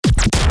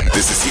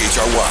This is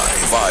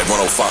CHRY Vibe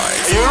 105.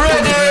 Are you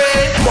ready?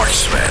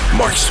 Marksman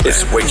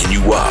is waking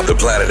you up. The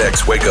Planet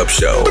X Wake Up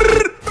Show.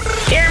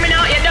 Hear me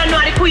now, you don't know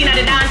the queen of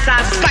the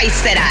dancehall, Spice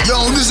said that.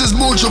 Yo, this is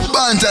Mojo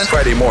Bantan.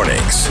 Friday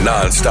mornings,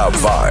 non-stop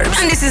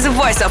vibes. And this is the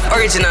voice of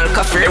original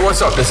coffee. Hey,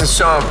 what's up? This is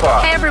Sean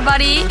Paul. Hey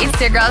everybody,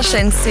 it's your girl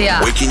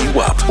Shensia. Waking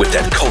you up with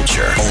that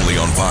culture. Only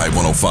on Vibe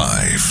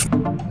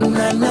 105.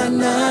 Na na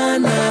na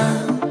na.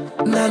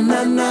 Na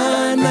na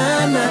na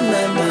na na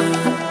na na.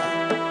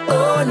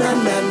 Oh na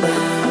na na.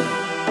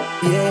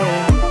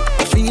 Yeah.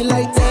 I feel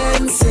like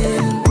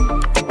dancing.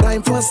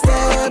 Time for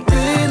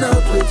stepping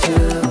up with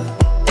you.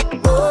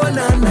 Oh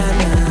na na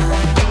na.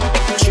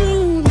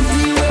 Tune the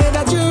way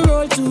that you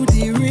roll to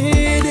the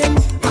rhythm.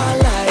 I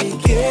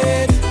like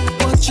it.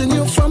 Watching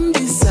you from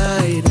the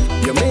side.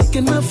 You're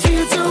making me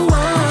feel so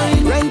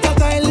wine. Rent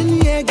a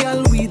island, yeah,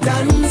 girl, we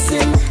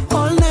dancing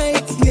all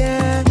night,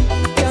 yeah.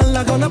 Girl,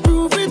 I'm gonna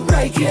prove it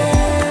right,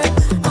 yeah.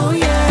 Oh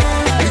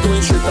yeah. We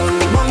going straight on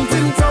the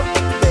mountain top,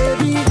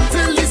 baby,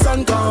 till the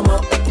sun come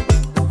up.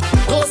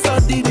 Go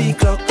start the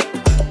clock.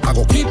 I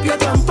go keep your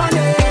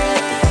company.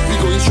 We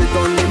going straight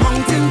on the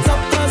mountain top,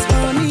 cause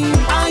honey,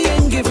 I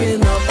ain't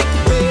giving up.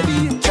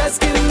 Baby, just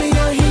give me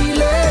your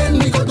healing.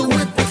 We go do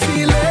it the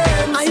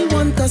feeling. I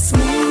want a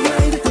smooth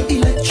ride,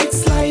 electric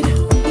slide.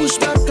 Push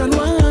back and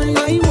whine.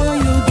 I want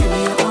you give me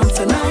your all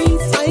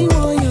tonight. I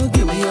want you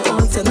give me your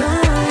all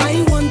tonight.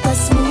 I want a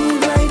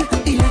smooth ride,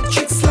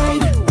 electric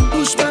slide.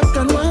 Push back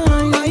and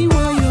whine. I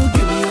want you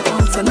give me your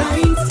all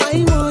tonight.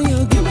 I want you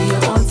give me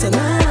your all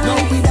tonight. Now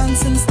we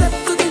dancing step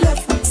to the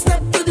left,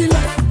 step to the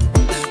left.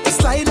 We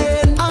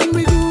sliding and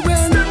we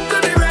grooving. Step to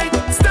the right,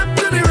 step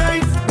to the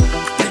right.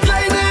 We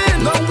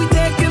gliding. Now we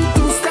taking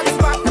two steps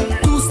back,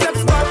 two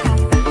steps back.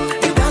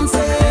 We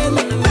dancing.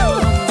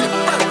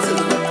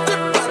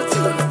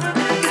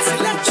 It's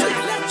electric.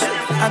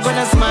 I'm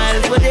gonna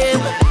smile for them,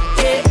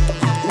 yeah.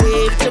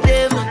 Wave to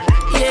them,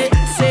 yeah.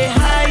 Say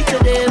hi to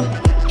them,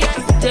 yeah.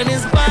 Then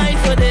it's bye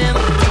for them.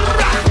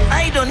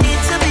 I don't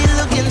need to be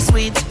looking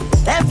sweet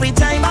every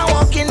time I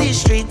walk in the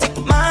street.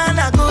 Man,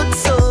 a good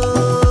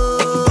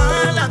soul,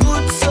 man, a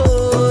good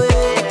soul,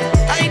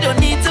 yeah. I don't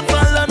need to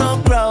follow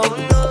no crowd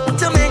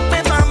to make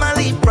my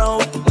family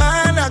proud.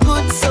 Man, a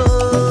good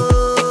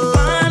soul,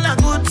 man, a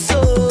good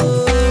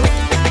soul.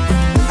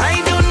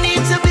 I don't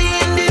need to be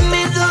in the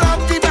middle of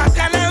the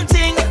bacchanal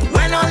thing.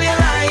 When all you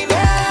line,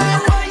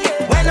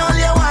 when all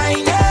you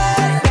wine,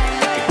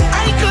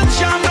 I could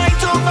jump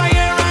right over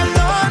here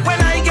alone. When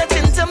I get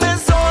into my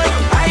zone,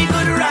 I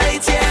could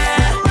write,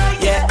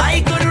 yeah,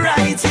 I could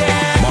write,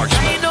 yeah.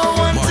 I don't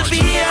want to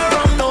be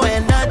around no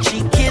energy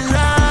killers.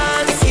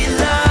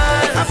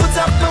 I put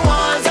up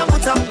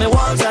my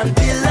walls and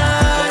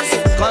pillars,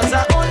 cause I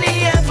only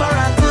here for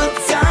a good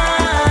time.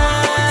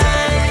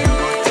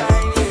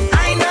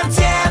 I'm not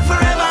here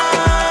forever.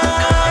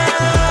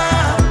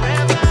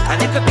 And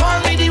you could call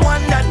me the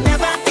one that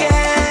never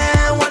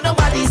care what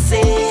nobody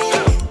say.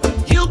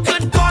 You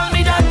could call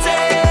me Dante.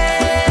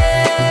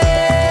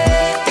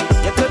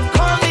 You could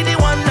call me the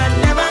one that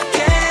never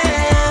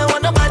care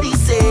what nobody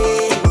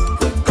say.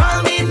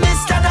 Call me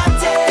Mr.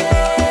 Dante.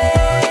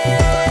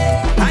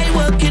 I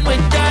working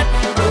with that.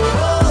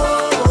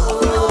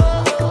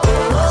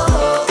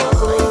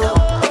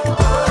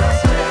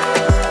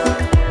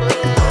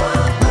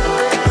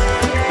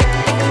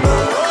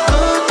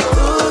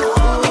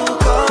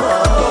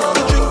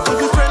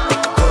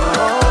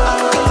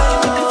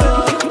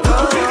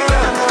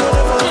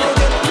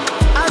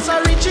 As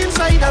I reach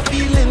inside, a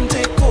feeling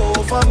take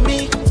over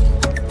me.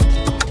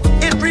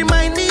 It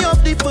remind me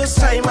of the first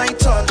time I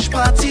touched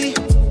party.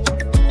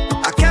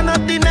 I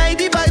cannot deny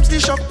the vibes, the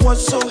shock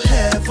was so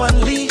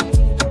heavenly.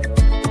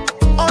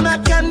 On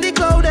a candy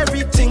cloud,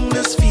 everything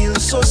just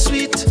feels so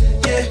sweet.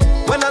 Yeah,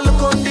 when I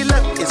look on the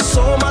left, it's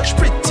so much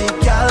pretty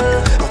gal.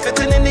 I'm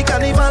fitting in the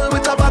carnival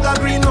with a bag of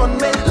green on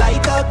me,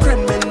 like a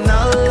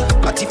criminal.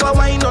 A tip of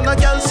wine on a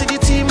gal, see the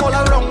team all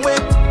around way,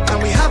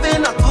 and we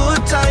having a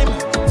good time.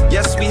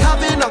 Yes, we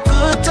having a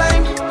good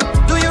time.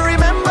 Do you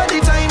remember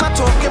the time I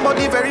talking about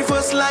the very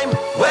first line?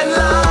 When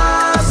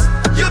last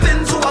you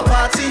been to a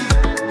party,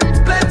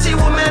 plenty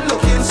women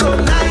looking so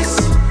nice.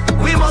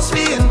 We must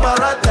be in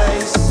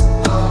paradise.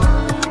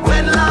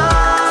 When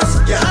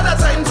last you had a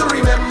time to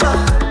remember,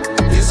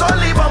 it's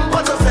only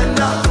bumper to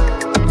fender,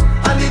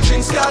 and the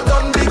drinks got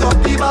done, big up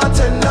the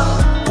bartender.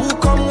 Who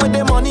come with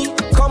the money,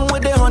 come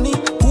with the honey.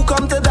 Who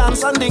come to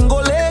dance and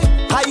dingole?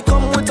 I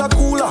come with a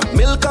cooler,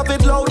 milk of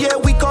it loud, yeah.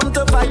 We come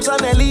to vibes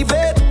and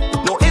elevate.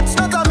 No, it's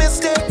not a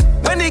mistake.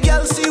 When the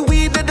girls see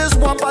we did this,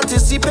 want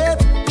participate.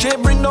 Jay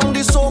bring down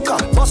the soca,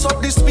 bust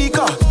up the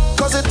speaker,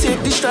 cause it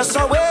take the stress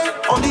away.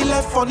 On the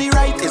left, on the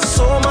right, it's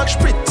so much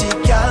pretty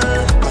gal.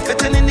 I'm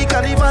fitting in the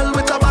carnival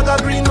with a bag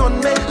of green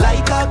on me,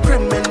 like a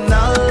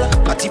criminal.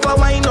 A tip of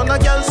wine on a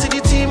gal, see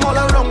the team all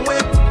around way,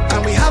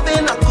 and we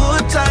having a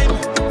good time.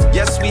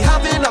 Yes, we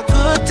having a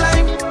good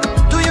time.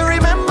 Do you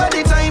remember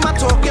the time I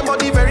talking about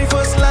the very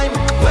first line?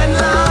 When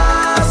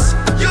last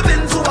you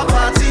been to a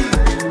party,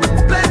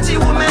 plenty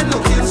women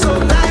looking so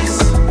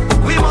nice.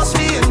 We must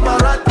be in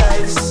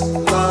paradise.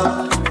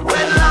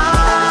 When last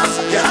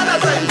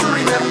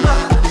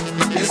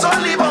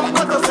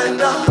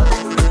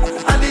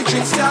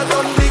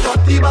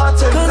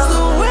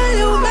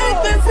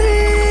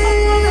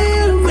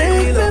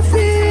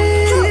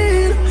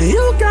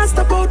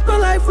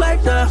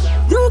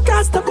You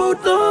can't step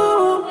out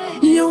now.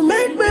 You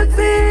make me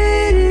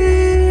feel.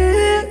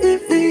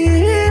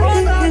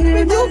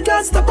 You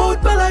can't step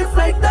out my life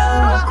like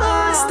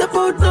that. Step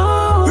out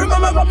now.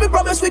 Remember what we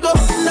promised we go.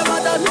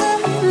 Never done,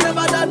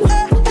 never done,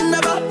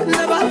 never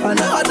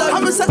done.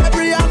 I'm say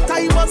every hard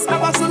time must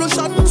have a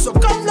solution. So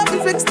come let me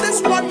fix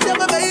this one,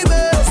 never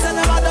baby. Say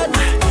never done,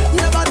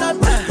 never done,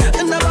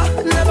 never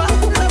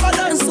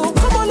done. So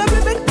come on, let me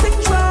make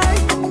things right.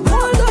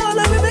 Hold on,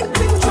 let me make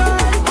things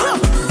right.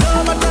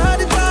 Never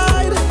done it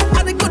right,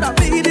 and it could have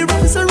been the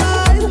rest of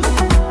ride.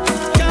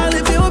 Can't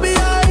leave you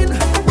behind,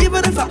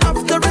 even if I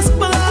have to risk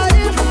my life.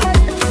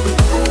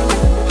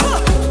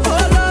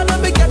 Hold on, let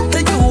me get to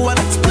you and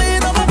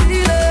explain how I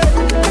feel.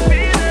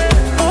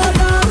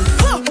 Hold on,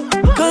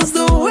 'cause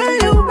the way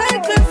you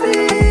make me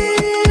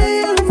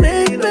feel,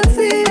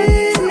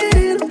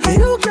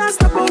 you can't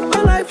step out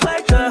my life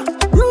like that.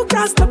 You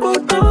can't step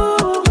out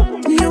now.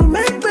 You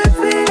make me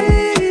feel,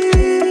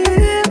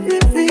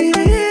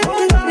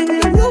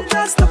 you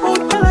can't step out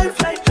my life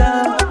like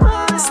that.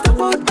 Step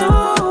out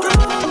now.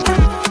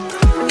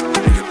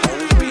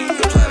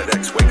 The Planet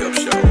X Wake Up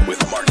Show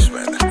with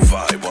Marksman.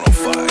 Vibe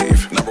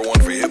 105. Number one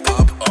for hip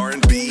hop,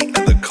 R&B,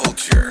 and the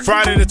culture.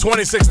 Friday the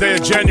 26th day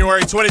of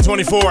January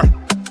 2024.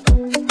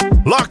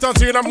 Locked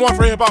onto your number one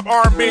for hip hop,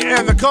 R&B,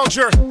 and the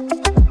culture.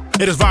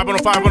 It is Vibe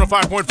 105,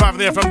 105.5 in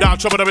the FM dial,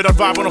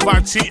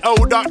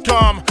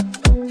 www.vibe105to.com.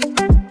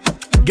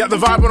 Get the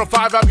Vibe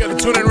 105 app, get the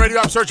TuneIn Radio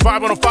app, search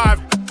Vibe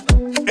 105.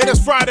 It is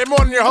Friday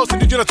morning, your host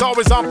and DJ that's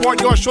always on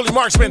point, yours truly,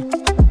 Marksman,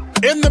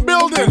 in the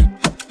building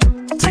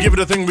to give it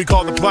a thing we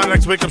call the Planet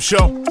X Wake Up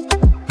Show.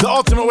 The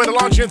ultimate way to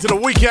launch you into the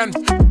weekend.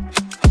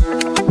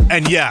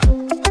 And yeah,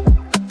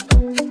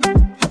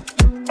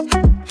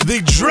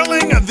 the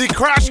drilling, the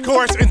crash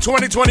course in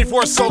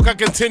 2024 Soca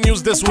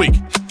continues this week.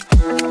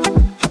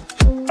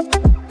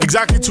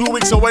 Exactly 2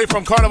 weeks away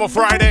from Carnival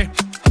Friday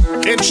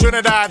in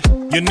Trinidad,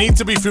 you need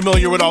to be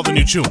familiar with all the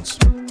new tunes.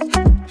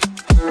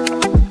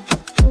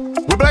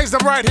 We blaze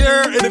them right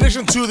here in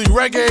addition to the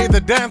reggae,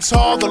 the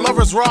dancehall, the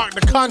lovers rock,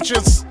 the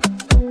conscious,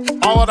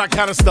 all of that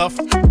kind of stuff.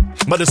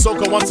 But the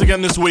Soca once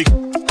again this week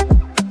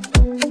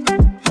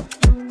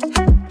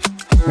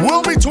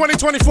will be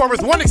 2024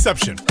 with one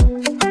exception.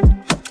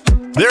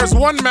 There's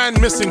one man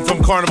missing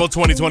from Carnival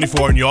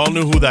 2024, and you all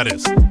knew who that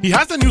is. He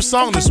has a new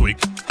song this week.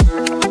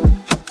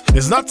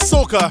 It's not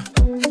Soca,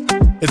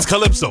 it's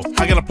Calypso.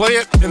 I'm gonna play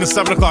it in the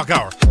 7 o'clock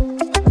hour.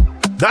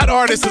 That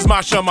artist is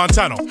Machel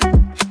Montano.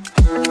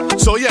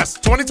 So yes,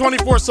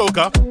 2024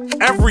 Soca,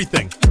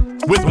 everything,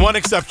 with one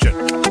exception.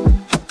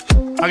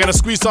 I'm gonna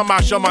squeeze some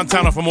Machel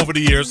Montano from over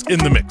the years in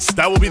the mix.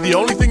 That will be the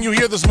only thing you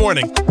hear this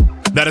morning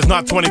that is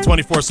not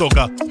 2024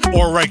 Soca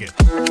or reggae.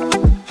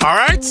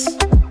 Alright?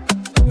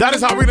 That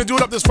is how we're gonna do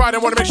it up this Friday. I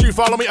want to make sure you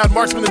follow me at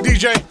Marksman the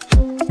DJ.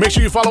 Make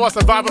sure you follow us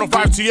at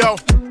 505TO.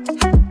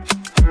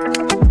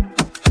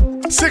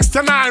 6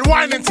 to 9,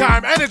 winding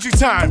time, energy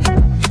time.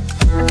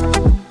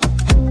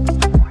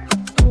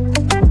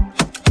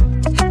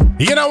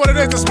 You know what it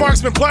is, it's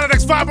Marksman, Planet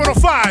X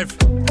 5105.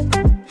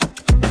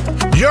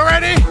 You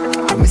ready?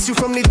 I miss you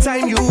from the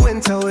time you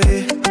went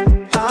away.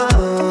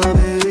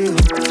 Baby,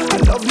 I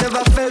love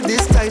never felt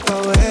this type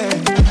of way.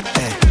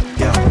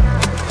 Yeah.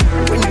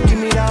 When you give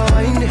me that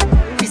wine,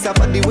 piece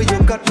about the way you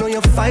got no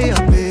your fire,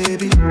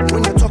 baby.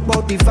 When you talk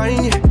about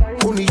divine,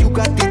 only you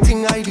got the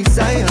thing I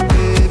desire,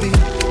 baby.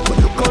 But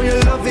look how you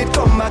love it,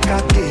 come back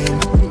again.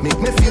 Make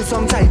me feel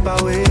some type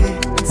of way.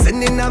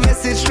 Sending a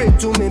message straight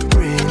to me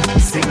brain.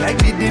 Sing like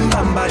the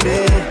Dimbamba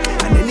day.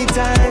 And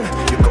anytime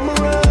you come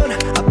around,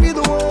 I'll be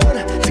the one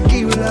to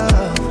give you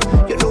love.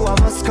 You know I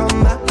must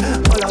come back.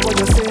 All I want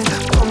to say,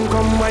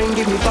 come wine,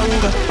 give me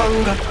banga,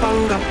 banga,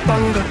 banga,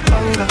 banga,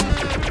 banga.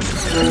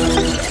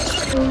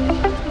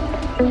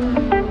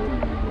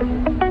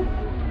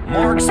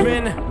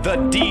 Marksman, the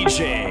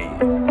DJ.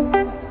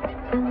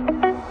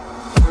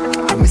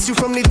 I miss you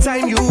from the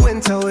time you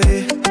went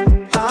away.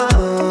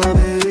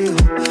 Baby,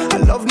 I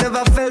love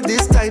never felt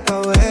this type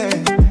of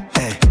way.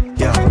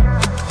 Yeah.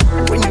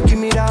 When you give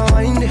me that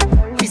wine,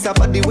 piece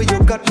about the way you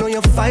got no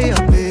your fire,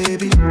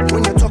 baby.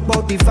 When you talk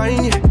about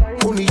divine,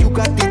 only you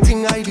got the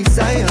thing I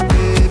desire,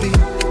 baby.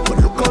 But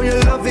look how you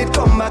love it,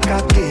 come back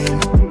again.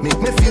 Make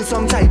me feel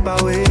some type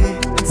of way.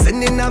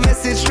 Sending a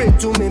message straight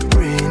to me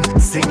brain.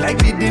 Sing like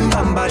the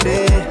Dimbamba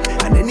day.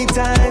 And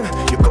anytime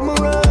you come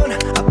around,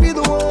 I'll be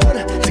the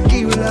one to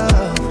give you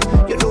love.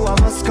 You know I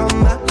must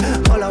come back.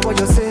 All I want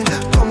you say,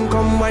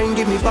 come wine,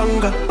 give me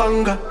banga,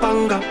 banga,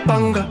 banga,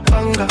 banga,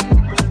 banga.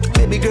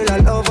 Baby girl, I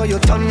love how you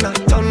thunder,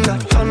 thunder,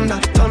 thunder,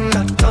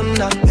 thunder,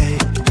 thunder. Hey,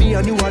 me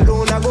and you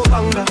alone, I go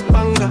banga,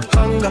 banga,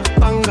 banga,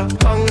 banga,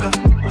 banga.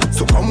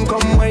 So come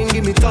wine,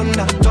 give me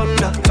thunder,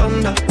 thunder,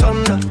 thunder,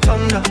 thunder,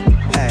 thunder.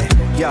 Hey,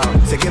 yo,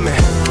 say give me.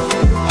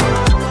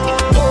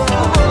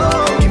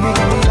 Give me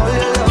all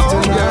your love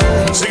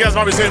tonight. So you guys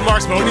might be saying,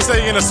 Marksman, when you say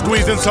you're gonna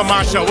squeeze in some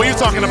Machel, what are you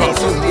talking about?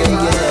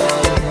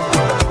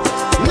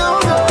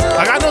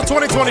 I got no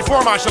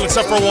 2024 Machel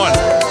except for one.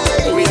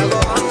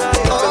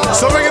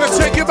 So we're gonna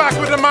take you back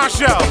with the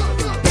Machel. I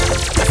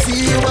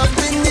see you up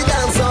in the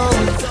dance hall,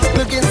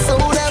 looking so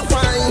damn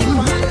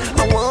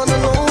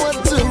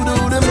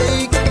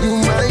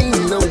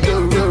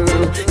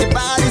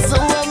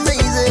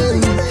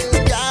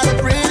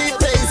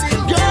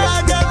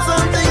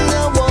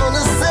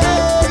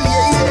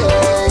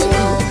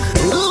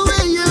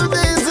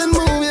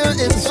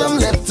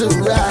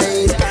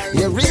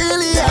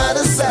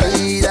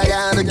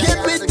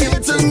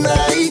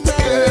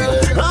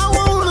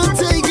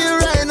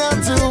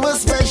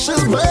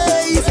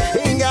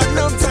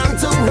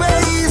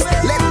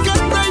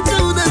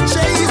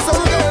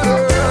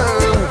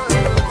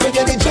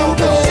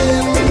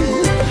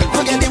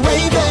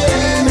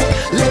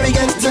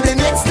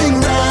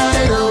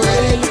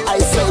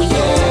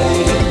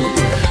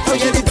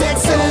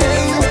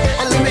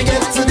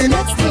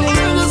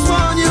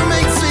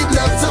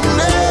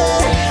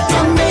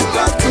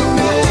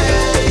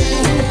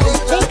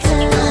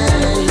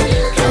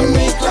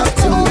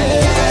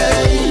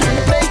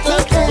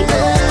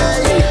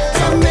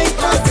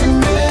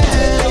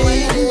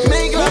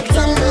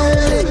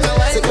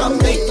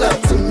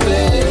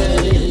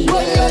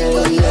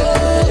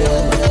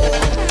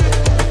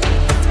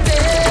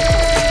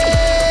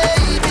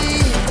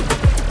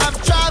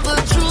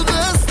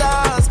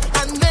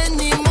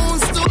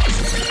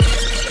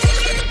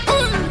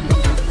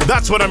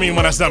what I mean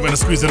when I say I'm going to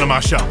squeeze into my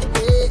show.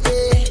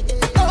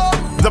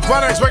 The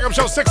Planet X Wake Up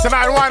Show, 6 to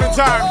 9 winding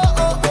time.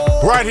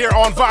 Right here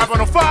on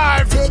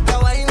 505.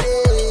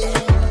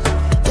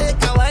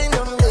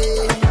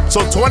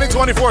 So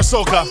 2024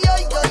 Soca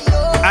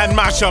and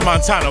Masha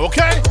Montana,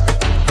 okay?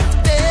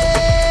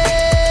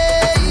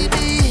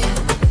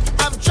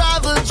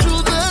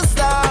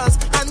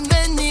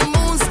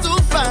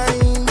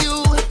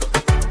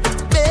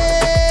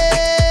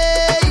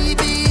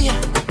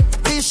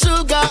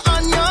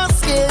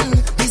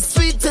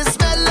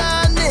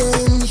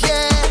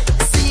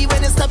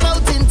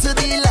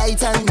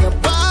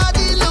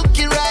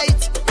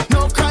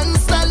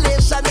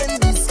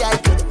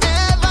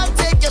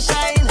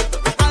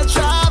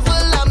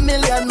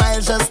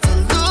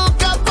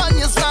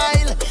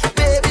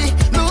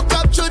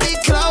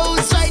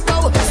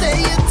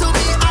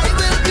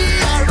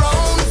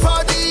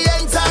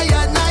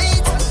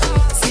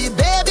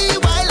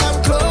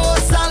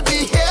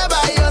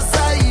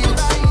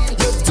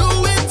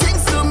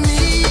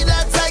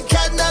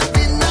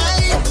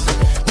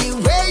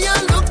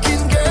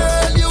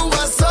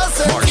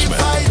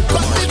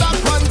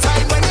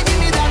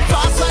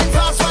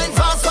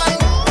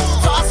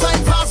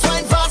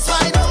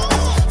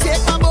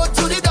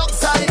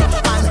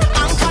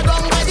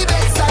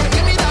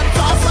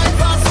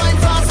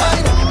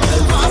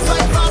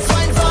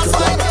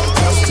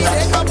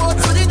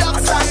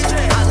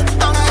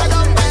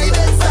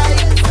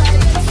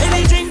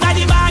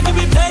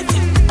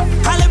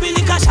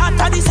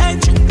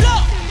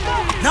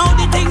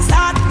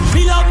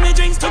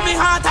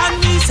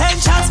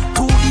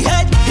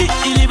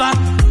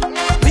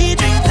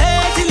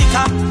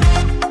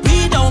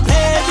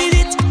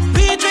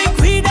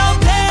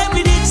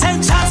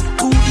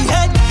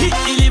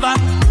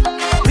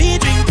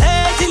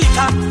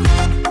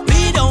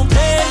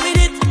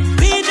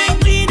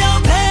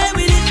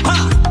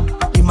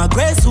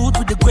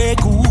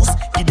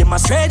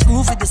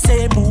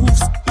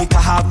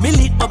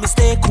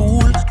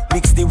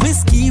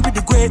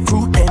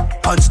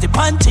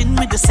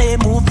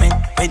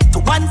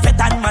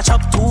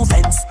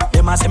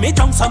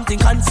 Something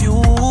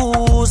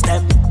confuse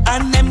them,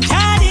 and them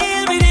can't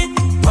deal with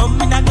it.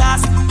 Rum in a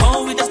glass,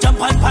 oh, we just jump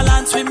on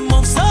balance, we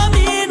move so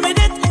mean with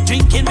it.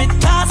 Drinking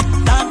with class,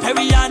 Dan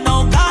Perry and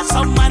no gas.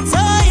 Some man so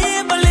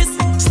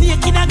evilist,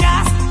 snake in a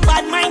gas.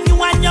 Bad mind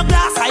you and your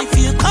glass, I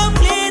feel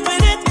complete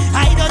with it.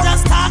 I don't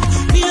just talk,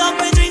 fill up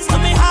my drinks to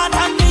my heart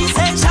and me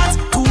send shots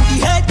to the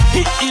head,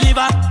 hit the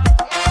liver.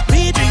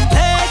 We drink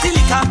plenty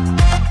liquor,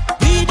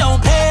 we don't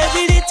play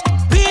with it.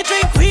 We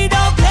drink, we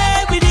don't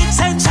play with it.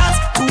 Send shots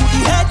to the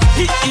head,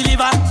 hit the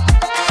liver.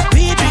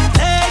 We drink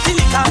plenty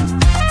liquor,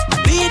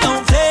 we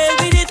don't play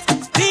with it.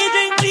 We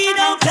drink, we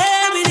don't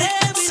play with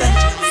it. Cent,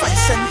 5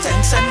 cent,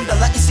 10 cent,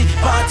 dollar is the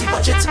party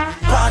budget.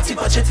 Party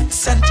budget,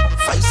 cent,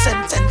 5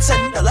 cent, 10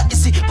 cent, dollar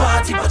is the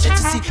party budget.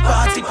 Is the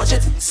party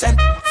budget, cent,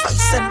 5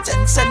 cent,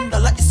 10 cent,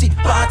 dollar is the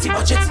party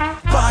budget.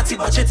 Party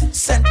budget,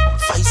 cent,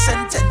 5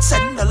 cent, 10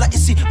 cent, dollar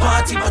is the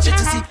party budget.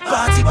 Is the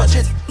party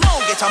budget. Now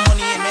get your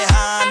money in my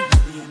hand.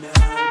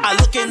 I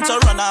looking to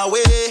run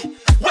away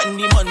when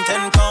the month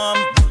end come.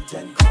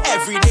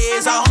 Every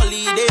day's a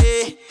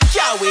holiday.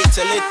 Can't wait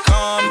till it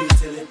come.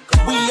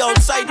 We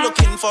outside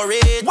looking for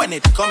it. When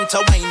it come to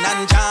wine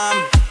and jam,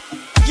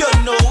 you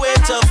know where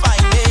to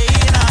find me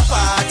in a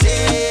party.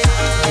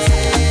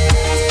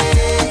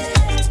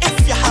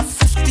 If you have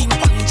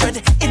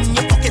 1,500 in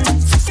your pocket,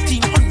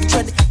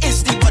 1,500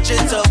 is the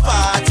budget to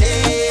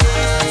party.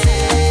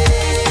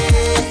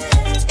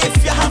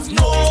 If you have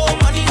no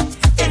money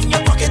in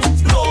your pocket,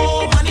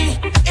 no money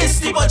is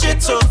the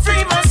budget to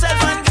free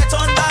myself and get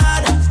on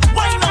bad.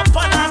 Wine up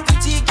on a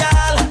pretty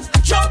girl,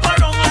 jump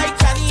around like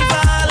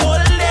Carnival.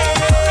 Ole.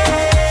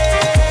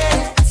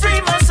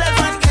 Free myself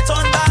and get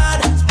on bad.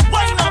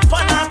 Wine up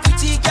on a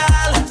pretty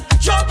girl,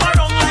 jump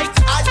around like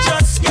I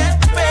just get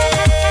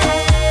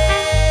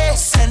paid.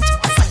 Cent,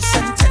 5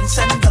 cent, 10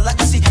 cent, dollar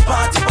is the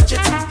party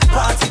budget.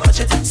 Party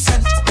budget,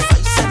 cent,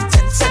 5 cent,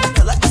 10 cent,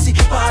 dollar is the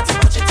party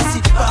budget. Is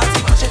the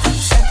party budget,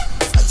 cent,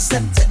 5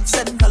 cent, 10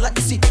 cent, dollar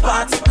is the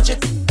party budget.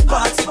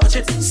 Party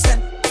budget,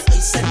 cent, 5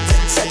 cent,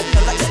 10 cent,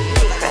 dollar.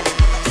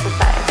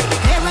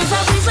 There is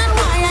a reason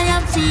why I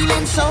am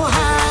feeling so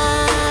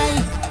high.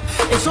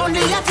 It's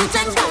only a few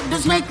things that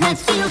just make me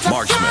feel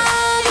so fly.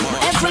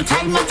 Every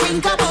time I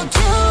think about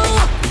you,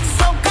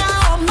 so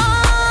come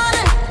on.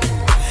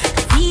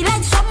 Feel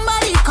like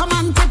somebody come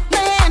and take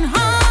me in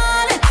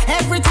hard.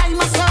 Every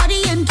time I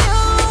study and do,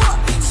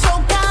 so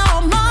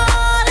come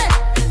on.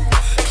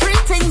 3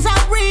 things I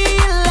really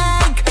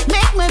like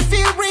make me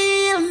feel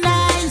real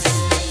nice.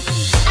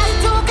 I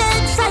don't get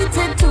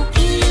excited too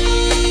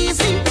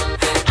easy,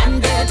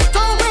 and there's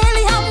don't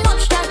really have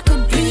much that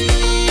could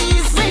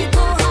please me.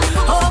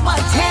 Oh,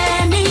 but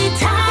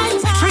anytime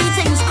 3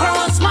 things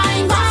cross my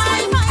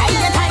mind, I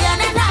get higher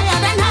and higher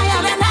and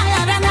higher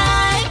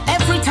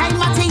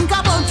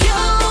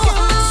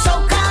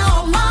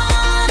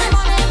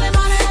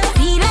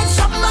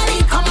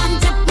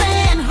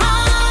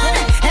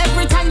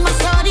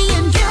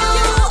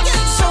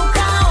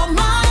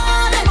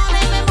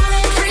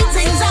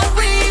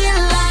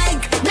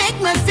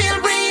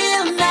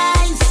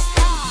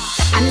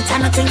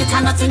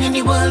nothing in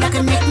the world that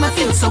can make me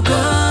feel so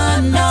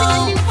good,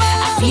 no.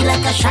 I feel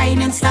like a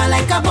shining star,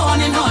 like a born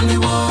in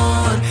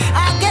Hollywood.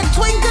 I get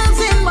twinkles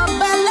in my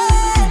belly,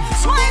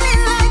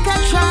 smiling like a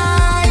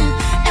child.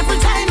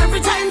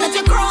 Every time that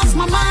you cross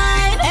my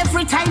mind,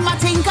 every time I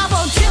think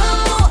about you,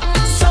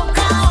 so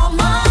come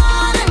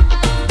on.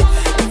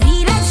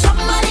 Feeling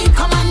somebody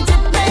come and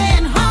dip me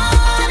in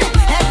hard.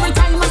 Every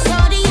time I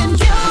study in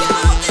you,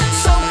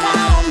 so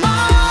come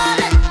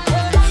on.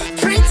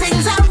 Three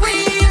things I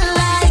real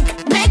like,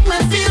 make me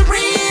feel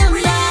real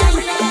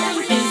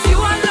like. Is you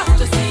I love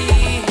to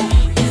see,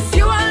 is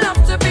you I love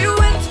to be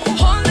with.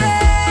 Hold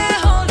it,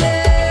 hold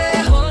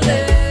it, hold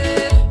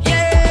it,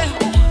 yeah.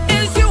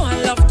 Is you I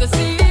love to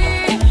see,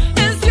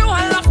 is you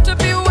I love to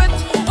be with.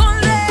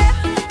 Hold it,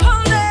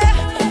 hold it,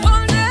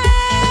 hold it.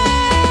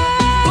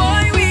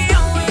 Boy, we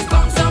always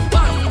bounce up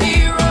on the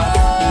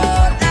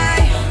road.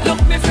 Ay,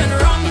 look me friend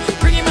wrong,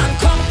 bring him and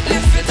come,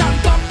 lift it and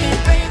pump it,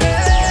 baby.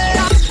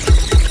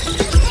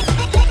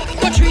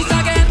 Patrice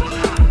again.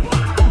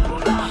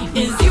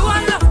 Is you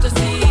I love to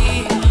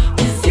see,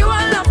 is you I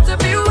love to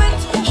be with.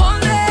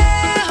 Hold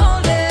it,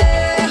 hold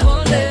it,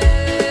 hold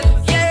it,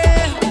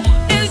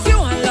 yeah. Is you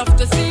I love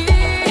to see,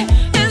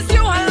 is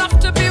you I love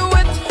to be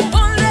with.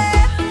 Hold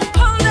it,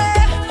 hold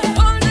it,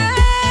 hold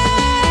it.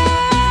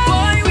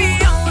 Boy, we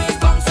always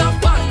bounce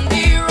up on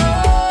the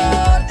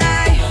road.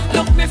 Ay,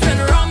 look me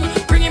friend wrong,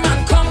 bring him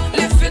and come,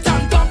 lift it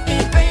and pump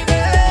it, baby.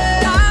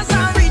 As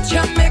I reach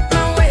you, make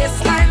my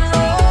waistline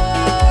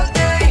roll.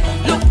 Ay,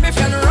 look me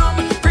friend wrong,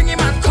 bring him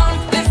and come,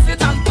 lift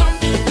it and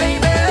pump it,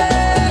 baby.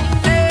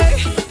 Ay,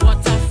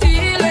 what a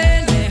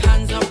feeling, my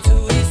hands up to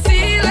the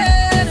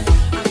ceiling.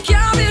 I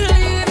can't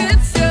believe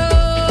it's you,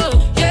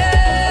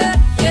 yeah,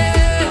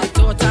 yeah. I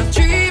thought I'm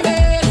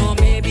dreaming, or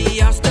maybe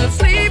I'm still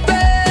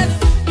sleeping,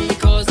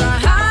 because I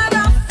had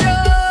a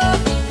few,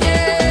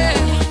 yeah.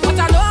 But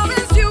I know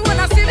it's you when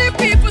I see the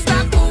people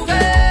start moving,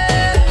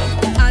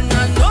 and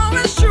I know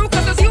it's true,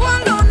 'cause it's you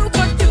alone who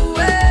could do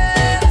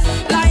it.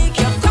 Like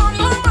you come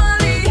home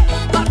early,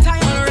 but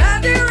I'm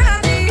already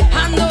ready.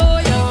 I know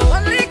you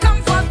only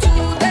come for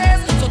 2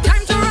 days, so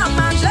time to run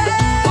my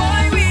leg.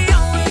 Boy, we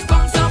always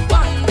bounce up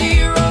on the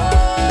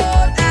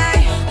road. Ay,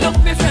 look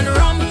me friend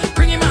rum,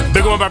 bring him and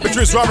Big one by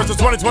Patrice Roberts in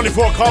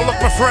 2024 called Look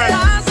My Friend.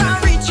 as I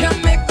reach you,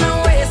 make my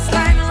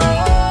waistline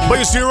roll. But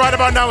you see, right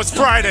about now it's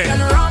Friday.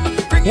 Rum,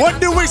 bring him What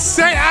do we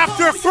say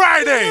after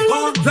Friday?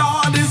 Oh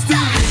Lord, it's the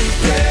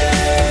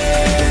weekend.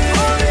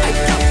 I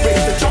can't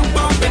wait to jump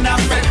up in a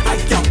bed. I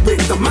can't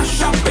wait to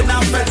mash up in a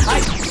bed.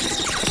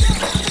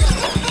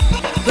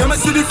 Let me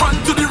see the front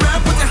to the rear,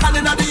 put your hand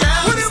in the air.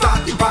 Start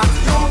the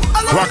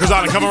party. Rockers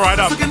on it, coming right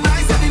up. Looking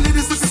nice and the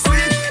ladies look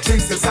sweet.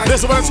 Drinks inside.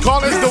 This one is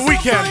called is The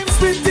Weekend.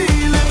 Sweet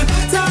dealing.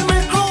 Tell me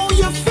how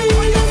you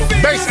feel.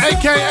 Bass,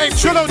 aka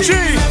Trilo G.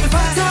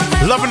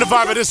 Loving the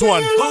vibe of this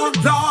one. Oh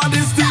Lord,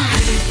 it's the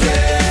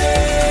weekend.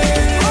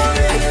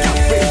 I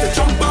can't wait to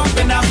jump up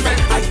in a bed.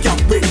 I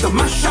can't wait to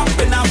mash up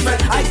in a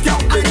bed. I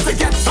can't wait to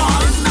get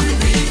on the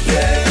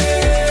weekend.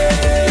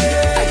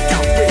 I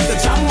can't wait to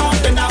jam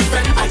up in a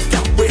bed. I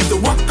can't wait to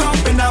walk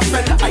up in a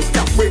bed. I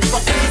can't wait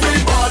for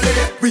everybody.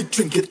 We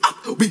drink it up,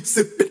 we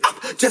sip it up.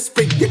 Just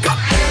bring your cup.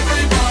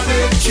 Everybody,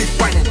 keep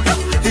whining up.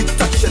 He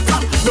touch your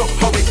tongue, know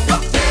how it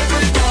up.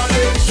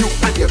 Everybody, you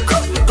and your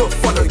cup, go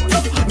follow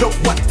you. Know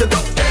what to do.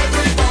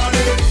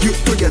 Everybody, you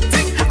do your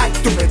thing, I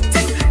do my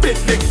thing.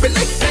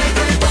 Billing.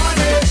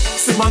 Everybody,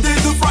 see Monday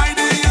to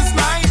Friday is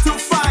 9 to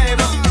 5.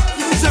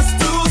 Just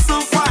to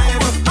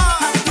survive,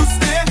 have to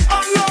stay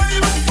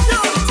alive.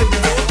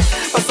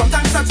 But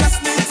sometimes I just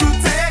need to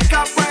take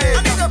a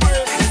break.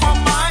 For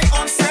my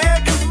own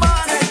sake,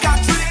 take a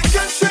drink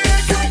and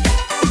shake.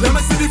 Let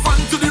me see the fun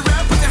to the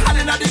rear, put your hand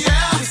in the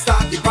air.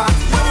 Start the party.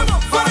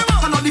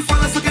 And all the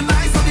fellas looking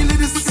nice, all the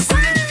ladies looking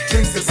sweet.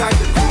 Drinks inside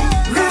the pool.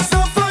 It's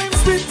a fine,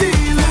 sweet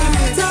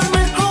dealing. Tell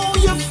me how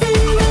you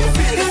feel.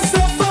 It's a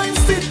fine,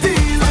 sweet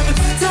dealing.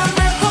 Tell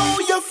me how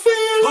you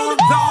feel. Oh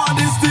Lord,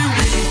 it's the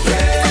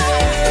weekend.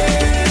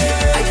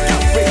 I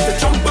can't wait to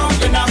jump up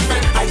in a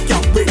bed. I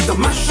can't wait to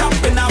mash up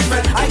in a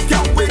bed. I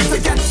can't wait to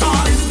get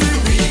on. It's the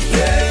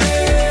weekend.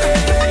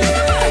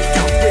 I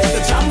can't wait to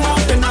jam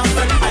up in a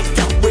bed. I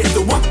can't wait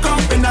to walk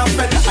up in a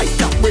bed. I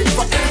can't wait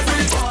for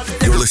everybody.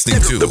 You're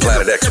listening to the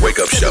Planet X Wake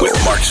Up Show with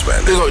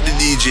Marksman. Big up the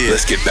DJ.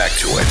 Let's get back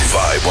to it.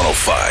 Vibe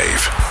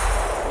 105.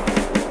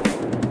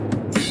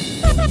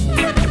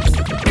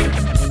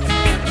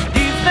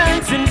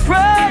 Defense and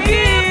praise.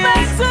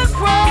 Defense and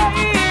praise.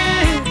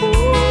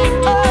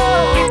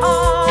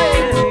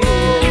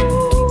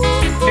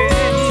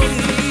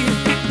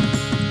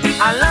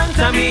 A long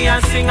time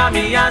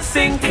me a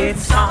sing it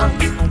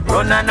songs.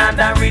 Run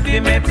another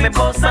rhythm, make me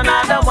bust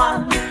another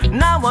one.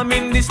 Now I'm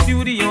in the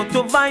studio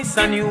to voice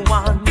a new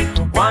one.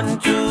 1,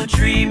 2,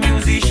 3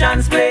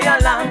 musicians play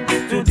along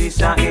to this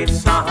a hit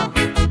song.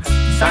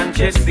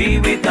 Sanchez D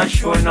with a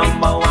show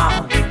number 1.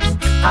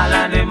 All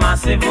of the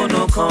massive who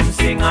no come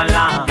sing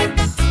along.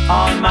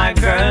 All my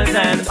girls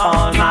and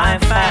all my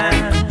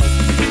fans.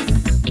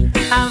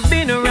 I've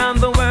been around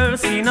the world,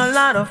 seen a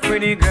lot of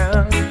pretty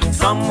girls.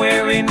 Some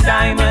wearing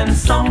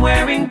diamonds, some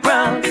wearing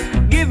pearls.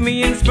 Give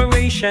me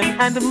inspiration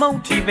and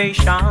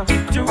motivation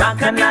to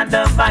rock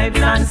another vibe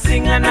and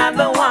sing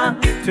another one.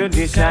 To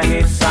this a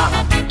hit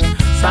song,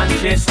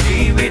 Sanchez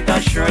T with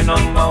a sure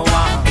number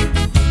one.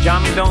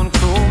 Jam down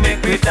crew,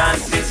 make we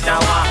dance this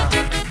hour.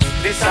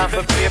 This have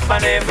a play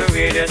on every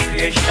radio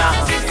station.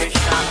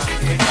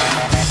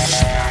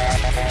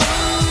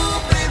 Ooh,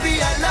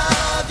 baby, I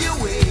love your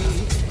way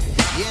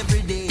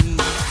every day.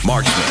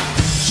 Marksman.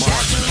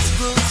 Shadows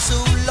grow so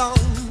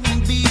long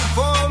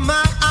before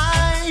my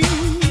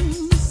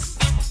eyes,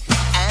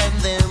 and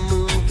they're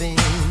moving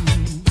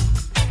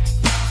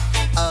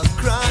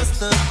across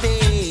the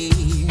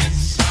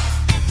page.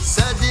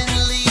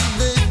 Suddenly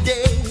the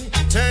day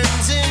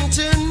turns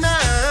into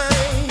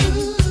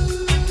night,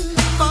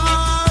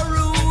 far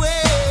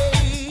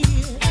away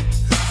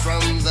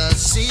from the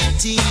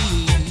city.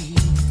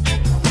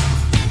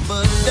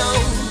 But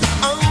don't,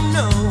 oh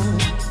no,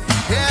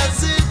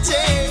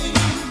 hesitate,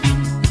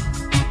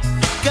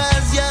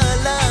 'cause your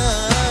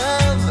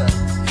love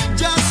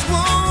just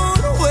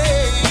won't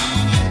wait.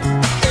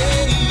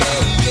 Hey,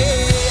 hey,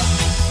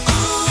 yeah.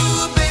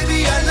 Ooh, baby,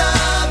 I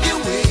love your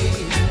way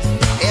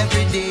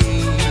every day.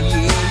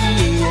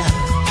 Yeah.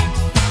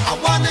 I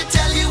wanna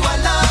tell you I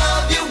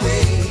love your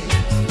way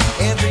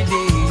every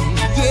day.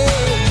 Yeah,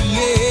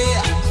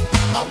 yeah.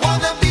 I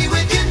wanna be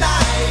with you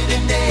night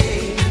and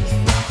day.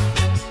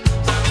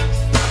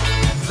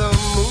 The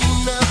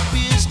moon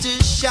appears to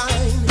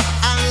shine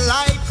and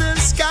light the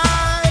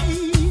sky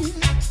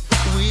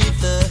with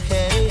the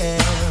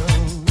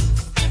help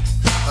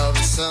of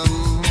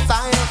some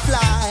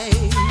firefly.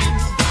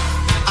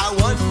 I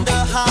wonder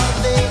how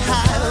they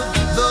have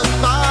the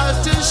power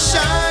to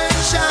shine,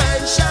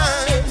 shine,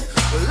 shine.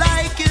 Well,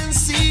 I can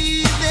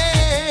see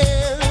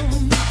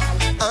them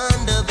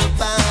under the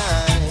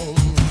pine.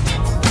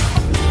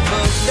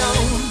 But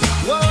don't,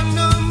 oh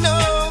no, no,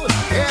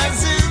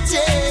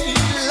 hesitate,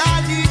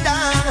 la-di-da,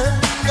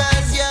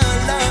 'cause your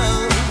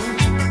love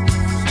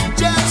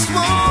just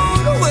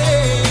won't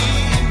wait.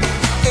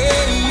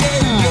 Hey,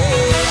 yeah,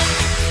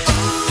 yeah.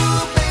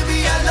 Ooh, baby,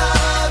 I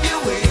love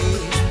your way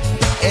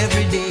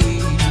every day.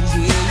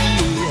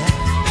 Yeah.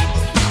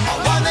 I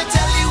wanna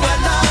tell you I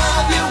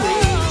love your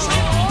ways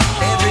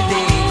every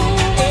day.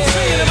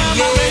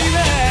 Yeah,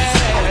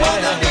 yeah. I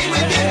wanna be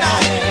with you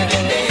night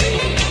and day.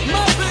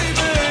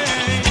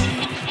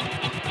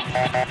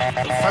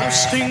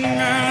 First thing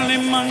early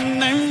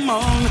Monday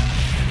morning,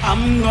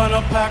 I'm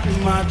gonna pack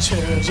my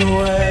chairs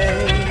away.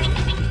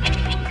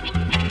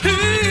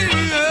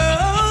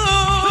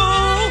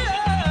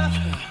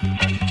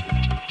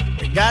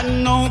 We got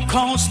no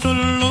cause to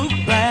look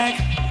back,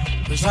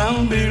 'cause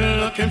I'll be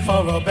looking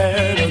for a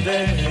better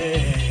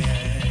day.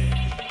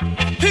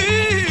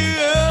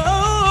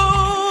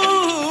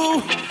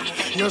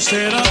 You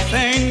said a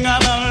thing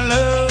about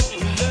love,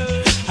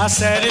 I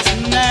said it's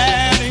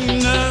not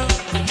enough.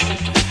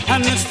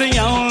 And it's the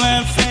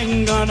only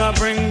thing gonna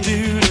bring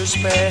you to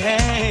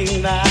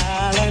Spain,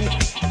 darling.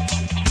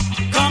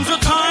 Comes a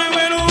time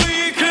when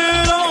we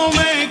could all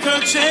make a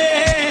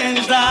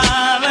change,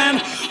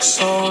 darling.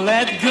 So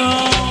let go,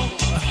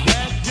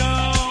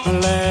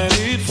 let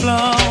it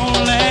flow,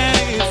 let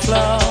it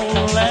flow,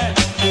 let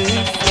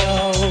it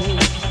flow.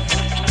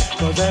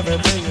 'Cause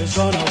everything is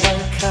gonna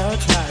work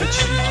out right,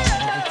 you know.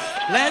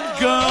 Let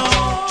go,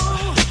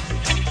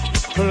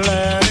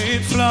 let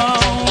it flow,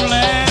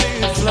 let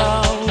it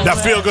flow. That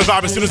feel good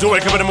vibe as soon as you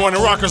wake up in the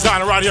morning. Rockers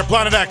on right here,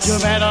 Planet X.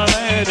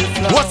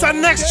 What's that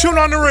next tune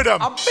on the rhythm?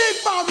 A big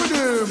bag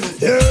rhythm.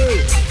 Yeah,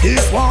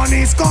 this one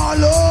is called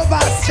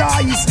Lover's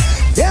Choice.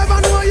 Never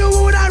know you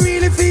woulda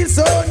really feel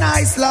so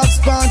nice, love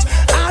sponge.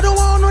 I don't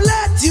wanna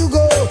let you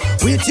go.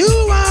 With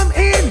you I'm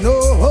in no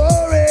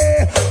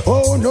hurry.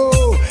 Oh no,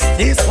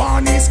 this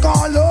one is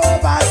called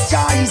Lover's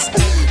Choice.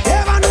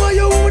 Never know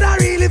you woulda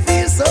really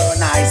feel so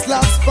nice,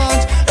 love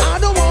sponge. I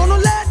don't wanna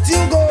let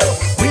you go.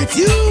 With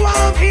you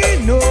I'm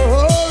in no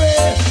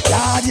hurry.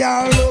 God,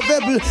 you're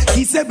lovable,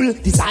 kissable,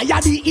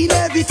 desire the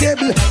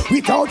inevitable.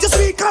 Without your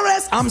sweet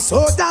caress, I'm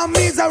so damn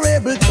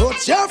miserable.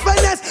 Touch your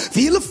finesse,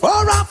 feel the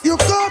fur off your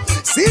cup.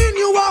 Seeing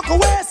you walk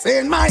away,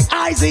 seeing my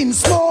eyes in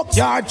smoke.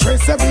 You're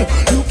traceable,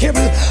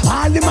 lookable.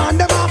 All the man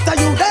them after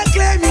you, they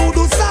claim you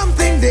do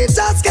something they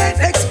just can't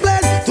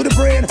explain to the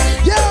brain.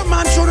 Yeah,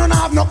 man shouldn't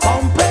have no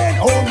complaint.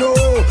 Oh no,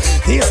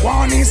 this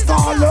one is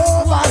called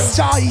Lover's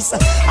Choice.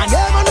 I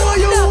never know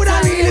you woulda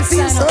really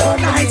feel so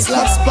nice,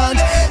 love sponge.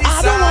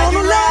 I don't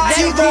wanna let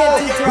you go.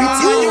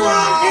 With you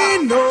I'm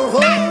in no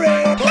hurry.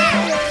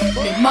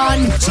 Big man,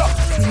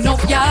 no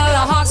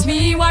y'all ask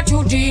me what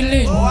you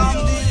dealing.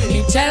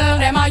 Me tell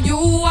them how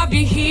you have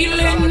the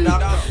healing.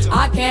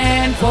 I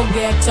can't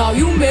forget how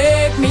you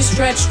make me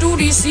stretch to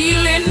the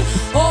ceiling.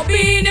 Oh,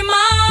 be the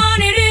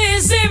man, it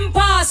is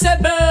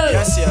impossible.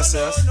 Yes, yes,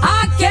 yes.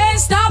 I can't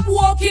stop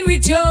walking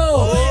with you.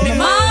 Me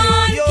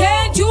man,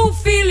 can't you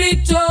feel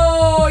it?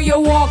 Oh, you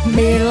walk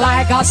me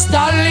like a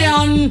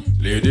stallion.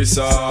 Ladies,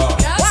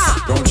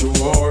 don't you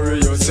worry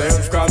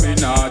yourself, cause me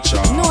not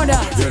cha. Know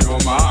that. You know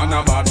man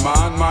a bad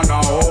man, man a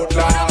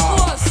outlaw.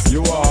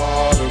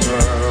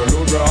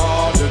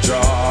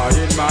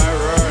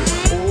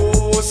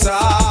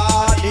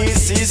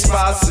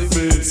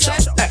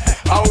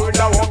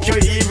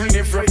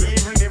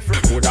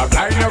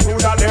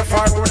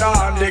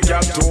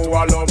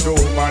 never love the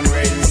woman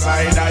right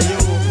inside of you.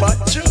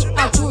 But you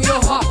I do you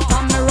hot,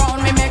 come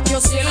around me, make you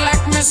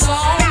select me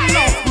sound.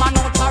 Love man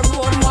out a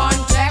road, one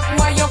check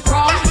where you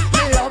from.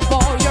 Me love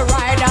how you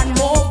ride and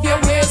move your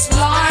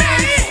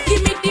waistline.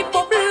 Give me the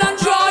bubble and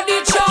draw the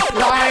chalk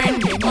line.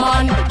 Me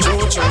man,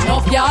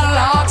 enough y'all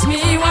ask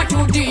me what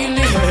you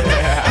dealing.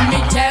 Me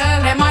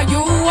tell them how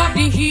you have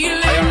the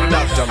healing.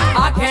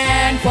 I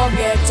can't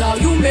forget how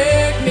you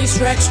make me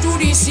stretch to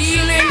the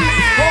ceiling.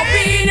 Oh,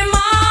 being a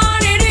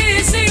man, it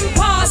is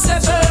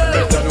impossible.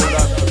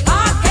 I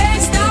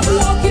can't stop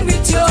walking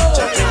with you.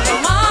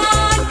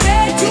 Man,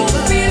 can't you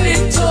feel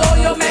it too?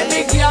 You make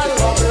me get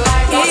up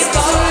like a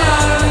star.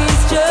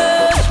 It's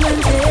judgment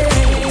day.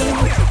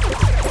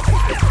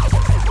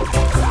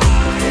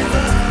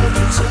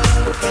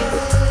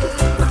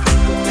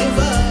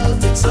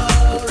 It's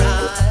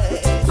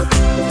alright.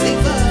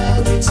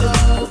 It's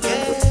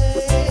okay.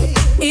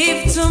 If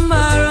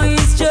tomorrow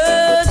is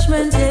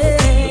judgment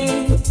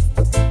day,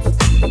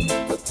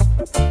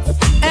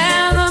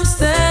 and I'm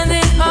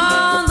standing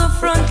on the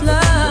front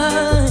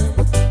line,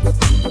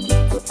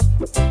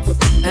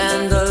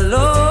 and the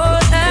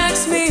Lord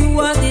asks me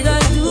what did I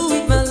do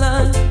with my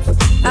life,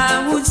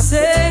 I would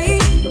say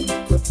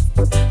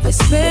I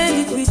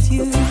spent it with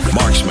you.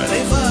 Marksman.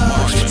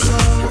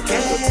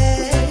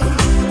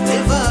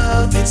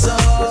 It's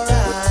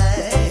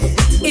alright.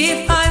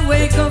 If I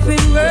wake up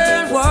in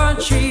World War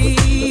III,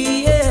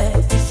 yeah.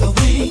 If I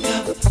wake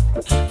up,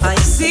 I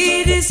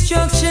see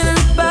destruction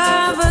and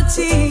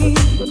poverty.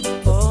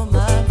 Oh my.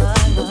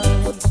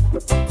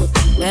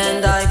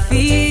 And I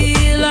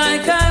feel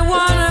like I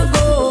wanna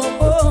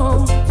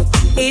go.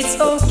 It's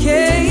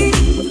okay.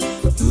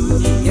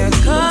 You're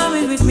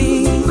coming with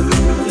me.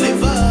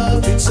 live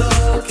up, it's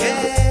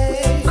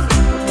okay.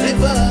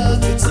 Live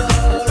up, it's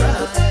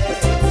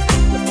alright.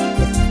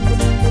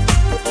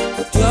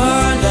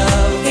 Your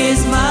love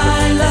is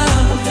my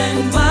love, and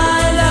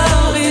my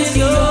love is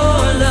your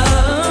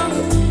love.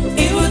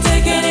 It will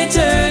take an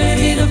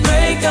eternity to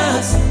break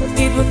us.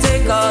 It will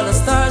take all the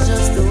stars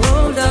just to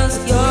hold us.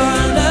 Your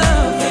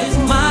love is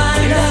my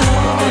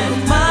love, and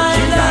my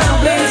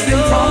love is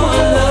your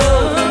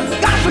love.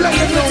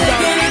 It will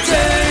take an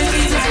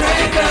eternity to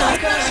break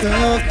us.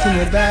 Talking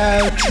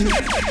about you,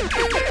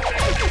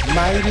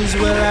 might as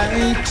well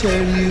I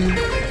tell you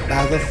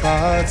about the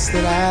thoughts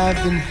that I've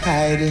been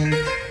hiding.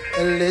 A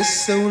list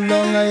so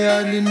long I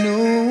hardly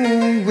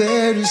know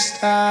where to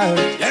start.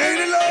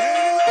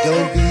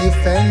 Don't be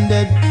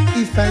offended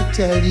if I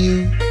tell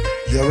you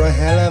you're a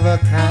hell of a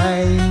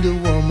kind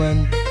of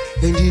woman,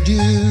 and you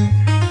do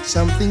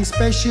something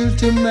special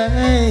to my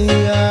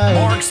heart.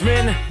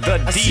 Marksman, the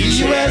I DJ. see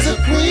you as a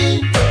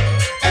queen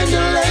and a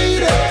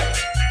lady.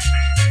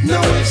 No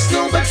ifs,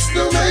 no buts,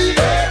 no maybe.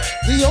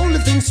 The only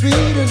thing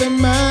sweeter than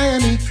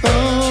Miami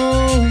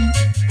comb.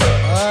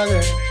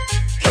 Okay.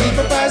 Keep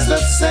up as the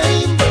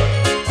same,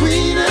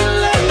 queen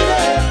and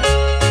lady.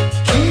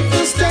 Keep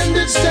the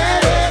standard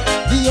steady.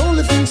 The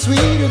only thing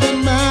sweeter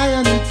than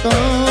Miami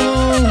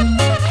comb.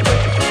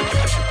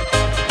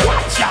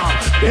 watch out.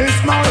 This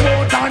man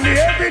out on the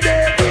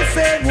everyday. The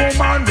same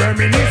woman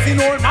reminiscing.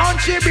 Old man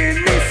she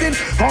been missing.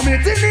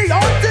 Committing the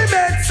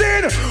ultimate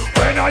sin.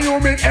 When a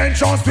human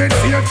entrance with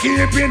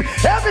safekeeping.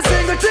 Every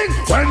single thing.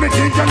 When me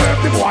think I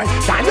left the boy.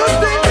 Can you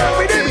think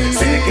with him?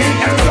 Seeking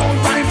and don't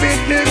find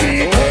fit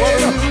living.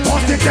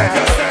 Must you take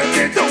yourself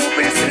it don't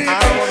be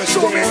sleeping.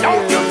 Show me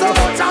don't you so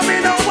much I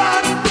mean no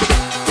one.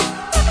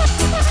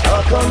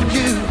 How come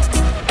you?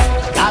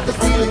 I got the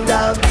feeling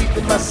down deep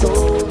in my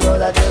soul, but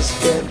I just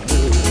can't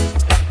do.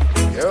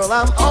 Girl,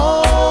 I'm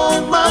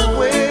on my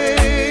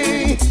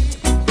way.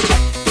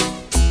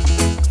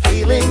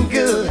 Feeling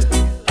good.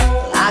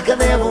 Like I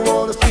never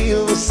wanna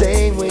feel the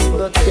same way,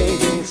 but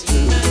baby, it's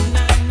true.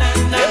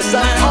 Yes,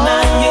 I'm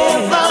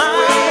on my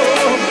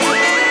way.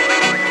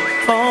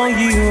 For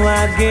you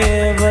I'd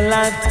give a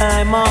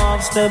lifetime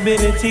of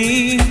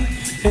stability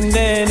and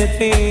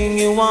anything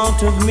you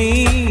want of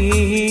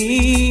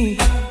me.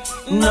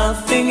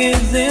 Nothing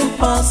is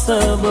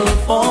impossible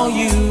for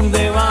you.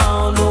 There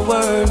are no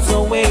words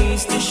or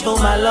ways to show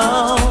my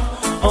love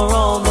or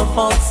all the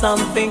thoughts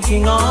I'm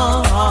thinking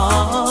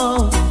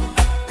of.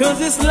 'Cause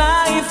this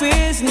life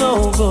is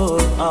no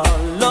good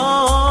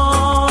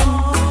alone.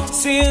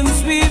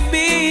 Since we've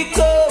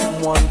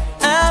become one,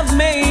 I've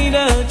made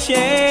a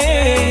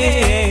change.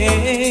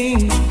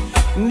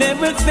 And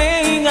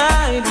everything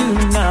I do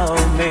now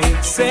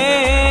makes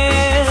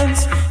sense.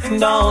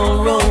 And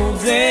all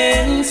roads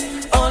end.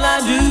 All I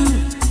do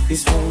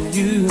is for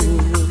you.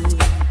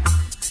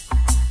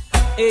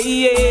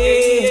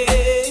 Yeah.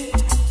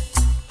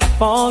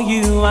 For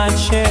you I'd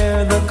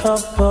share the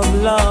cup of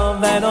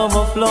love that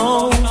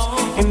overflows.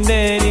 And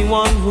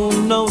anyone who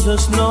knows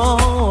us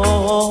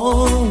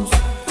knows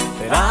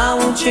that I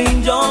won't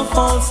change all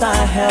faults I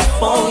have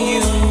for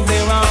you.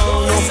 There are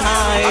no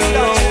high and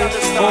low,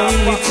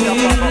 only two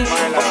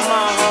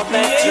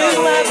that you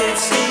haven't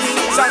seen.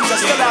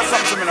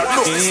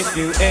 If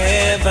you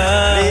ever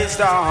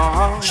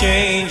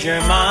change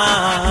your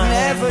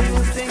mind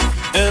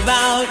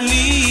about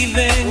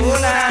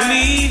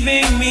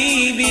leaving me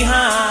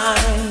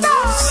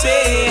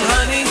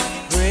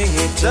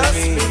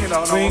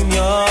Bring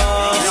your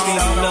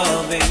sweet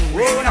loving.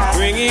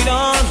 Bring it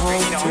on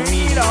home to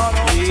me.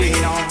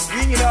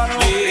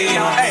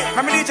 Hey,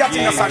 let me DJ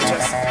Tina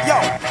Sanchez. Yo.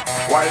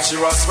 While she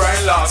was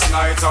crying last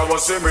night, I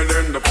was swimming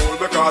in the pool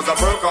because I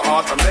broke her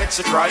heart and make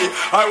she cry.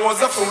 I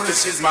was a fool,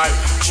 she's my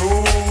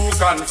true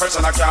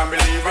confession. I can't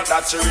believe it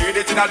that she read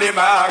it in the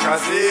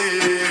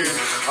magazine.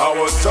 I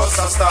was just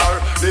a star,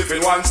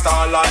 living one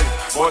star life,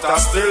 but I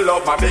still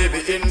love my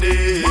baby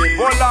indeed.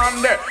 Hold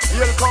on there,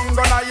 you'll come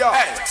gonna ya.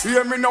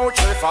 Hear me now,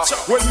 Trevor.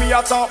 When me a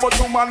talk about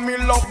woman, me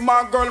love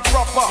my girl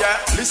proper.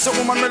 Listen,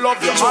 woman, me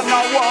love you and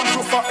I want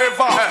you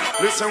forever.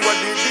 Listen when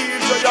the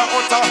DJ ya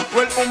utter.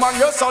 Well, woman,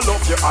 yes, I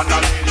love you and I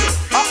need you.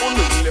 I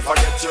only really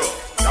forget you.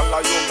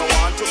 Girl, you don't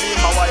want to be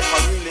my wife, I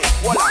really.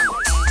 Hold on.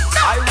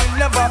 I will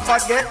never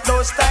forget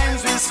those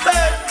times we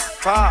spent.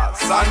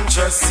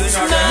 Sanchez, sing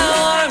again.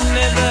 Now or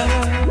never.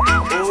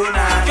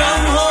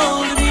 Come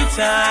hold me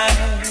tight.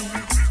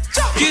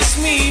 Kiss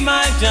me,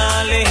 my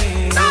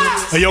darling.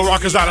 Hey, yo,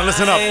 rockers out and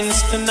listen up.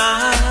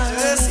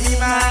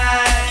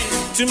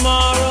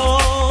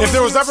 Tomorrow. If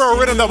there was ever a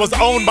rhythm that was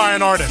owned by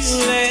an artist,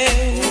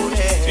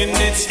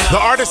 the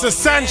artist is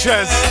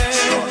Sanchez,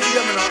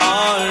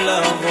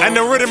 and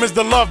the rhythm is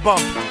the Love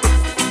Bump.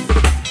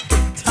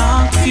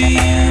 Talk to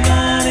you,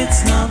 but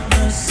it's not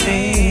the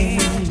same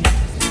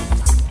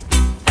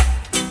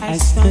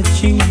as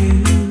touching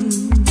you.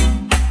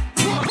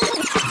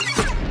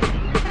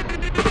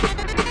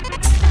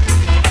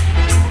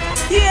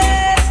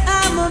 Yes,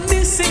 I'm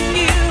missing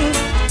you.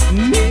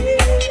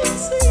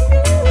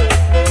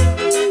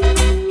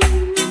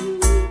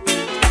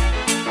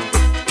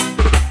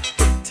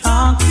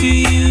 Talk to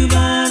you,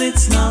 but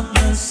it's not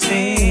the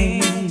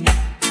same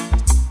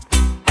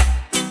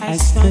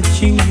as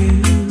touching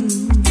you.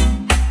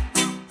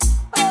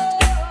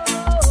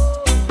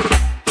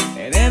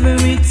 And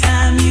every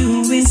time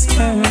you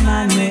whisper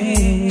my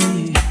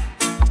name,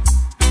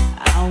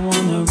 I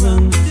wanna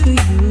run to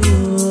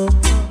you.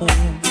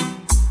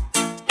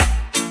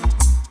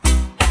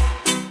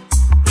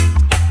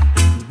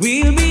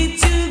 We'll be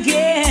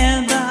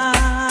together,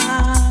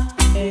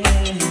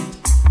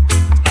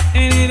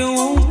 and it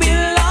won't be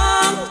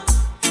long.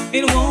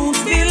 It won't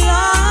be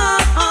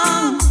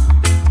long,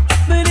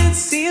 but it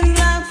seems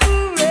like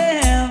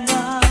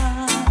forever.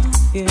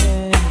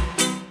 Yeah,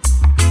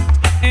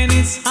 and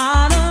it's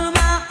hard on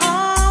my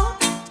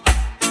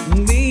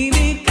own,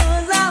 baby,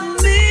 'cause I'm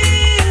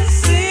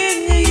missing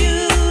you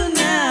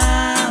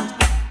now,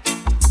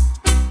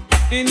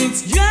 and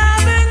it's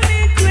driving me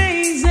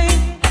crazy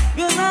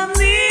 'cause I'm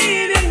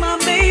needing my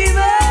baby.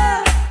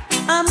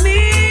 I'm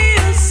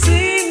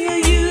missing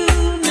you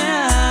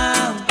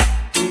now.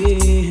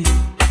 Yeah.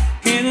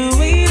 Can't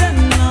wait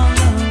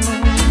another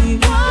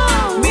week.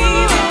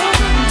 Baby,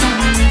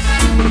 I'm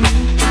missing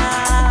you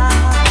now.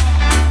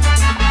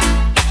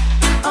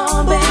 Oh,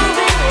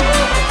 baby,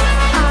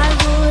 I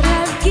would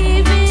have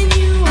given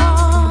you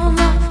all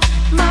of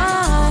my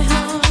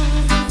heart,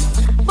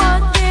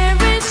 but there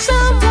is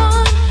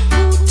someone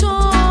who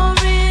tore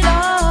it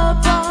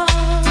apart,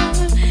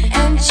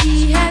 and she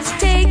has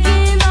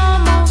taken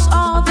almost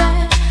all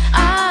that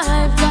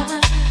I've got.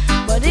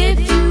 But if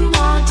you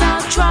want,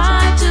 I'll try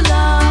to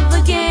love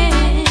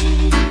again.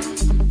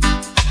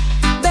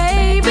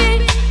 Baby,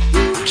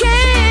 you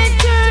can't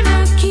turn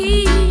a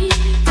key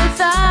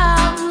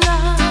without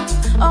love.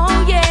 Oh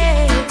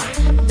yeah,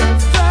 the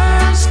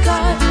first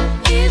cut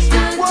is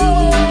the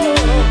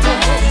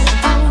deepest.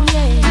 Oh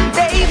yeah,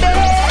 baby,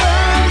 the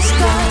first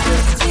cut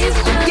is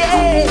the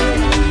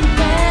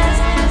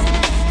deepest.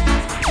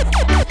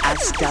 I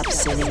stopped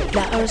sending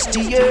flowers to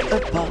your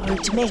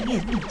apartment.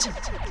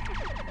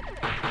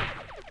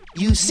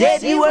 You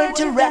said you weren't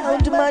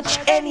around much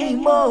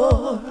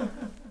anymore.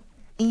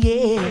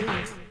 Yeah,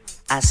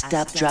 I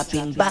stopped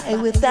dropping by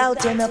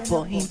without an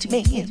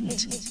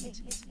appointment.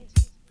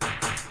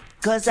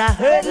 'Cause I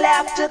heard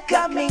laughter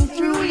coming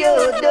through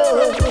your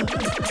door.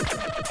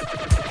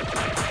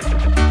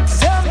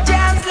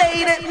 Sometimes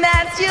late at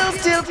night you'll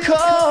still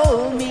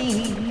call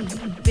me,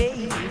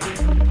 baby,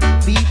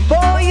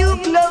 before you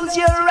close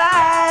your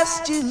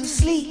eyes to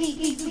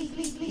sleep.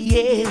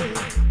 Yeah,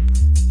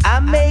 I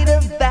made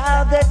a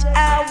vow that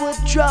I would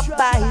drop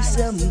by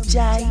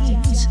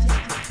sometimes,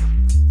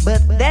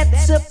 but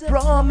that's a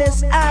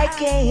promise I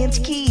can't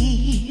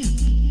keep.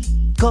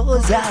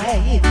 'Cause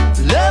I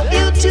love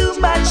you too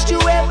much to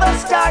ever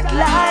start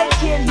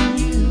liking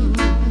you.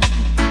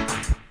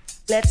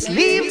 Let's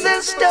leave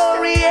the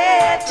story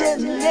at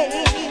an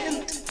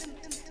end.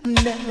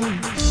 No,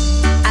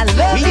 I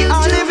love you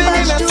too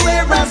much to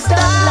ever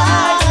start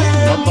liking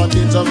you. But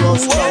it's a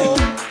rough time.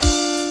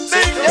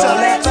 So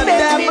let's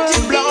make me to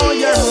blow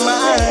your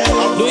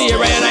mind. Do you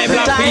realize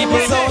black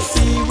people? So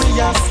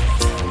serious,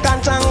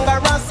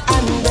 cantankerous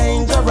and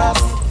dangerous.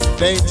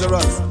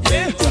 Dangerous.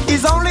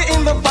 It's only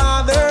in the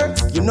Father,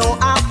 you know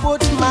I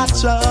put my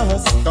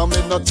trust. Come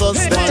in, not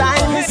trust. The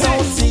time is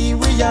so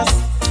serious,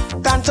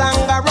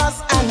 cantankerous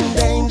and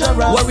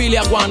dangerous. What really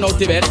are going out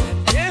to bed?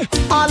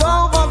 All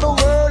over the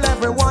world,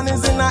 everyone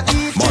is in a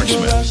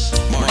eating rush.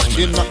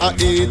 in a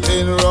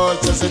eating roll.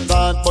 Just it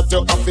on, but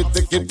you have to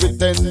take it with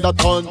tender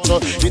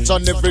control. Each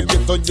and every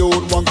ghetto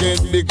youth want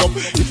get big up.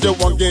 If you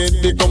want get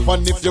big up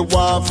and if you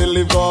want to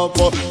live up,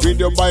 read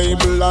your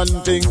Bible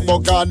and think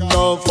about God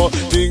now.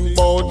 Think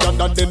about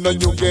God and then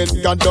you get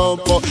God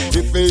up.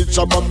 If each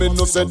of me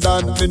no say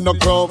that me no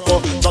crow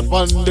for. Drop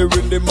on the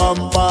rhythm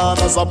and pan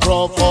as a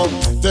prophet.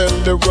 Tell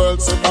the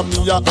world say that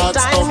me a hot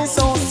stuff. Time is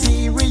so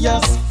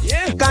serious,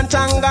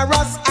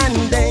 cantankerous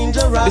and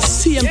dangerous. The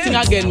same thing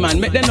again, man.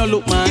 Make them no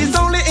look, man. It's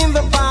only in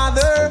the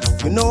Father,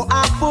 you know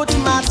I put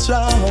my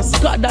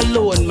trust. God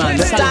alone, man.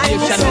 The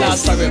salvation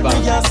lasts forever.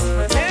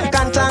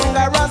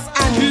 Cantankerous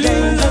and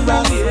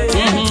dangerous.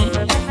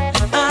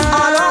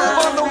 All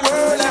over the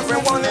world,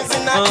 everyone is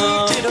in a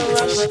heated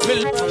rush.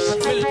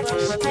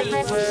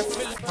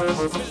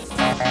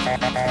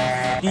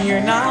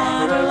 You're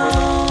not alone.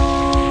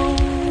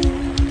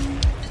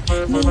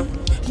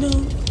 No.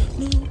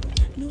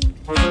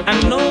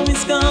 I know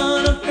it's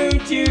gonna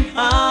hurt your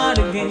heart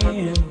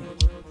again,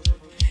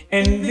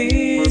 and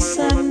this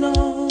I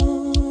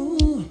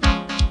know.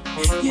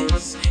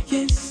 Yes.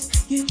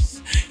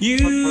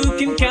 You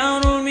can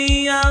count on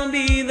me. I'll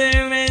be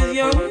there as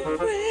your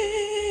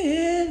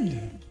friend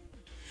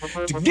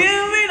to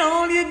give it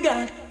all you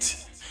got.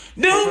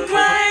 Don't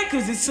cry,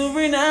 'cause it's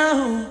over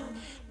now.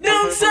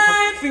 Don't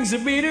sigh, things are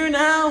better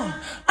now.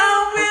 I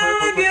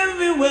will give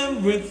you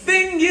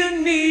everything you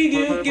need.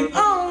 You can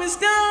always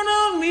count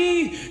on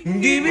me.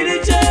 Give it a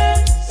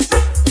chance.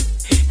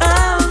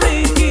 I'll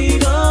make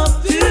it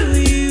up to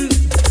you.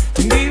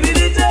 Give it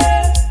a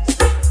chance.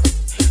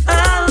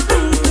 I'll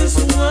prove this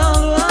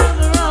world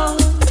wrong.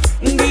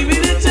 Give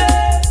it a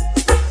chance.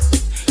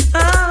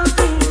 I'll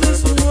prove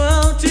this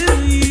world to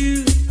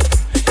you.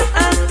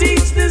 I'll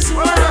teach this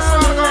world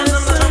a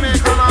lesson.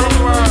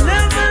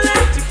 Never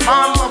let you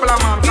fall.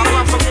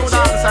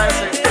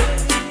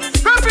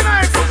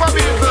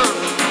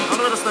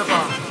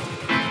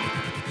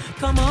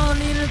 Come on,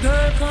 little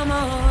girl, come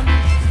on.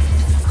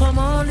 Come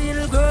on,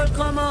 little girl,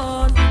 come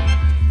on.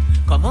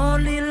 Come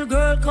on, little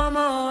girl, come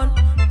on.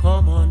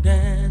 Come on,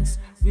 dance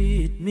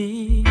with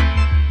me.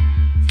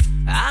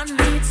 I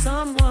need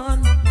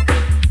someone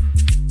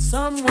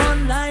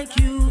like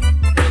you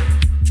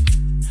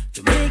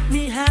to make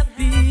me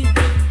happy.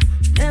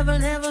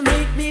 Never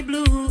make me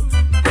blue.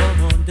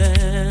 Come on,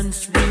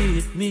 dance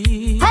with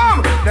me.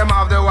 Come! Them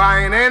have the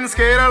whining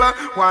scale.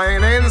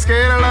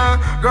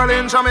 Girl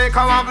in Jamaica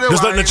have the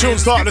just letting the tune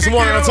start this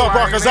morning on Top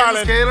Rockers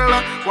Island.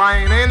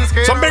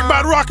 Some big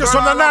bad rockers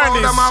from the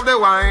 90s. Them have the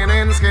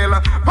whining scale.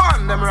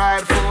 Pon them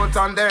right foot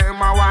and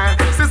them a wine.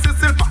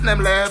 Still pon them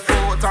left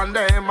foot and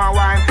them a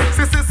wine.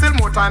 Still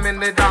more time in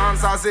the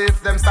dance as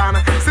if them stand.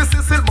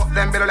 Still but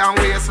them better than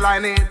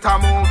waistline it a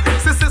move.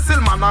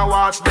 Still man a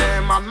watch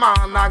them and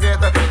man a get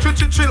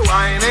chill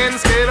whining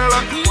scale.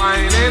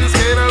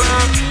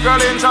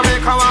 Girl in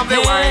Jamaica have the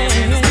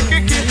whining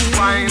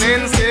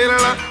scale.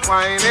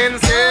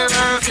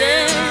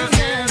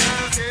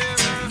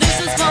 This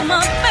is for my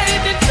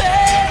baby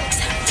face.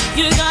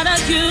 You got a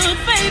cute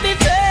baby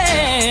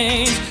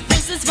face.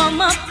 This is for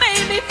my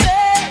baby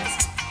face.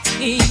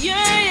 Yeah.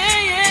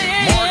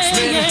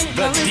 Marksman,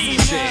 the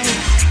DJ.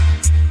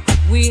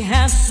 We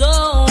have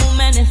so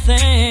many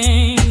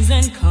things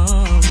in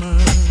common,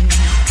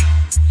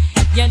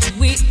 yet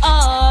we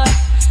are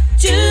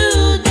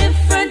two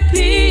different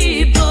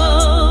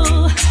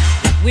people.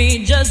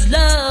 We just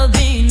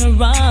loving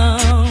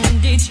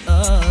around each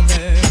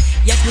other,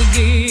 yet we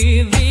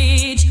give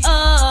each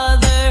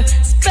other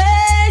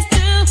space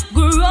to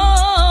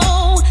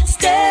grow.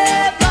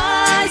 Step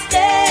by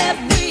step,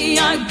 we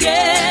are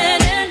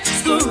getting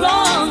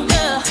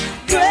stronger.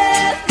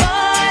 Breath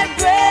by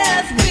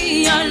breath,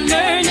 we are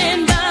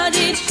learning about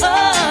each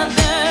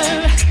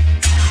other.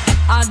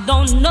 I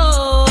don't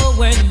know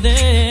where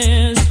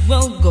this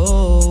will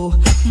go,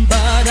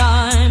 but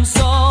I'm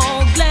so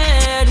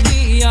glad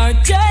we are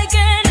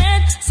taking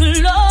it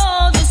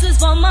slow. This is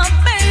for my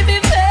baby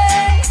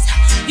face.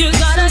 You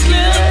got a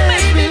cute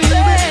baby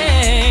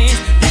face.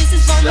 This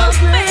is for my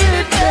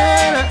baby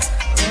face.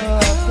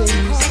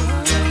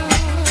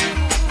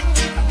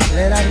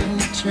 Glad I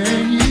didn't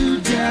turn you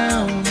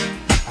down.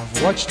 I've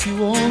watched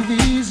you all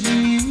these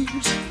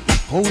years,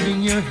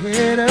 holding your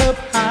head up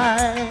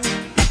high,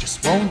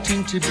 just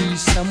wanting to be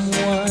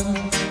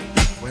someone.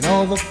 When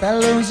all the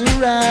fellows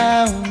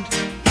around,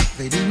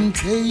 they didn't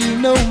pay you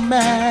no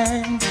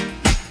mind.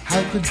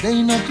 How could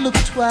they not look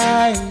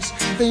twice?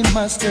 They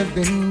must have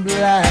been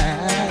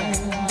blind.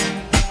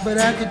 But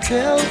I could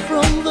tell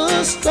from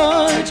the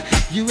start,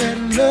 you had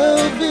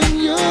love in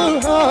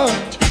your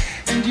heart,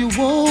 and you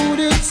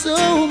wanted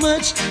so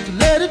much to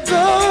let it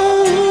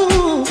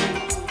go.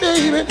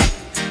 Baby,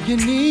 you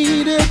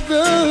needed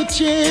the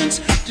chance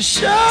to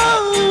show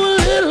a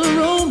little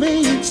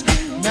romance.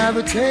 Now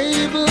the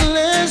table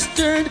has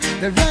turned,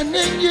 they're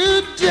running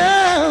you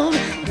down.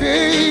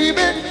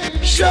 Baby,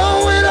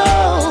 show it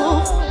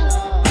off.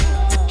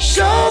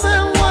 Show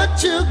them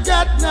what you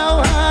got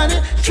now, honey.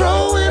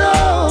 Throw it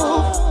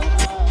off.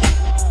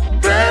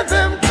 Grab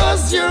them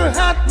 'cause you're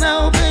hot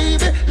now,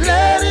 baby.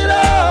 Let it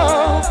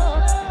off.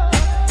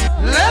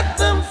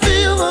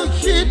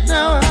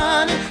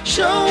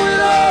 show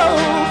love.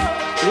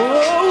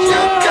 You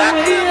got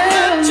to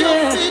let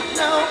your feet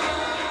now.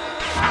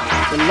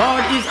 The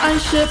Lord is my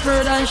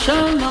shepherd, I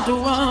shall not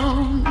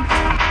want.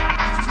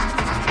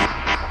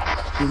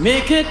 He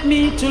maketh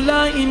me to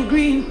lie in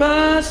green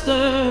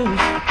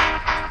pastures.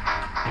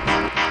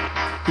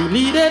 He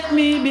leadeth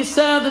me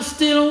beside the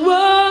still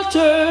waters.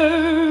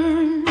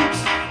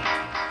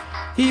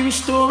 He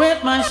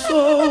restoreth my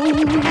soul.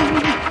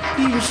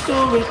 He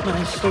restoreth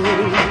my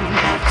soul.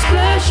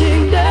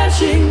 Splashing,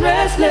 dashing,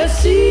 restless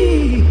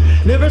sea.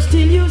 Never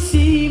still you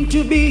seem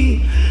to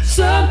be.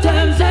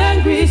 Sometimes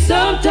angry,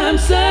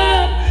 sometimes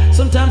sad.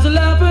 Sometimes you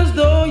laugh as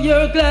though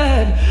you're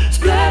glad.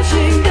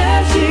 Splashing,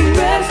 dashing,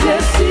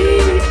 restless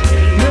sea.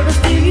 Never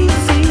still you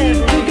seem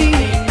to be.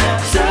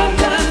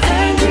 Sometimes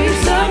angry,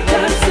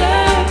 sometimes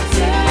sad.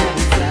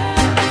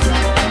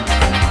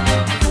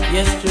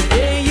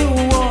 Yesterday you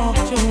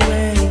walked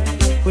away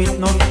with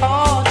no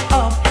thought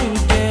of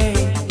today,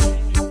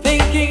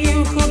 thinking you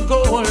could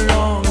go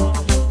along,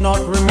 not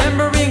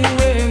remembering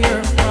where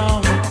you're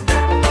from.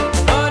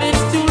 But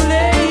it's too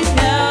late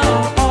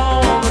now,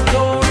 all the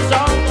doors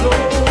are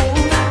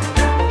closed.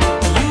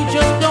 You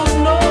just don't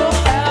know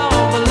how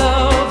the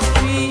love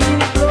stream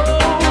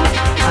flows.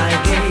 I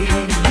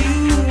gave you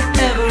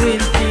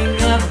everything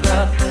I've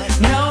got,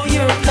 now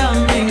you're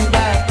coming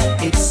back.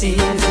 It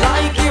seems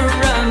like you're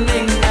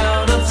running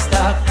out of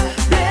stock.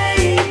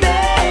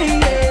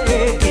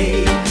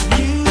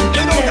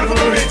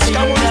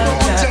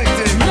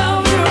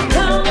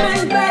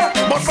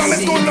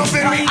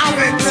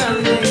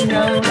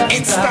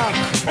 It's stuck.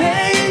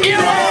 You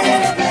may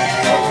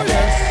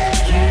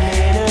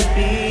not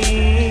be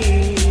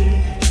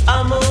a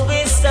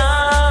movie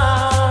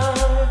star.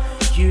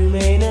 You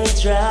may not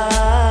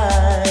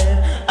drive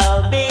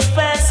a big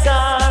fast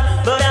car,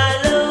 but I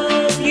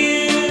love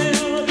you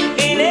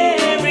in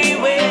every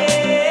way.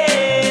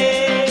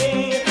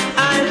 I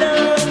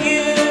love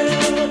you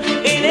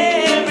in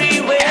every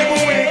way.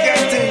 Every way you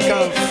can think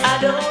of. I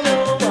don't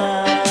know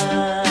why.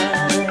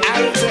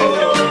 I'll tell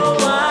you.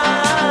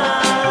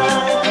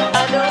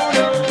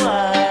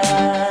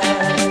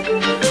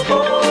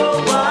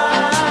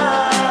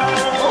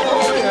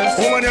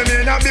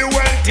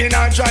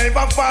 Drive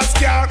a fast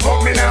car,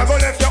 come me now go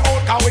left you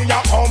out, cause we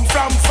are home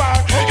from far.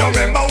 You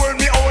remember when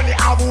me only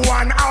have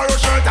one arrow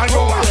shirt and you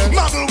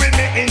muggle with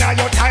me in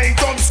your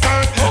tight up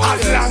skirt.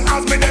 As long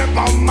as me there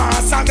from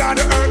Mars and God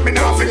the earth, me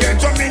now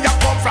forget where me you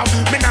come from.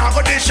 Me now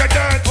go dish your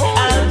dirt.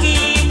 I'll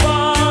keep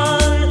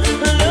on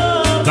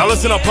loving. Now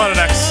listen up, Planet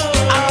X.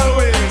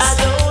 Always. I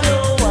don't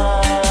know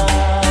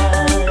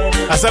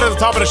why. I said at the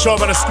top of the show, I'm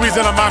gonna squeeze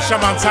in a Masha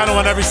Montano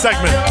on every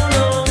segment.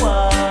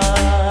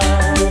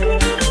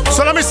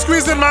 So let me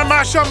squeeze in my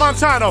Masha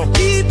Montano.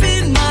 Deep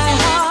in my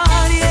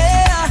heart,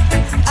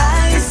 yeah,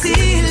 I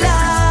see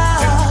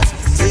love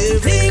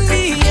tearing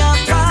me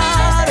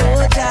apart,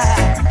 oh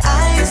God,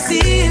 I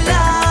see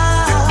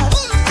love.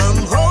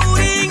 I'm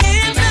holding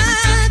it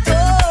back,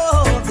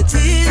 oh, the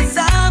tears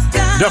I've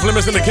got.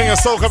 Definitely missing the King of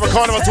Soul cover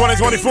Carnival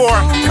 2024.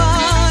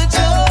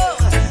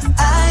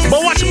 But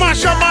watch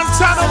Masha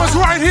Montano is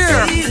right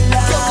here.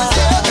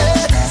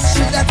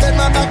 Should I turn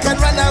my back and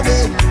run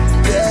away?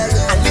 Yeah,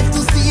 I live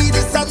to see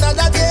this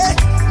another day.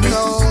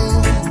 No,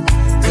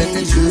 when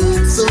it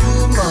hurts so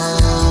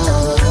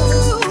much.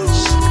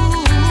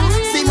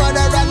 See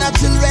mother and her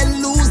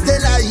children lose their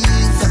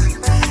lives,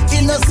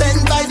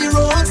 innocent by the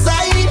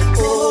roadside.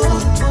 Oh,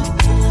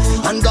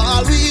 and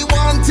all we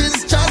want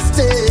is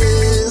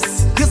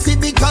justice. You see,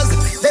 because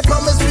they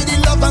promise we the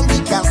love and we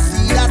can't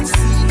see that.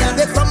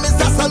 They promise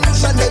a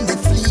solution, then they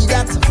flee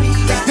that.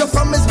 You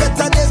promise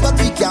better days, but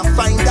we can't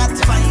find that.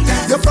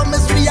 You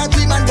promise free a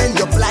dream and then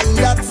you blind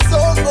that. So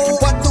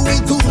what do we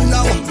do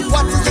now?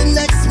 What is the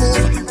next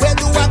move? Where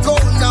do I go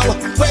now?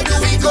 Where do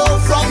we go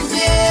from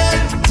here?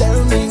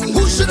 Tell me,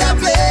 who should I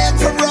blame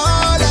for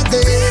all of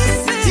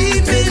this?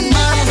 Deep in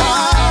my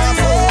heart,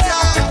 oh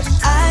gosh,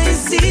 I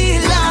see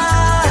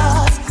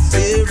love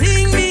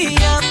tearing me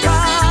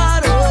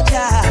apart, oh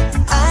God,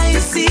 I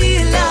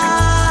see love.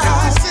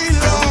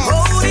 I'm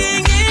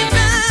holding it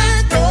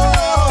back,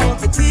 oh,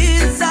 the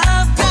tears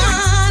I've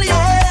got,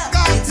 yeah,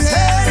 it's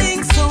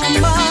hurting so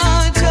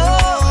much,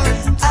 oh,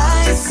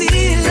 I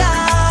see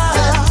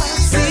love,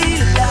 see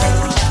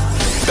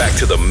love. Back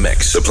to the mix.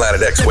 The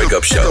Planet X Wake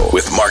Up Show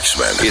with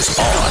Marksman is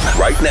on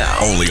right now.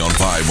 Only on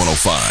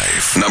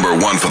 5105. Number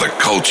one for the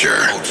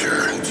culture.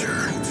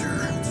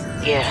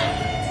 Yeah.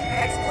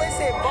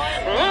 Explicit,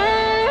 boy.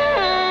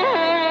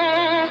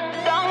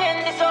 Don't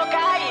end this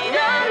okay.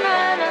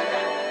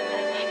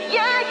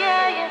 Yeah.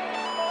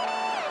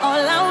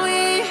 All I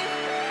we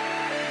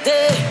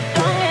did.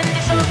 Don't end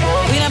this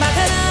okay. We never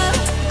could have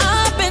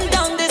up and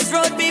down this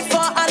road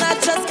before, and I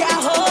just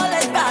can't hold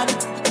it back.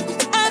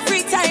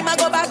 Every time I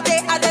go back there,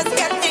 I just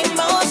get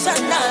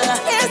emotional.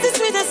 Here's the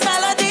sweetest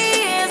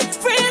melodies,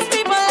 freest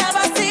people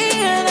ever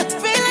seen.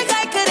 Feel like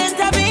I could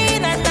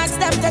intervene and ask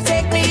them to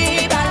take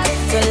me back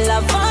to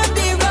love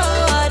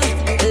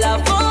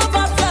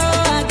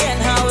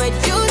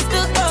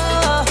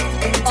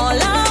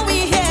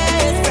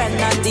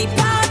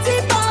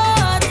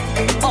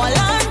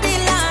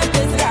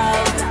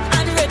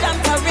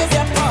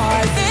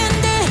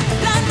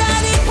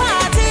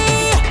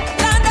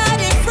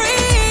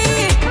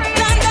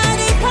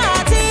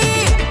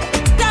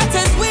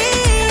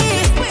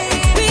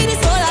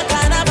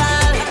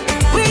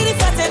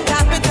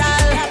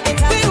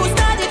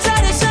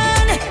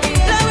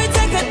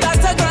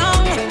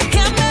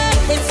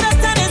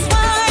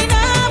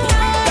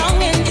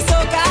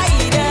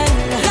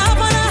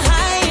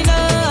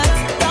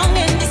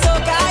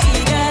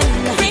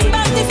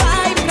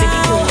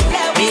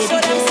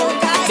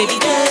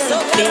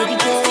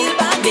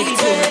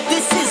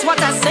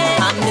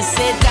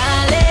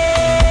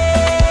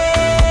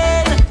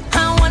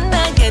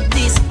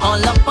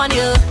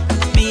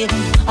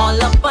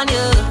up on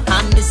you.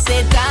 And me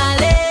say,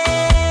 darling,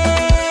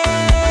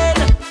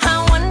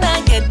 I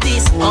wanna get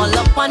this all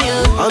up on you.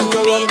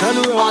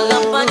 All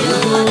up on you.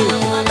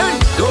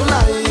 Don't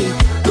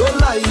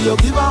lie, you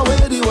give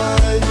away the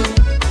wine.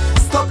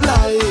 Stop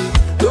lying,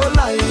 don't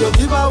lie, you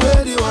give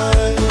away the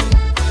wine.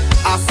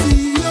 I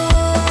see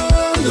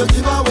you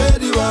give away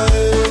the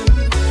wine.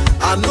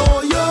 I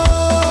know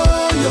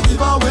you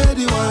give away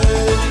the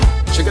wine.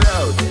 Check it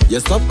out. You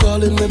stop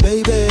calling me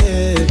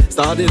baby,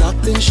 started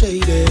acting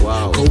shady.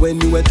 Wow. Cause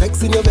when you were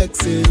texting, you're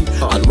vexing.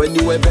 And when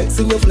you were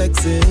vexing, you're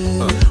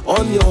flexing.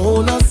 On your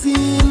own, I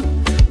seen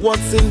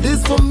what's in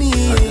this for me.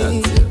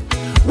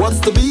 What's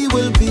to be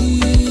will be.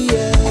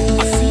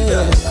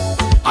 Yeah.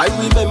 I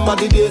remember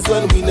the days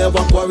when we never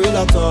quarrel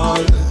at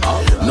all.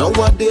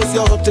 Nowadays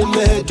you're hot in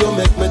my head, you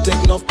make me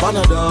take enough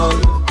Panadol.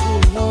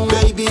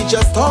 Baby,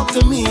 just talk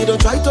to me,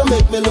 don't try to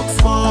make me look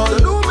small.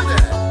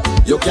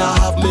 You can't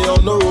have me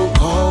on the road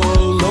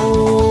call,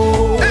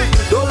 no.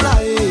 Don't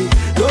lie,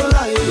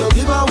 you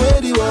give away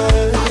the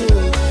wine.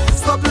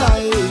 Stop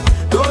lying,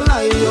 don't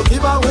lie, you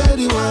give away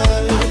the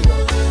wine.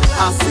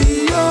 I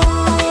see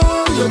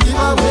you give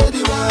away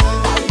the wine.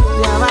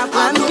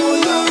 I know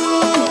you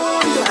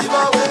give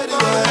away the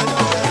wine.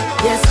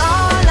 Yes,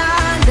 all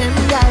of them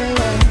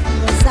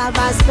girls have a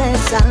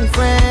special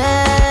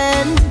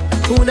friend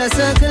who the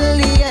circle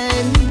the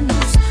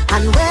ends.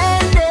 And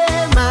when the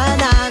man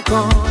a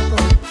come,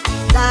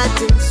 that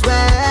is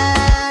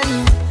when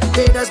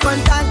they just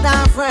contact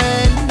a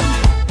friend.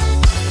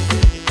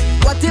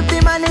 What if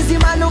the man is the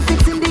man who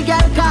fixing the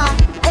girl car?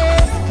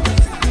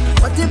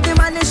 What if the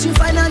man is she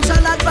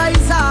financial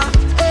advisor?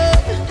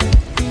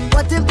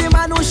 What if the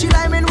man who she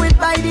liming with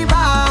by the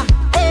bar?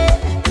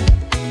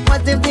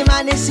 What if the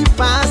man is she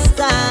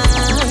pastor?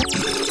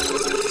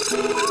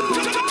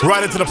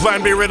 Right into the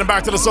Plan B, written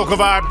back to the Soca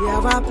vibe. We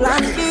have a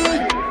Plan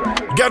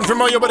B. Getting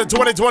familiar with the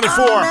 2024.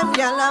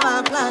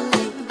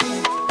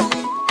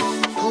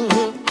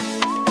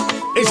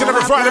 Each and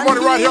every Friday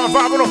morning right here on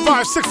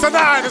 505, 6 to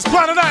 9. It's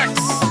Planet X.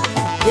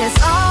 Yes,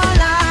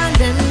 all of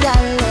them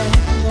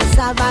girls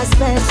have a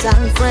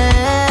special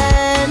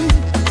friend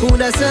who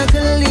the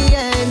circle the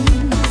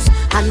ends.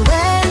 And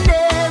when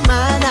the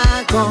man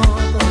a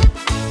come,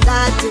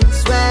 that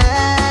is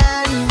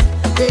when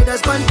they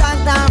just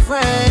contact a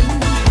friend.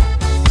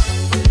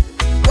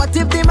 What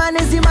if the man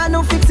is the man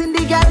who fixing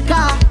the girl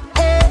car?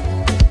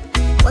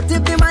 What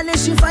if the man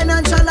is she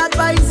financial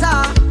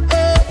advisor?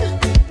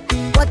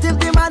 What if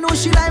the man who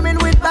she liming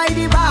with by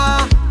the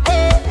bar?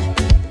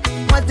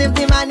 What if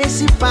the man is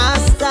she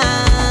pastor?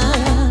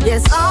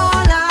 Yes,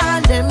 all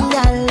of them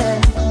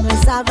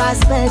girls have a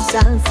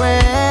special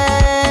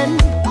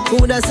friend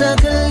who the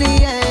circle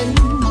the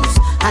ends.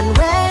 And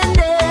when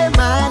the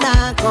man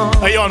a come,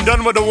 hey yo, I'm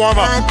done with the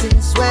warm-up. That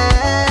is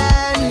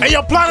when hey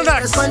yo, Planet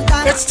X,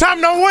 it's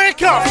time to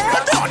wake up.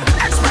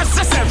 Express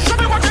yourself, show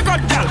me what you got,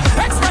 girl.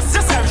 Express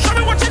yourself, show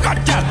me what you got,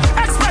 girl.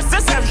 Express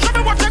yourself, show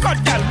me what you got,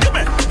 girl.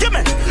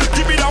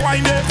 Give me the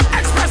wine there.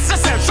 Express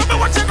yourself, show me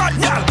what you got,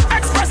 girl.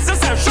 Express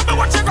yourself, show me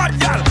what you got,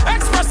 girl.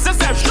 Express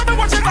yourself, show me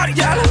what you got,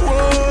 girl.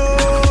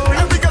 Whoa,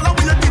 every girl I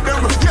will give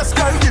them, yes,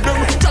 girl, give them.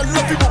 Girl,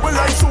 love you, but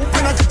like soup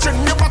in a kitchen.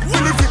 Your back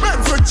will if you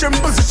bend, switch in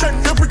position.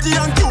 You're pretty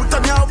and cute,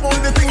 and you have all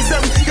the things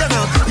them. You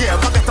know, yeah,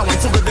 but get one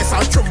so good, this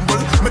I'll tremble.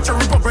 My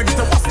cherry pop ready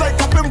to bust like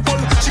a pimple.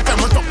 She came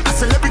on top, a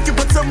celebrity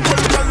but simple.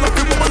 Girl, love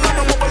you, bubble like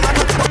a bubble like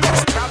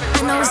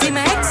a. Now see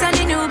my ex and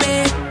the new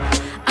babe,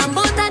 and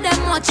both of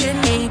them watching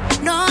me.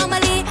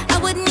 Normally I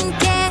wouldn't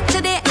care,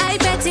 today I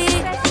bet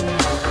it.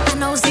 I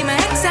now see my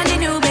ex and the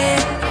new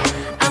babe,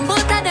 and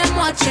both of them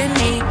watching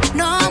me.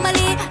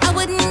 Normally I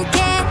wouldn't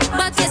care,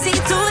 but you see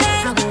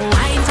today I go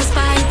wine for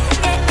spite.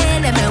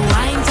 Let me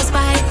wine for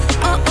spite.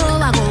 I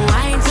go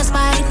wine for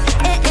spite.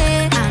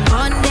 And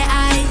run the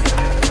eye.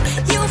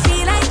 You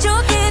feel like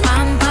joking?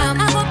 Pam pam.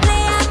 I go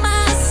play a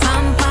mass.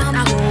 Pam pam.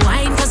 I go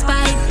wine for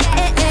spite.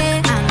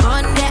 And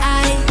run the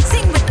eye.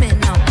 Sing with me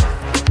now.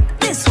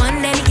 This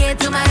one dedicated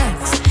to my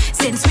ex.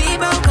 Since we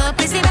broke up,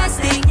 it's the best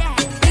thing.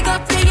 Big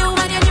up to you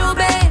and your new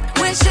babe.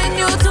 Wishing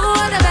you two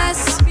all the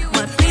best.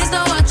 But please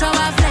don't watch how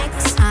I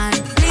flex. And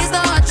please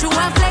don't watch who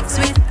I flex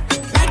with.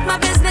 Like my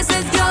business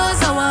is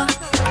yours, or what?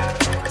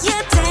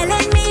 You're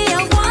telling me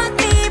you want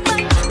me,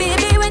 but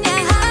baby, when you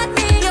had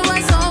me, you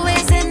was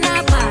always in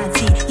a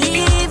party,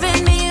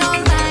 leaving me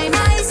all by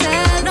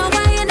myself. Now I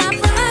in a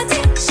party,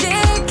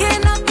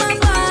 shaking up my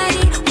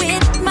body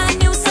with my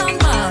new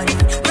somebody.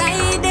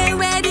 Right there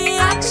where the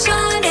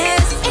action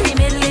is. In the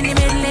middle, in the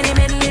middle, in the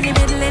middle, in the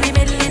middle, in the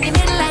middle, in the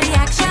middle of the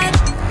action.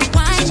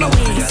 Wind my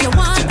waist, you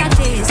want that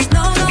taste?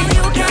 No,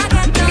 you can't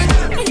get done.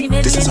 In the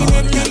middle, in the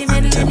middle, in the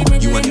middle, in the middle,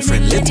 you and your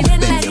friend lit,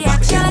 bend your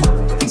back down.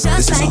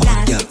 Just like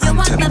that, you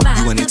want the back.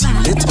 You want the team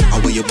lit, how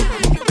will you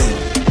bend?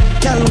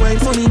 Girl, wine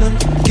for me now.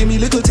 Give me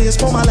little taste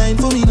for my line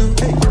for me now.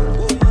 Hey.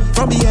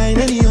 From behind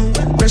anyhow,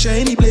 pressure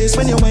any place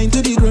when you wind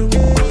to the ground.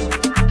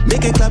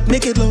 Make it clap,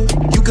 make it low.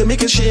 You can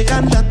make it shake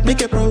and that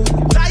make it proud.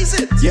 Rise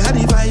it. You had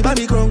the vibe on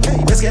the ground. Hey.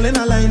 Let's get in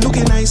a line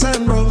looking nice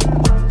and brown.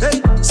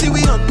 Hey, see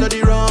we under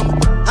the rum,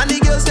 and the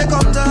girls they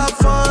come to have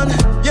fun.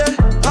 Yeah,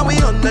 and we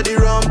under the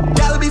rum.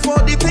 Girl,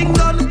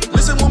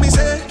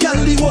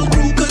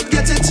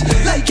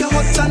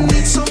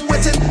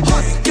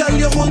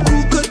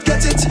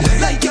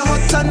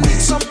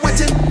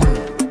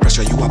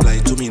 apply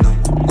to me now.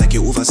 Like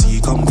you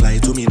oversee, come fly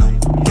to me now.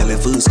 Girl, at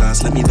first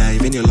class, let me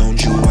dive in your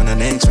lounge. You want an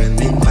next friend,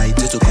 invite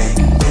you to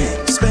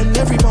come. Spend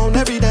every pound,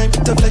 every dime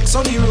to flex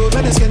on the road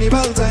when it's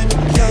Carnival time.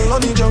 Girl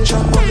on the junction,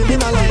 money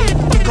in a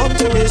line. We come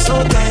to waste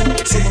no time.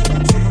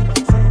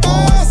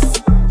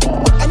 Boss,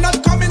 I'm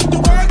not coming to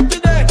work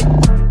today.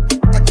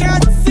 I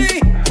can't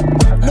see.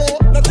 No,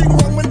 nothing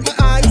wrong with my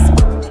eyes.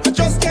 I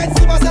just can't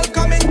see myself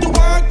coming to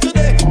work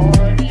today.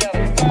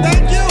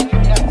 Thank you.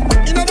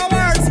 In other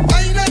words,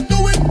 I'm not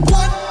doing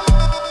one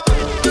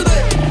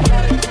today.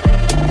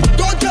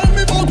 Don't tell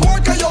me about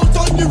work, I out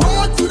on the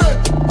road today.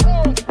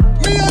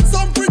 Me and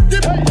some pretty I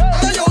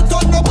out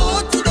on the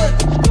boat today.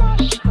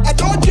 I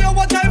don't care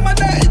what time of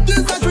day it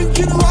is, I'm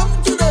drinking rum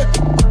today.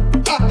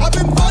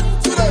 Having fun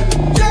today.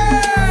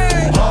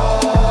 Yeah!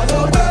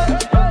 Holiday.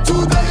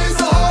 Today is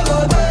a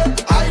holiday.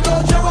 I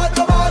don't care what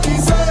nobody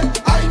say.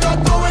 I'm not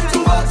going to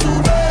work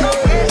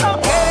today.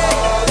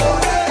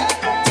 Holiday.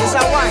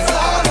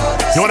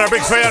 You want our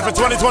big fan for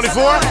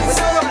 2024?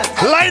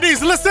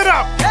 Ladies, listen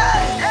up.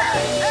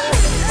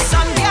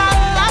 Some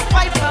girl I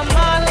fight for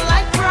man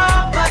like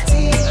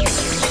property.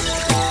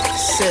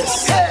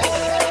 Sis,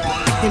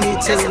 you need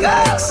to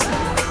relax.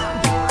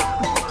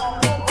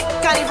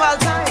 Carnival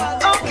time.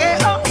 Okay.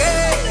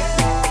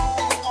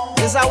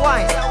 It's a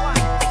wine.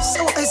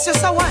 So it's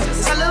just a wine.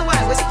 It's a little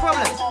wine. What's the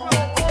problem?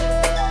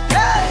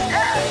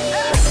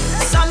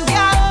 Some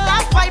girl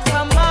I fight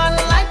for man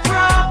like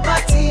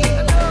property.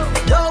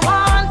 Don't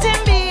want him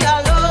be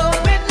alone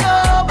with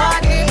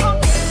nobody.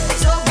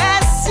 So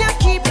best you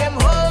keep him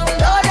home.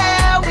 Don't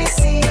let we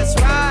see. That's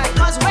right.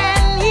 'Cause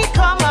when he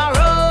come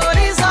around,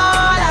 he's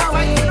all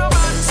away.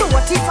 So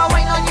what if I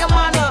wine on your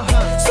man?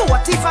 So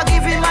what if I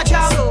give him a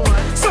job?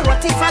 So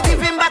what if I give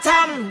him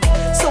batam?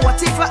 So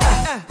what if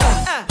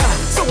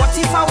So what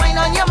if I wine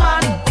on your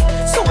man?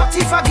 So what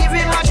if I give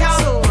him a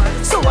job?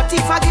 So what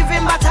if I give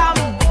him batam?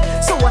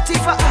 So what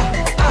if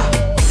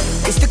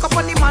you stick up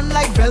on the man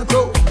like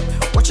Velcro,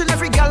 watching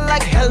every girl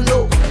like hell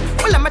no.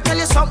 Well, let me tell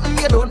you something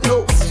you don't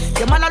know.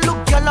 Your man a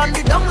look girl on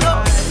the down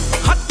low.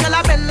 Hot girl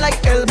a bend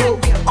like elbow.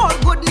 All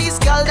good knees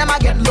girl them a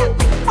get low.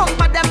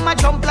 Bumper them a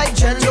jump like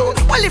jello.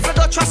 Well, if you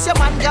don't trust your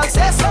man, girl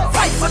say so.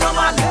 Fight for no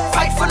man,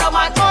 fight for no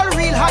man. All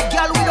real hot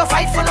girl we don't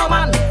fight for no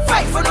man.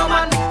 Fight for no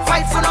man,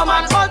 fight for no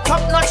man. All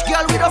top notch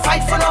girl we don't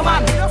fight for no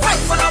man. Fight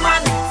for no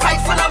man,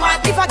 fight for no man.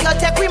 If a girl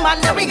take we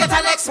man, then we get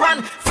a next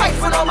one. Fight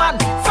for no man,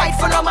 fight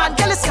for no man.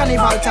 Girl, it's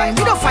Carnival time,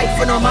 we don't fight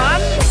for no man.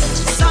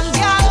 Some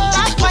girl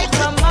that fight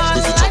for man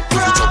like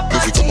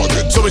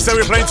property. So we said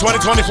we're playing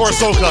 2024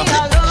 soca.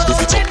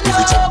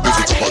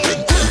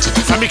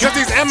 And because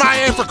he's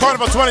MIA for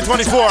Carnival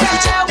 2024,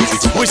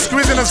 we're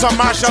squeezing in some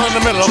Marshall in the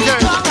middle, okay?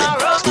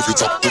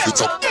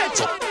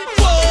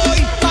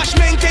 Boy,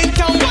 Bashman came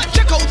down.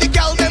 Check out the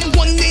gal, them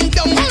winding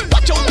down.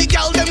 Watch out the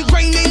gal, them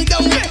grinding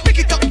down. Pick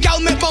it up, gal,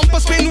 make bumper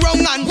spin round.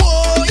 And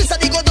boy, this a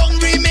the go down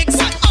remix.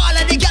 All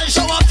of the gal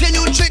show off your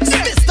new tricks.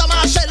 Mr.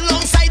 Marshall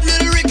alongside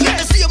Lil Rick. Let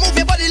me see you move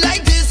your body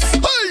like this.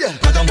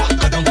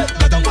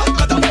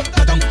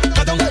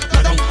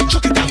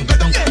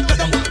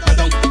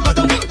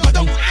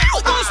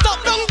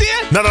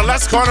 Now the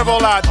last carnival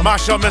that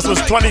Marshall missed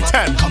was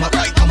 2010.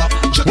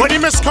 When he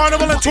missed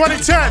Carnival in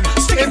 2010,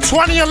 in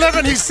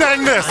 2011 he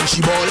sang this.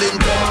 She ballin',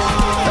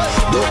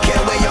 don't care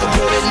where you're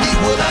going,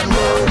 leave will and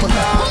roam.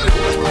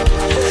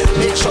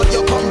 Make sure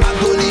you come back,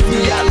 don't leave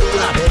me alone,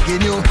 I'm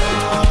begging you.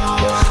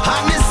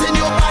 I'm missing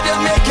your body,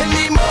 making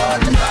me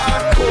moan.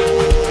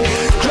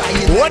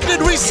 What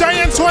did we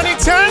say in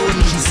 2010?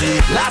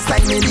 Last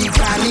time in the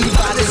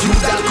Carnival is you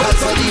that call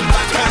for the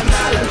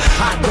bacchanal.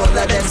 I don't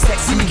let them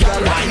sexy girl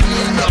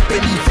winding up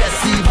in the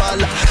festival.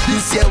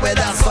 This year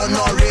whether sun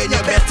or rain,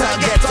 you better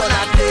get on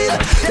that day.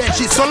 Then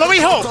she so let me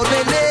hope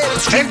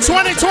in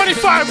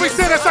 2025 we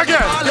say this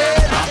again.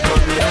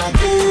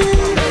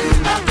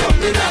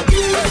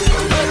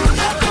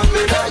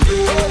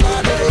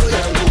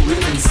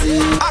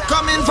 I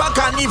come in for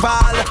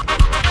Carnival.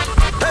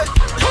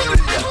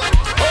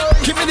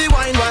 Give me the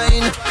wine.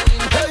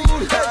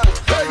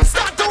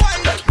 Start to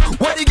wine.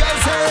 What the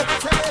girls say?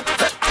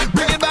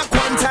 Bring it back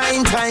one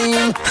time.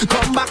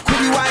 Come back with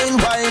the wine.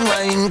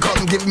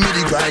 Come give me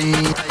the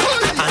grind.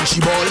 And she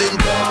ballin'.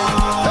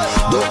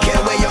 Don't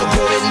care where you're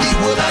going, leave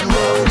will and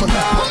roam.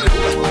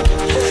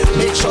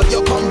 Make sure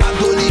you come back,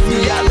 don't leave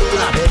me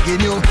alone, I'm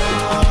begging you.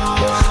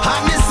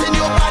 I'm missing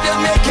your body,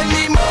 making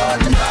me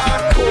moan.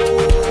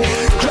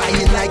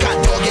 Crying like a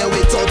dog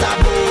without a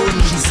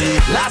bone. She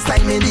say, last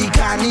time in the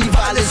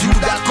Carnival is you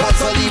that call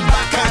for the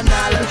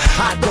bacchanal.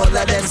 I don't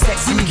let them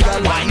sexy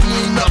girl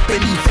winding up in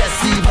the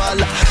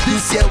festival.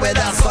 This year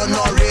whether sun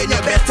or rain,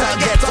 you better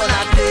get on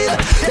that day.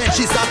 Then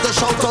she start to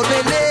shout out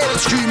my name,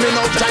 screaming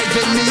out,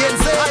 driving me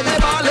insane. I'm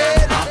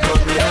balling. I'm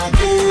coming again.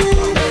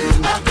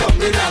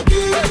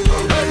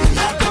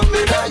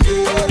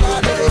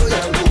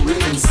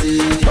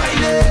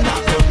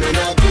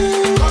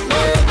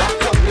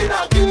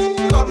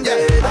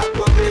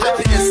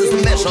 Happiness is a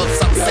measure of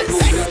success.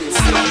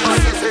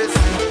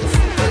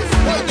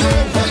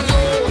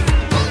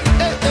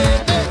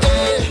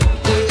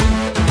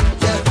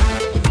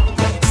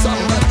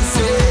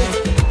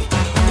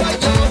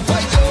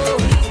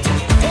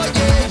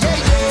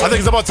 think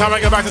it's about time I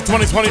get back to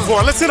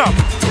 2024. Listen up.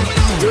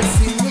 You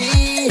see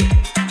me,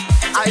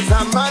 as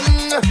a man,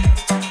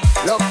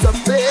 love to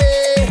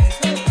play,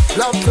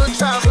 love to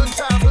travel.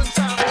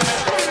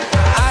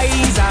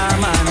 I's a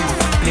man,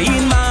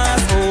 playing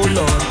mass, oh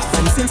Lord,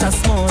 from since I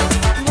small.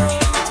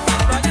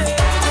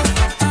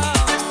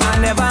 I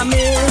never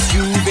miss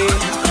you, babe.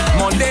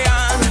 Monday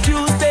and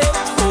Tuesday,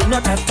 oh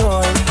not at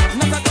all.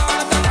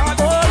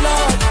 Oh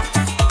Lord,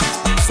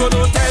 so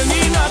don't tell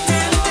me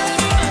nothing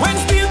when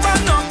still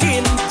back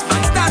knocking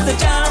and start the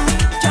jam.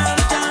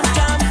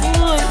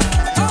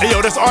 Hey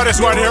yo, this artist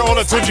right here,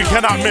 Ola Tunji,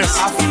 cannot miss.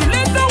 I feel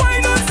it the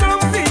way that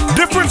something.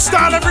 Different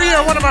style every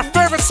year, one of my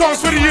favorite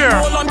songs for the year.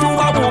 Hold on to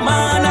a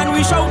woman and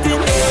we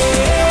shouting.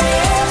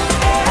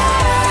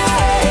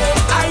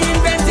 I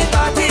invented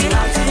party.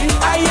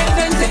 I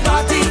invented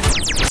party.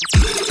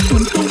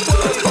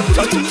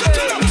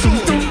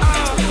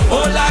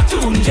 Ola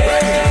Tunji.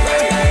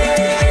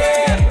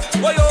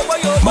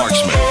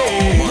 Marksman.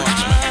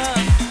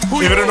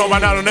 If you don't know by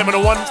now the name of the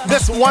one,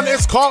 this one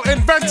is called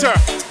Inventor.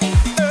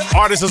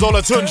 Artist is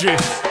Ola Tunji.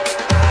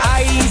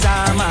 I's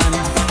a man,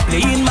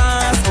 playing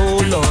mass, oh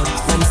Lord,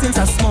 from since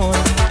I small.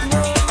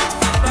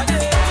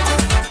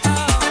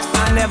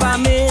 I never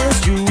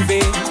miss you,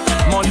 babe.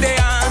 Monday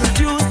and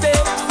Tuesday,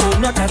 oh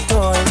not at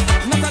all.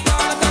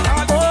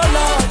 Oh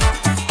Lord,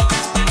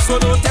 so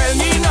don't tell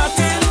me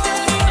nothing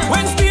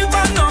when still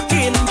back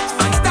knocking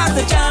and start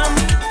the jam.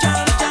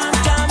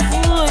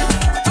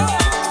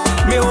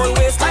 Me whole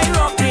waistline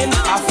rocking,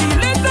 I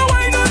feel it the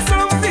way that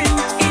something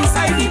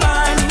inside the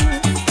band.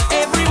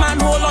 Every man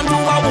hold on to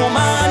a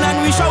woman and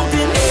we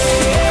shouting.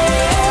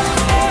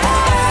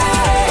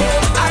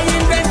 I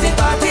invented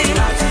party.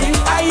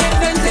 I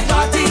invented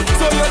party.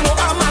 So you know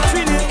I'm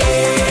actually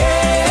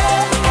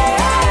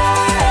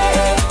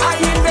I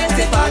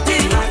invented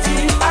party.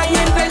 I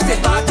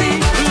invented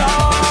party.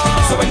 Lord.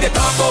 So when they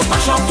talk about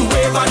mash up to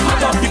wave and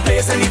hot up the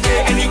place any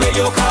day, anyway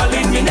you're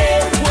calling me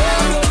name.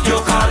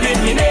 You're calling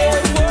me name.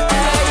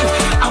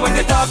 And when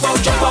they talk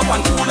about jump up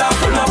and cool up,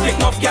 pull up, pick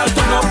enough girl,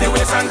 turn up the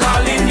waist and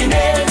calling me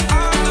name.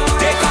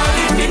 They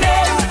calling me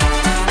name.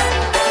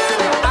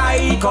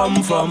 I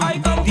come from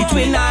the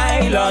Twin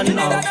Island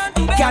of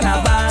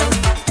Carnival.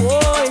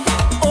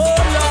 Oh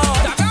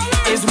Lord,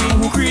 it's we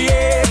who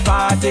create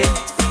party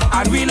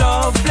and we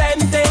love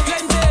plenty.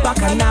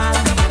 Bacchanal,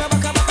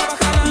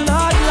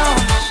 Lord.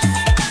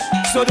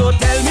 So don't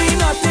tell me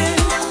nothing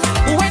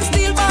when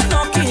still back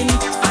knocking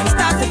and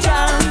start the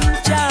jam.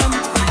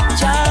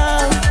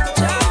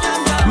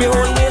 Me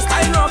whole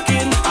waistline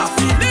rocking, I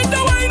feel it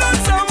the way that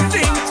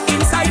something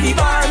inside the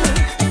band.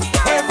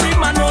 Every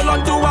man hold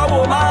on to a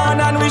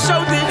woman and we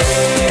shouting.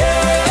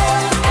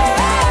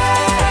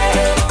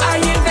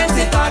 I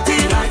invented party.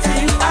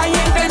 I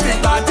invented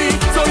party.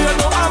 So you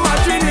know I'm a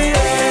trinity.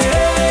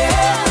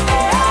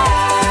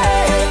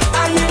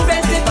 I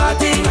invented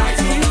party.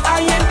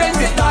 I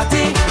invented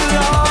party.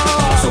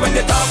 So when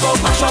they talk about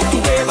mash up to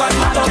wave and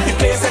hot up the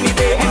place any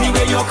day,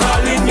 anyway you're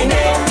calling me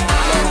name.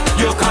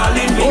 You're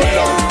calling me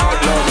name.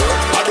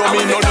 I don't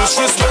mean no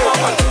disrespect.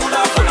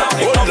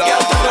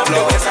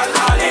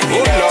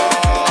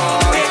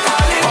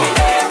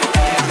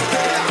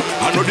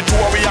 I know the two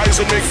of we eyes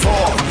will make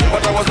four,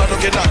 but I was not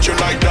looking at you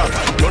like that.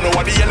 Don't know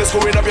what the hell is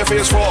going up your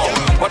face for,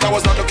 but I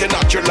was not looking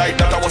at you like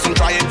that. I wasn't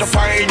trying to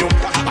find you.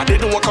 I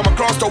didn't want to come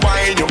across to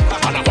whine you,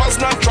 and I was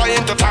not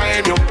trying to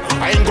time you.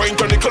 I ain't going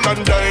to nickel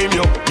and dime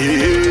you.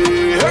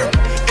 Yeah.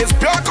 It's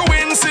pure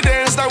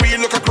coincidence that we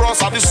look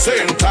across at the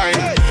same time.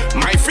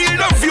 My field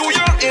of view,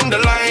 you're in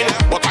the line,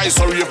 but I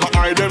sorry if my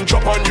eye them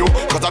drop on you,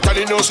 cause I'm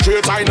telling you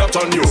straight, I not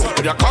on you.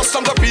 But you're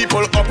accustomed to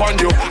people up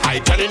on you, I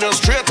telling you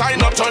straight, I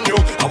not on you.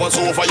 I was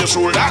over your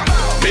shoulder,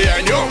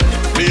 behind you.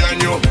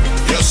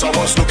 Yes, I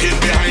was looking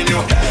behind you.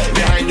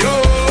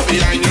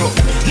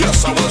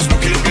 Yes, I was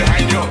looking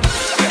behind you.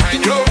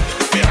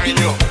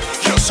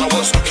 Yes, I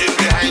was looking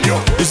behind you.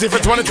 You see, for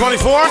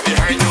 2024,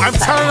 I'm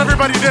telling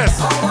everybody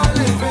this.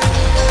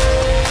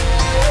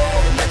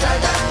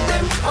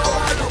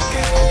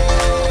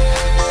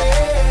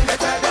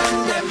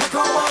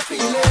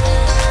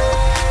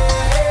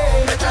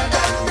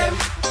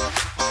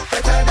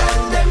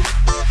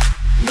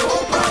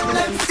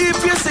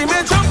 If you see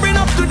me jumping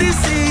up to the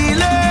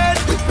ceiling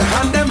with my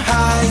hand them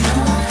high,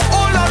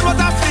 oh Lord, what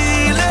I'm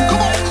feeling.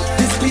 Come on,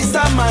 this peace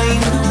of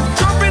mind.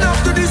 Jumping up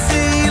to the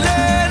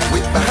ceiling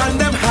with my hand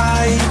them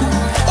high,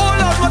 oh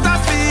Lord, what I'm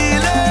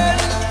feeling.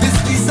 This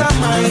peace of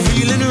mind,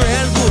 feeling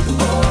real good.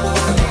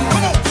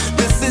 Come on,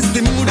 this is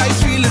the mood I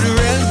feeling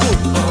real good.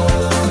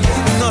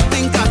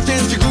 Nothing can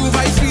change the groove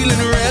I feeling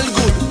real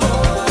good.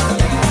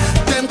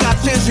 Them can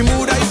change the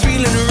mood I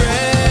feeling real.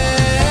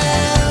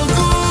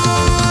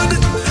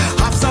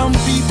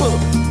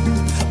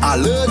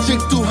 Allergic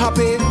to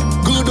happy,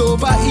 good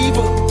over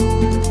evil.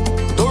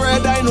 Don't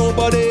red eye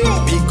nobody,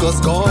 because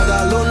God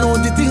alone know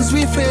the things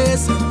we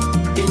face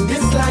in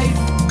this life.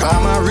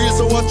 Karma real,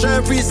 so watch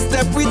every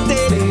step we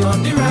take. Stay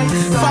on the right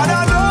side.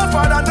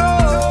 Father no.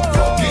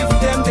 Forgive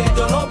them, they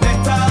don't know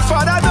better.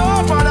 Father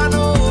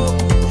no.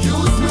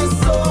 Use me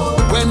so.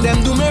 When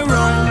them do me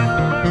wrong,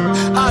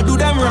 I do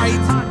them right.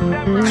 right.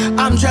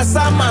 I'm just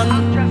a man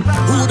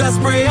who does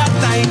pray at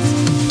night.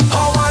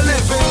 How I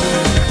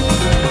living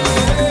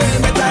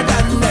better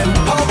than them.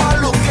 How I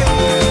looking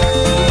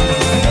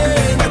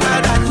better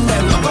than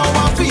them. Look how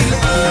I'm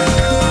feeling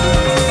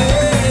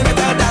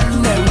better than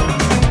them.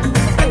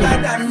 Better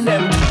than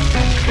them.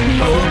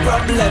 No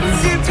problems.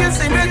 If you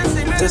see me,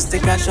 just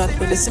take a shot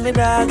when you see me,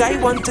 dog. I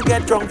want to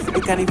get drunk for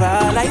the carnival.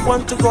 I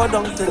want to go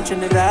down to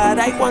Trinidad.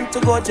 I want to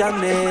go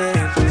jamming.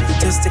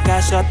 Just take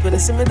a shot when you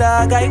see me,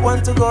 dog. I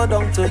want to go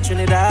down to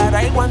Trinidad.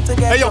 I want to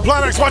get. Hey, yo,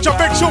 Planex, watch your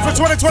big show for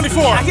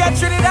 2024. I get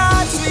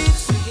Trinidad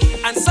sweet,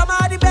 and some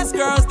of the best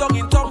girls down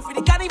in town for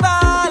the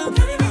carnival.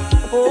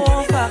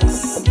 Oh,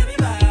 facts.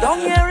 Down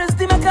here is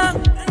the Mecca.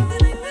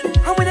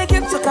 And when they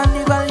get to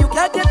carnival, you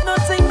can't get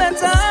nothing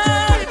better.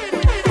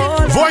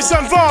 Oh, Voice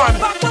and Vaughn.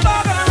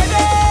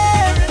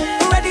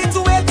 Ready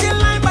to wait till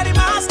line by the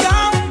master.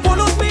 Pull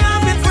up me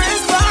up in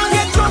freeze bar.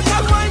 Get drunk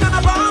and wine on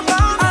a bomb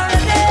bomb.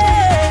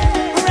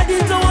 Ready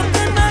to walk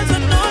the night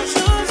with no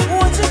shoes.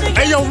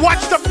 Hey, yo,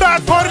 watch the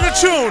bad part of the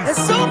tune. There's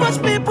so much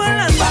people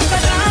and back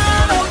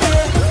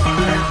okay.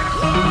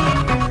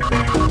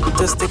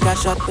 Just take a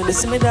shot when you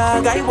see me,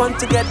 dog. I want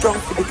to get drunk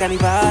for the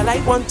carnival.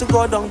 I want to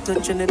go down to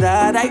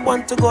Trinidad. I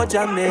want to go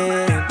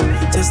jamming.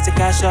 Just take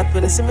a shot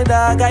when you see me,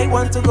 dog. I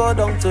want to go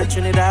down to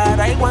Trinidad.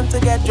 I want to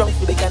get drunk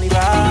for the carnival.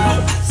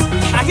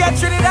 I get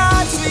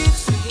Trinidad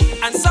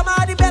sweet, and some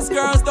of the best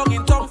girls down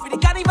in town for the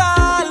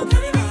carnival.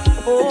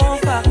 Oh,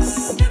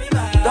 facts.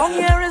 Down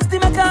here is the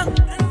Mecca.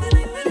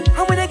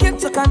 And when they get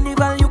to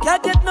carnival, you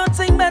can't get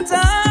nothing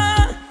better.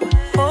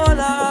 Oh,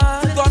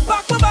 Lord. Got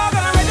back my bag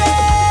and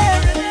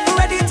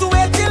ready to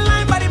wait till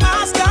line by the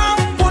master.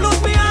 Pull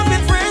up me up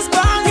in freeze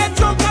bar. Get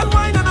drunk and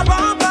wine on a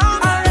bomb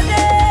bomb.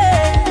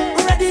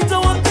 Ready to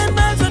walk the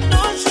night with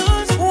no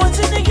shoes.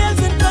 Watching the girls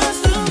in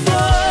costume,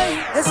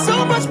 boy. There's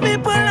so much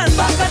people and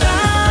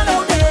bacchanal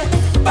out there.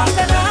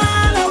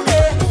 Bacchanal out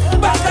there.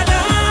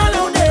 Bacchanal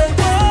out there.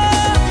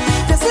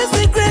 This is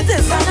the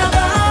greatest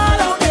carnival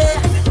out there.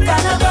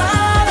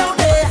 Carnival out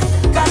there.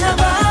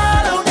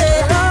 Carnival out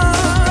there.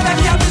 That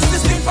can't miss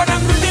this thing for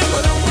them rhythm.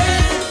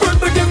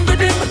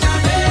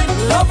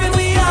 Loving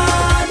we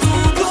are to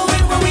do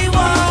it when we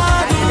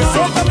want.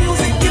 So the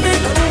music give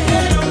it.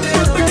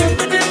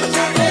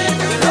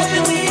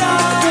 Loving we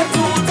are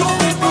to do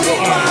it when we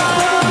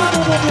want.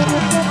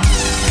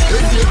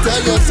 If you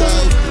tell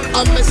yourself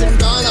I'm missing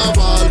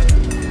carnival,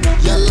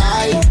 you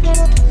lie,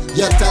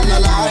 you tell a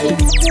lie.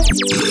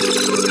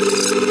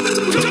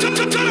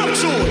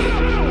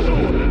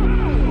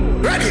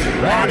 Ready?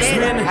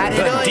 Marksman,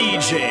 the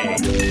DJ.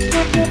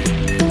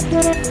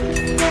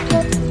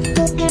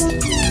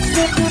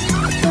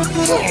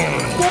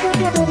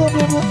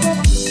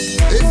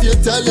 If you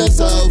tell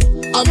yourself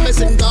I'm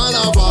missing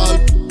carnival,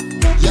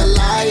 you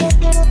lie,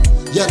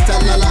 you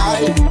tell a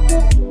lie.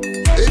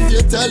 If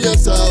you tell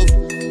yourself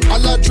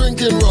I'm not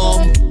drinking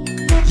rum,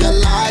 you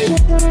lie,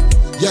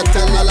 you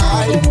tell a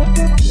lie.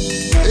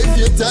 If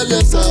you tell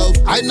yourself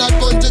I'm not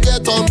going to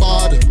get on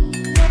board,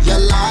 you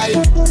lie,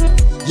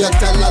 you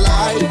tell a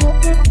lie.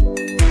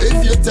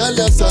 If you tell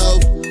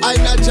yourself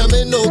I'm not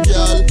jamming no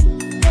girl,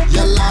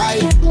 you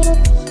lie,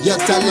 you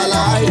tell a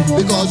lie.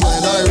 Because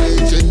when I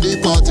reach in the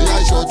party,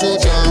 I sure to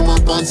jam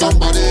up on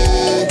somebody,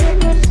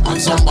 on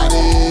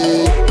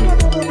somebody.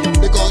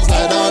 Because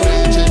when I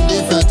reach in the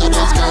fete, I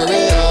just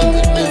carry on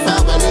with me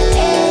family,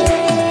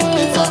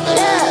 me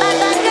family.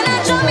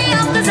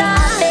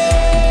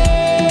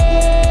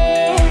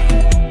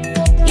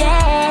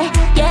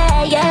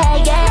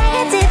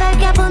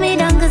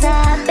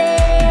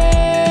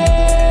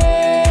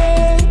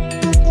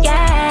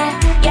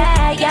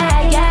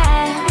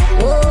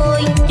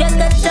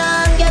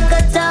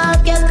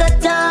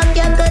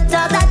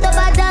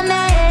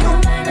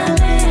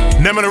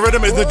 Name of the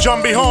rhythm is the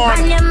Jumbie Horn.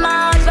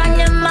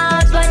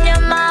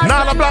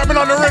 Nala Blackman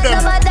on the rhythm.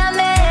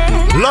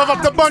 Love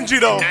up the bungee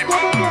though.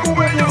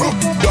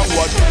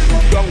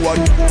 Done what?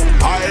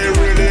 I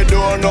really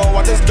don't know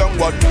what is done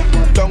what.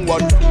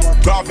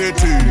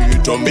 Gravity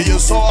to me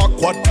is so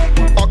awkward.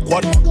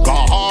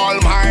 Cause all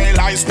my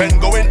life spent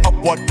going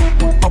upward.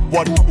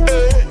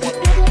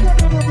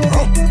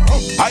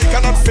 I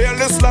cannot feel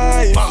this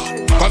life,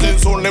 cause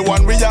it's only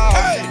one we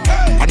have.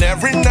 And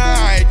every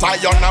night I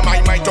honor my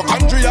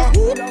mitochondria.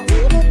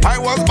 I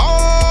was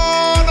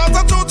born as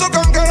a true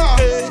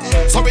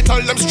conqueror, so we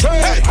tell them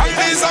straight. I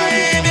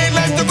designed it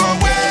life to go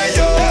where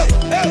you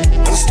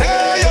and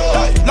stay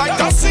like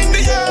dust in the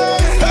air.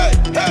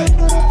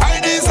 I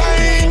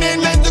designed it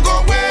life to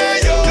go where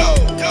you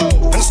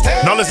and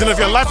stay. Now listen, if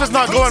your life is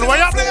not going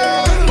way up,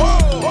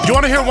 you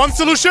want to hear one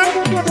solution?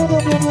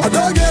 I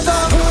don't give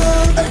up.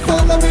 I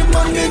follow me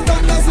money,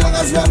 but as long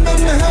as I'm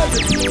in my head.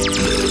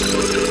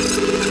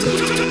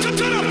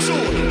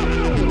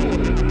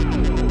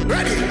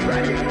 Ready?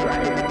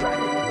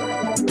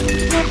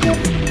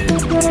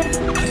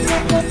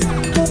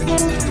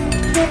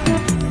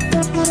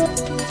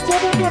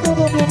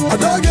 I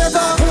don't give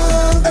up.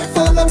 I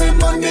follow me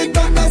money,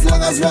 but as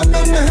long as I'm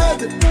in my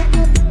head.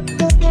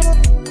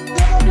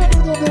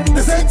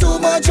 This ain't too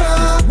much,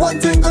 one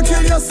thing will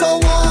kill you, so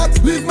what?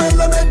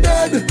 when me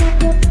dead.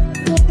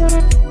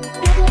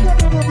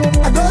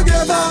 I don't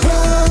give a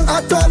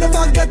I thought if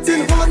I get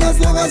in on as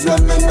long as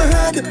I'm in my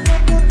head.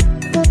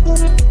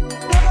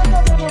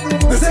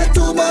 They say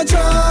too much,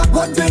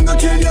 one thing to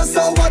kill you,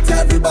 so what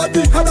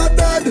everybody had a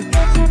dead.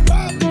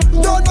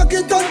 Don't knock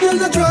it until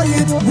you try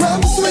it.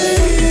 Rum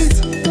sweet,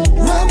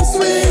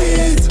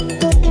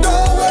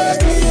 don't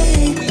wake me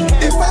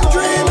if I'm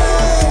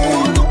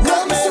dreaming.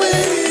 Rum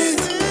sweet.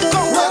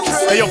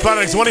 Hey yo,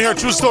 Planet X, wanna hear a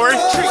true story?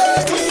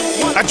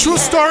 A true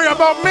story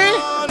about me?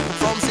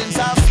 From since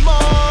I'm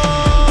small,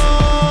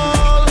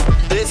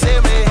 they say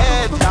me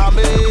head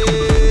damage.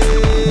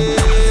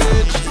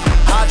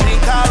 I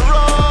drink a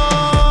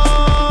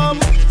rum,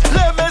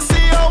 let me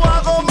see how I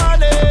go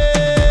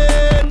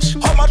manage.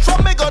 How much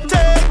rum me go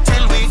take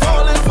till we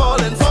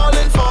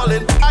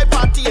falling? I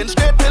party and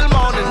straight till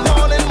morning.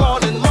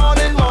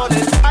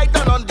 I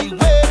done on the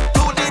way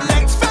to the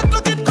next fed,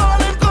 look it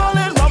calling.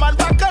 Rum and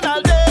back and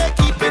all day,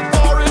 keep it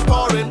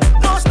pouring,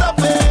 no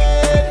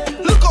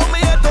stopping. Look how me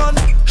head done,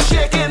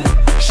 shaking.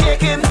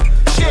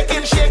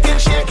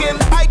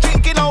 I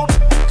drinking out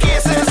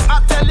cases, I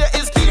tell you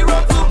it's the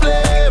rum to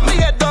blame. Me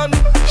head done,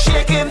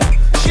 shaking.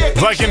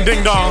 Viking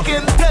Ding Dong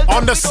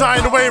on the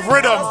sine wave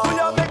rhythm.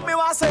 Make me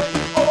want say,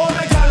 oh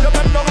my girl, you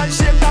bend down and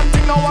shake that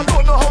thing now. I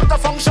don't know how to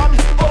function.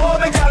 Oh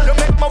my girl, you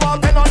make me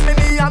want pen on me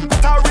knee and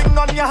put a ring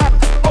on your hand.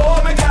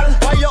 Oh my girl,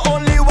 why you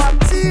only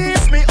want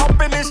tease me up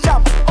in this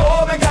jam?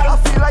 Oh my girl, I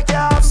feel like you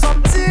have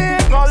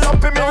something all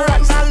up in me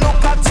right now.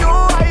 Look at you,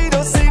 I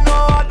don't see no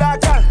other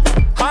girl.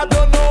 I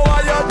don't know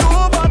what you do,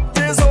 but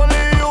there's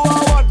only you I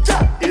want.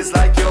 It's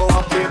like you're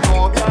walking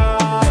home, yeah.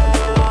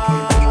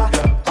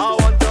 I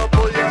want to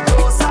pull you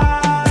closer.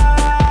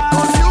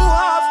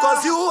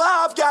 Cause you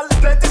have, girl,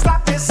 plenty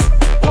slackness.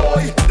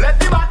 Boy, let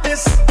the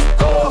madness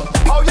go.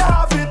 How you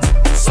have it?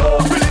 So,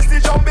 release the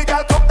jumpy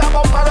girl, come down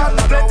up and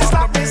plenty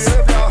slackness.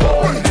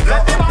 Boy,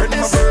 let the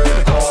madness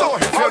go. So,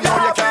 if you know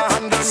you can't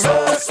handle me,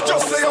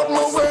 just lay up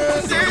my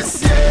words.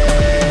 This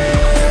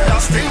year, I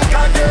stink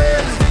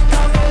again.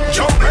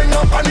 Jumping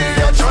up on the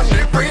edge on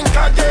the brink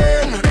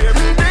again.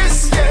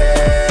 This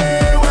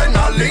year, when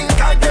I link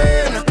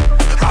again,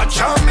 I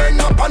jamming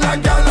up on a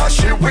girl and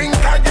she wink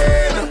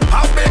again.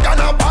 I big and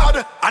a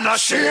bad and a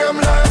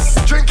shameless.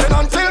 Drinking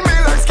until me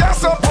legs can't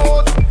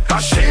support. A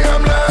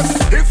shameless.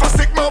 If I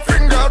stick my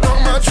finger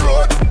down my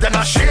throat, then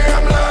a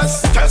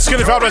shameless.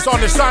 Skinny Valdez on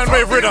the sine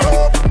wave rhythm.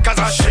 Cause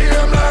I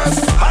shameless.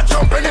 I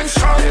jumping in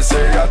strong. You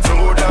say you're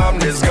too damn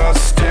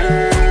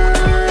disgusting.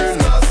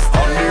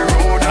 On the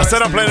road I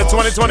said I'm playing the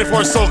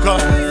 2024 soca.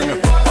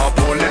 I'm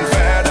pulling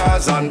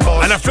feathers and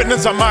bush. And I'm fitting in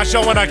some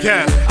Marshall when I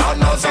can.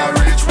 And as I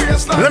reach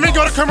waistline. Let me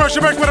go to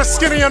commercial break with a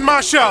Skinny and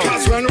Marshall.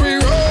 Cause when we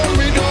roll,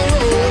 we don't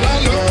roll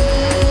alone.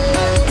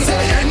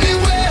 Say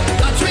anywhere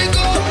that we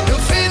go, you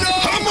feel no.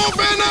 Come up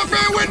and up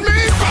with me.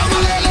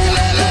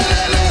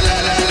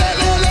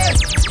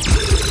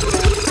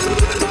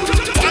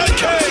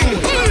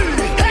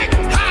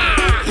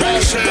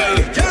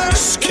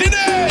 Skinny.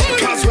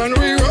 Cause when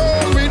we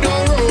roll, we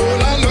don't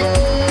roll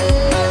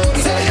alone.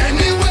 Say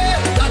anywhere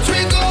that we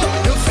go,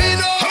 you feel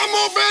no. Come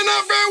up and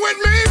up with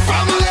me.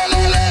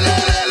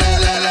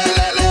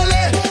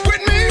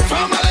 With me,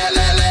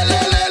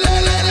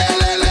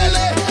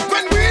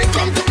 when we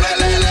come to play,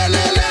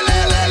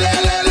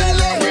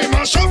 we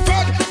mash up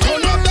and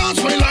turn up, dance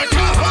we like a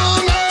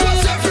hammer.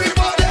 Cause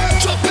everybody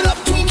jump it up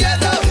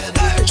together,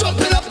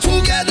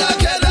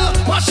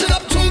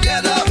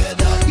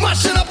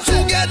 mash it up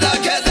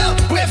together,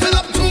 waving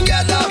up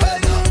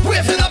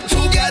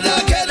together,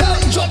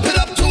 jump it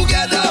up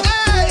together.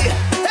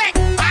 Hey,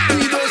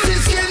 we don't see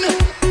skin,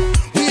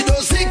 we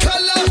don't see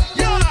color,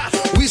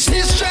 we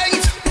see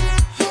strength,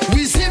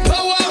 we see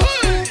power,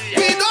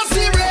 we don't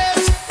see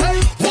race,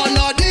 one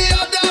or the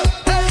other.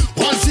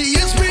 Once he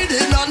is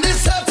breathing on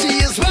this earth,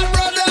 he is my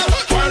brother.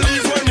 Well,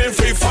 even if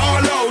we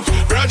fall out,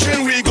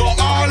 brethren, we go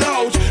all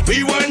out.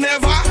 We will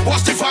never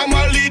watch the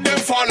family, them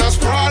fall and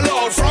sprawl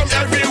out. From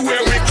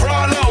everywhere we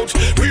crawl out,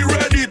 we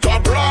ready to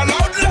brawl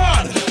out,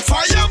 Lord.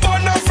 Fire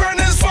burn a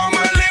furnace,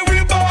 family,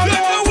 we ball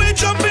out. We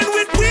jumping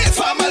with we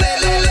family,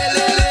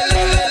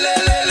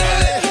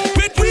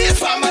 with we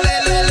family,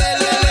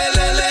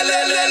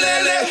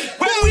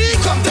 when we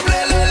come to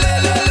play,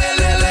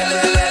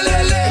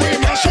 we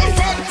mash up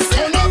and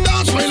turn up,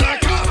 dance we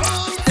like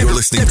a. You're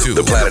listening to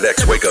the Planet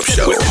X Wake Up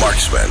Show with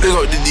Marksman. Big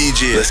up the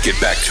DJ. Let's get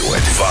back to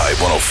it.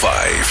 Vibe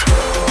 105.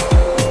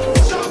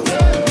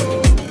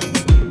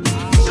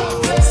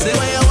 Say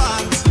what you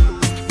want.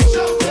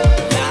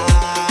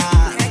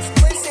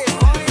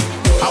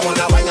 I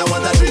wanna wine, I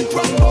wanna drink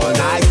rum all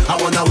night. I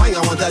wanna wine,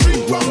 I wanna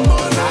drink rum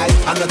all night.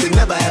 And nothing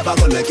never ever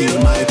gonna kill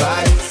my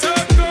vibe.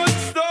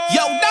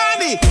 Yo,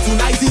 Danny,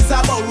 tonight is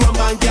about rum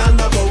and girl,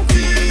 not about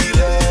feelings.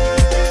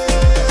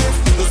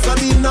 Cause I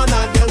mean none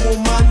of them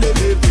woman they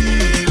may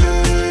feel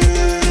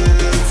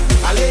it.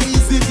 And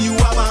ladies, if you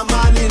have a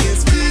man in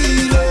his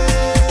feelings,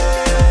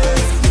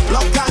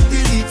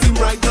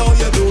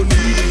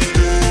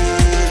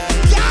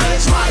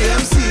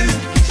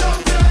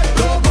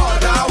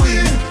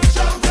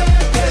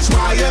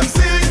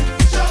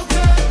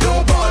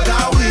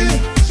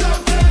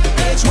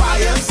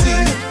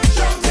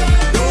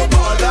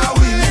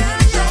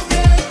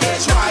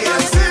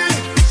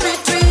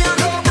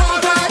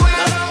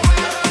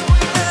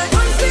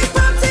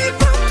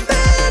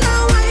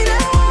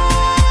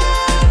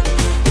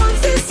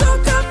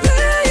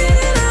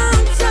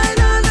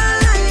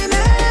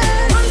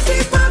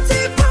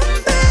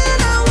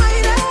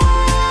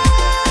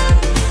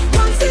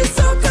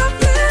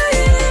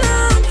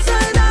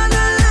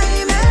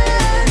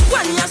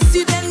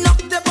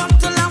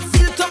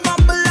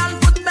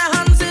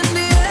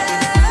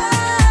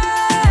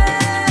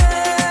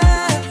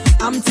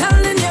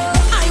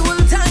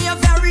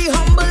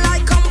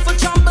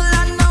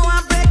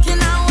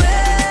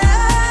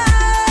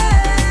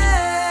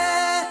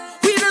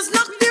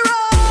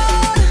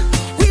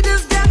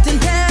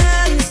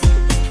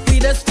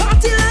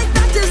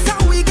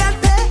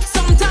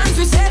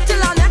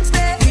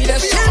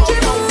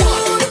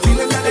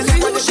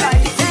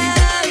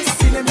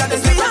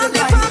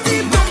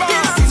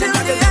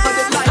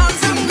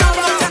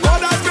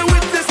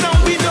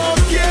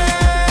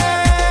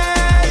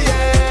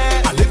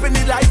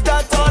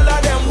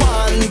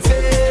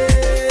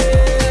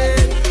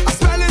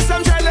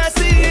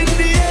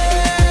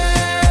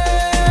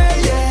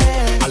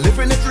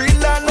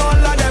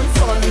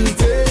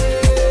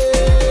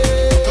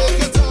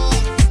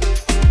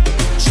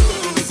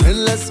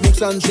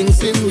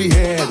 voice in we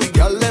head. The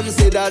girl them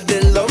say that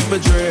they love me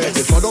dread.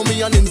 They follow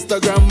me on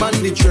Instagram and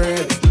the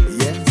thread.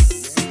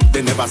 Yes.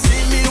 They never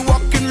see me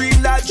walking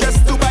real life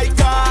just to buy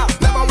car.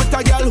 Never with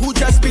a girl who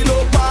just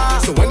below par.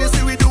 So when you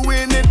see we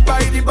doing it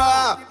by the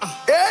bar,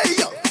 hey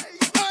yo,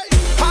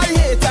 hi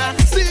hater,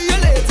 see you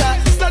later.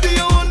 Study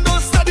your own,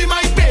 don't study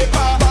my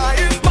paper.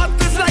 Buying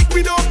bottles like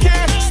we don't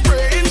care.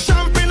 Spraying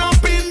champagne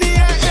up in the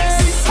air.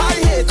 Hey, hi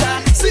hater,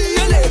 see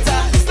you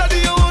later. Study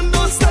your own,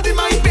 don't study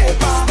my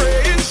paper.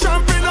 Spraying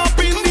champagne up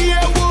in the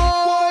air.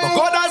 Whoa. But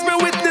God has been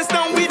witness,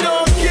 now we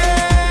don't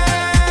care.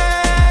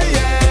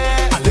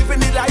 Yeah, I'm living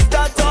the life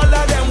that all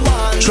of them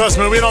want. Trust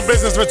me, we're on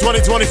business for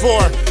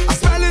 2024. I'm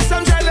smelling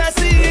some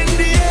jealousy in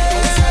the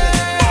air.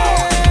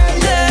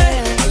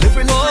 Yeah, I'm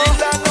living the life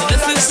that all of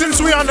them. Since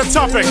we're on the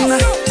topic,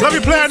 let me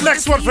play our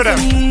next one for them.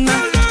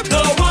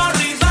 Don't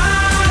worry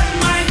about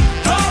mine,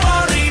 don't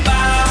worry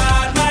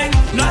about mine.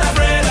 Not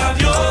afraid of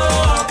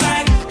your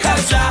kind,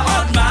 'cause you're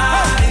on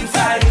my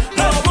side.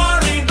 Don't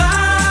worry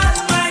about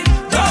mine,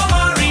 don't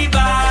worry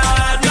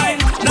about mine.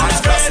 Not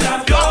afraid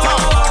of your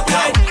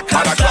kind,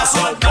 'cause you're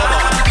on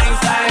my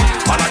side.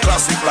 On a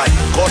classic like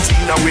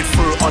Cortina with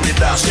fur on the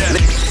dash.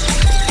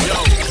 Yo,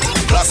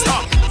 classic.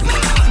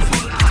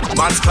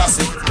 Man's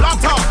classic.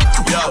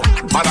 Yo,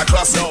 man a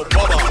classic.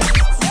 Bubba.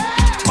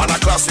 Man a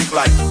classic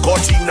like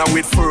Cortina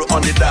with fur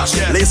on the dash.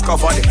 Lace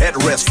cover the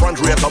headrest, front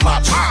rear to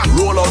match.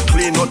 Roll out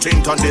clean, no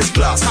tint on this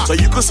glass. So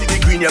you can see the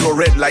green, yellow,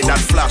 red like that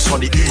flash on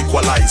the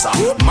equalizer.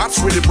 Match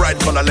with the bright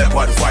color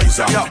leopard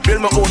visor.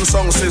 Build my own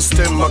song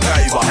system,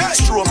 MacGyver.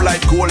 Strobe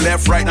light, go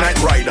left, right, night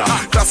rider.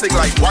 Classic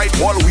like white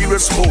wall wheel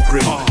with spoke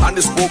rim. And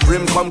the spoke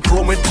rim come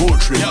chrome with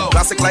gold trim.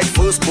 Classic like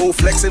first bow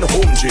flexing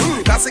home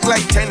gym. Classic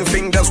like 10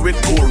 fingers with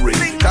gold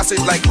ring. Classic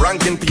like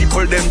ranking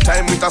people them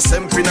time with a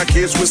semp in a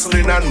case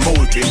whistling and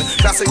molting.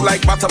 Classic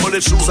like butter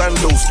bullet shoes and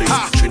those things.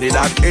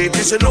 Trinidad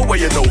 80s, you know where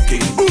you know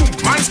king. Boom.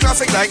 Man's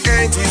classic like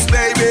 80s,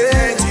 baby.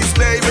 80s,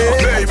 baby.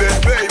 Baby,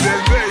 baby,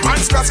 baby.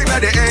 Man's classic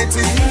like the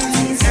 80s.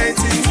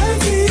 80s,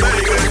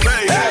 baby,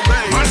 baby.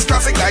 Man's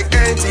classic like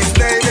 80s,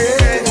 baby.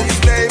 80s,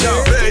 baby.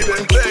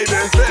 Baby, baby,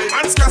 baby.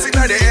 Man's classic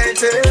like the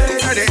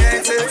 80s. Like the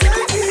 80s.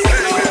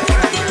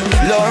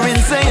 Lauren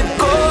saying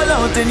call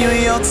out in New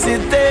York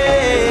City.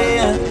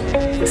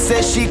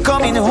 Says she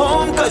coming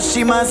home 'cause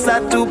she must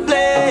have to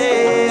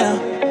play.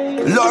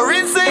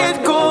 Lauren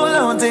said call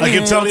out in I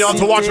keep telling y'all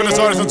to watch for this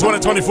artist in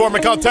 2024,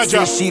 Mikal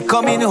Teja. She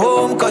coming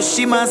home 'cause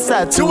she must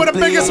have to Two of the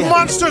biggest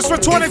monsters for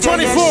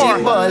 2024.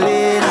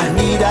 I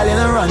need a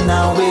little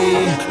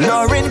runaway.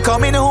 Lauren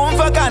coming home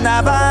for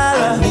Carnival.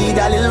 I need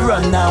a little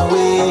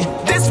runaway.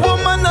 This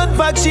woman not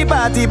bag, she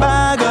party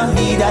bag. I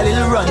need a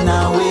little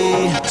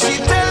runaway. She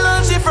tell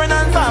her she friend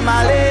and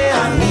family.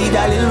 I need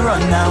a little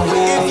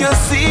runaway. If you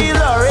see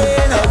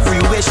Lauren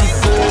everywhere she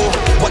go,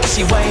 what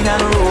she whine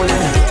and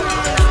rolling.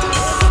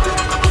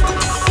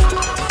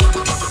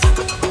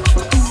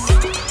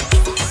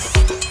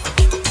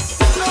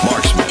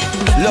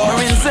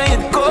 Lauren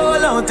said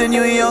call out in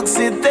New York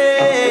City.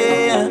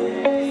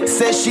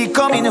 Says she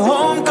coming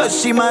home 'cause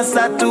she must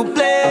have to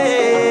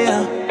play.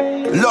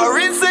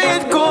 Lauren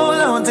said call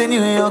out in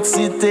New York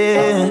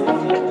City.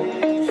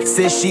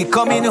 Says she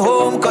coming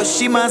home 'cause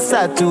she must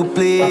have to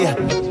play.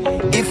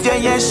 If you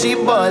hear she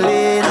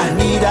ballin', I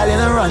need a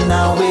little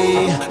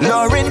runaway.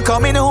 Lauren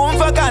coming home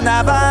for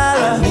Carnival.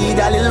 I need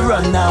a little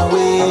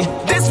runaway.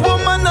 This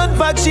woman not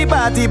bag, she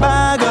party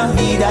bag. I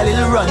need a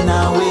little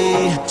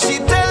runaway. She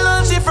tell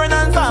her she friend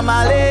and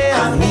family.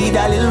 I need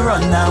a little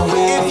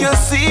runaway. If you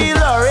see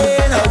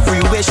Lauren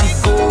everywhere she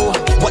go,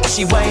 what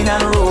she whine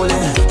and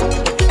rolling.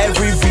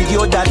 Every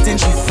video that in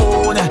she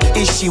phone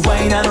is she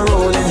whine and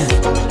rolling.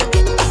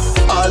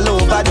 All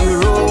over the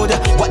road,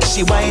 what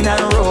she whine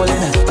and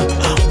rolling.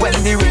 When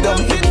the rhythm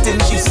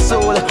hitting she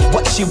soul,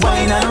 what she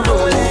whine and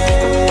rolling.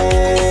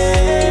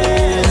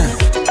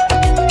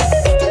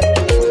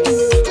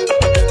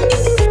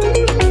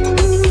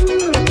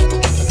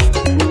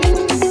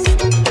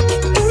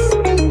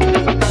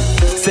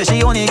 Say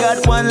she only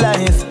got one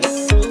life,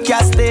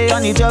 can't stay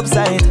on the job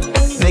site.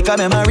 Make a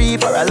memory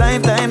for a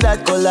lifetime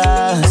that could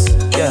last.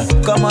 Yeah,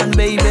 come on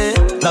baby,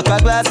 knock a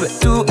glass with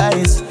two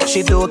eyes.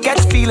 She don't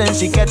catch feelings,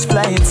 she catch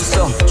flights.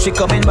 So she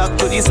coming back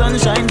to the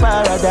sunshine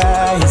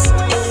paradise.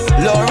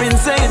 Lauren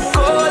saying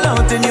call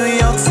out in New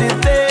York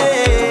City.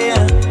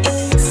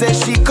 Says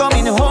she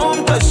coming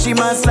home 'cause she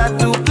must have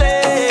to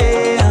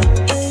play.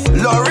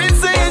 Lauren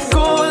saying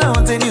call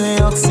out in New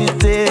York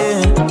City.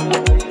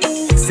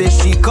 Says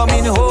she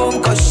coming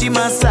home 'cause she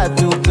must have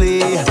to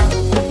play.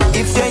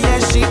 If you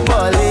hear she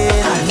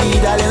ballin', I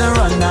need a little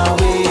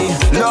runaway.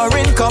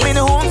 Lauren coming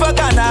home for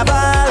Carnival.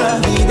 I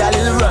need a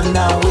little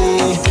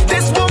runaway.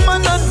 This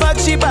woman not bag,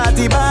 she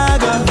party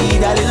bag. I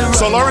need a little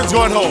runaway. So Lauren's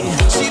going home.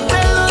 She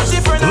tell her she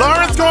friend.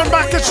 Lauren's going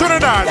back to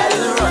Trinidad.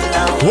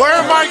 Where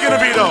am I gonna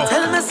be though?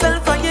 Tell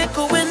myself I ain't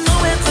going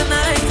nowhere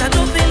tonight. I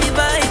don't feel the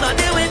vibe, I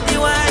deal with the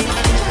wine.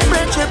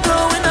 French are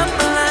blowing up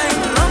the line.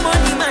 No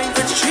money, mind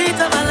for the street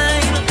of my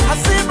line. I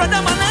say,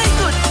 brother, man, I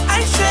good. I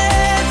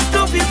share.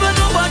 Two people,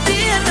 nobody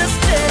in the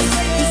space.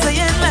 You say,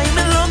 like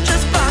me long,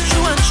 just pass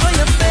you and show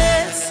your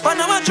face. But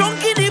now I drunk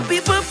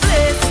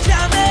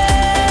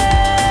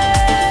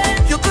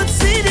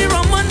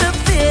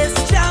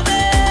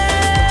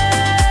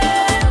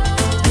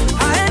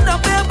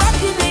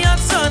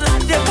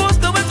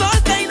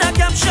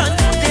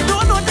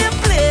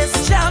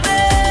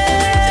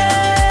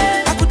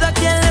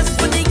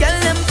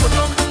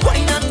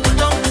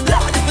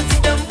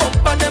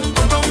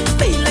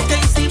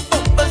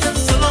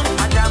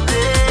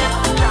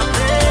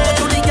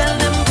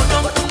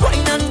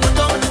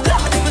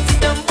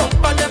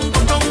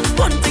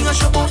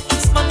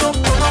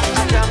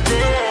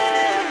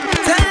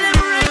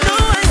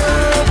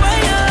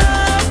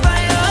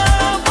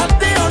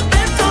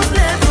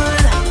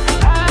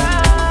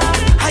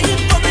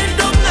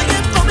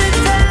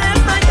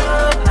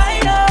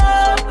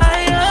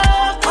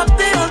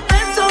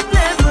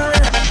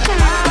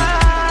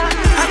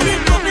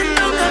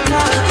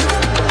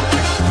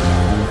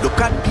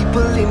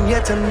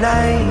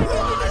tonight.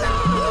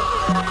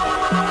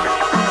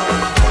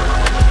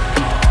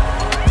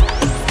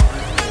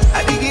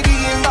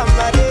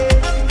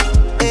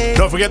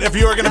 Don't forget, if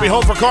you are going to be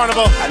home for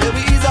Carnival,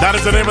 that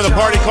is the name of the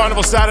party,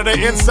 Carnival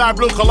Saturday, inside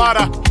Blue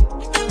Colada.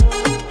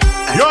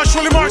 Yours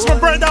truly, Marksman,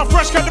 Breakdown,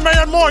 Fresh Cut the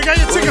Mayor, and more. Get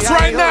your tickets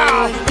right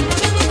now.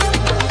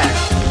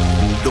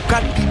 Look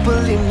at people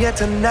in here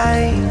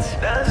tonight.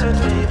 Dance with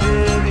me,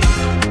 baby.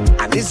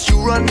 And it's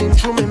you running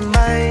through my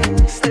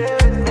mind. Stay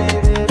with me,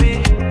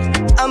 baby.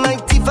 I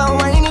might even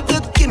whine if you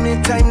give me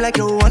time like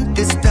you want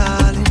this,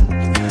 darling.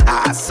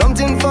 I have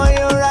something for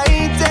you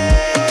right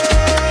there.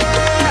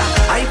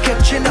 I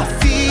catching a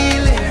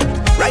feeling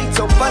right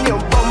up on your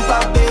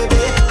bumper,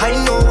 baby. I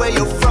know where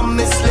you're from,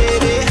 Miss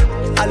Lady.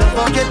 I love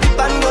how you dip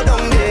and go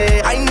down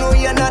there. I know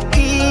you're not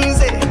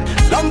easy.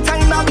 Long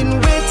time I've been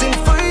waiting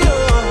for you.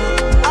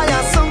 I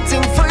have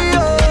something for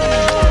you.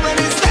 When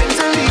it's time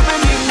to leave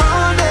in the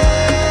morning,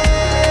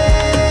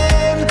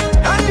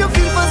 and you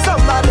feel for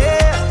somebody,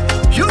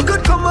 you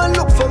could come and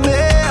look for me.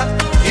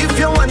 If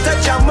you want a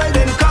jam, well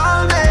then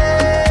call me.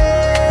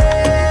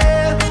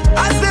 I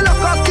still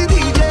look off the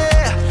DJ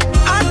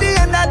at the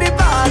end of the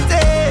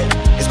party.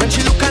 It's when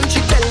she look and she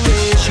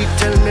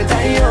tell me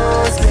that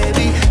yours,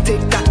 baby.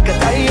 Take that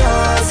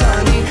yours,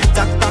 honey.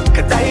 That back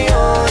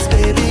yours,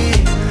 baby.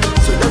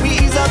 So let me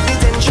ease up the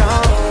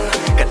tension.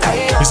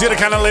 You see the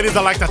kind of ladies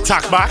that like to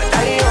talk back?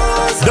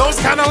 Those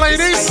kind of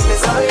ladies?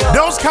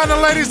 Those kind of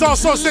ladies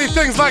also say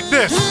things like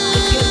this.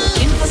 If you're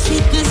looking for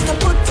sweetness to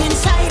put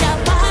inside a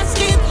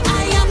basket,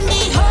 I am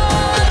the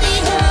whole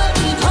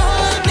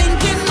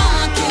blinking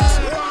market.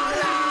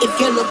 If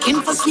you're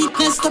looking for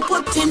sweetness to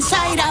put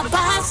inside a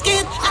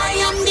basket, I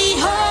am the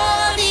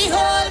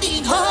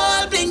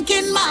whole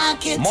blinking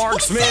market.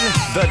 Marksman,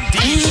 the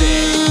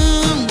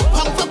DJ.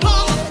 Pump for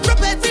pump,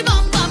 drop every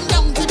bum bum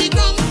down to the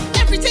ground.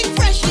 Everything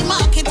fresh, the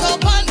market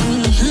open.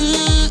 If you're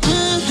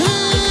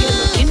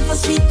looking for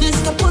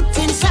sweetness to put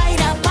inside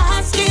a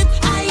basket,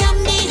 I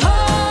am the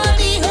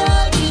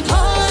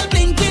whole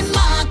blinking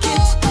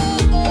market.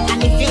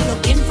 And if you're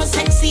looking for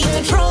sexy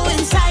to throw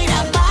inside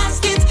a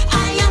basket,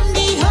 I am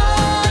the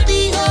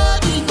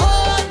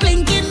whole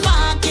blinking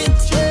market.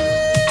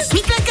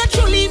 Sweet like a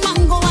truly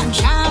mango and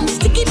jam,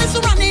 stickiness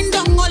running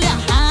down all your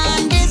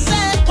hand. They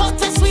say,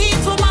 what a sweet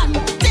woman.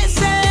 They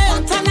say,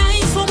 what a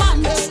nice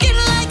woman. Skin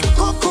like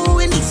cocoa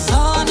in the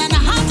sun, and a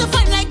heart to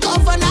find like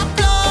governor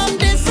plum.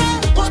 They say,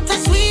 what a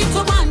sweet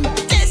woman.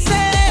 They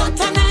say, what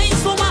a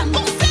nice woman.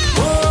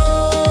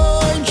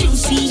 Oh,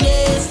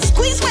 juiciness,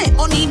 squeeze my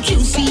honey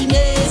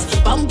juiciness.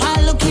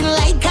 Bumper looking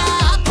like a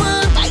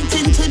apple, bite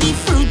into the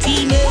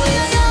fruitiness.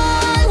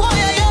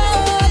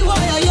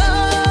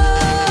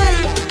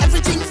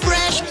 Everything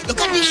fresh,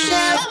 look at the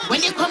shelf.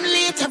 When you come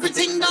late,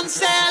 everything done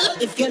sell.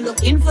 If you're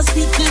looking for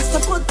sweetness to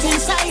put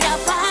inside a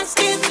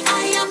basket,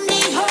 I am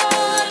the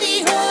whole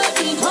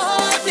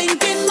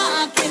blinking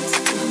market.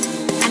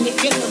 And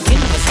if you're looking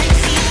for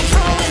sexy to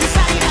throw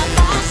inside a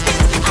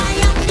basket, I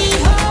am the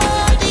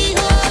whole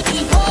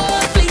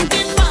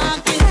blinking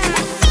market.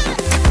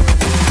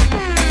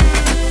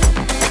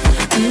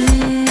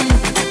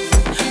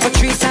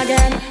 Patrice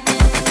again.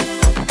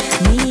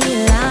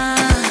 Mila.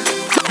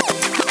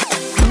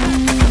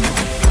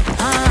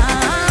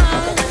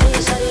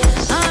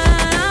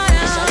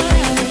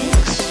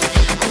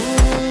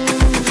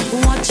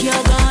 What you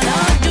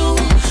gonna do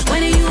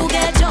when you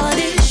get all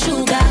this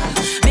sugar?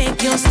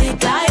 Make you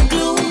stick like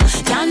glue.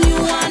 Can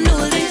you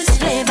handle this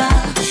flavor?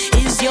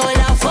 Is your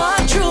love for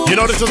true? You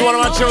know this is one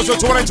of my shows for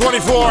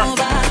 2024.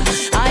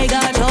 I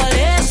got all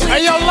this.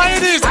 Hey, yo,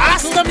 ladies,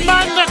 ask the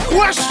man the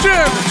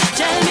question.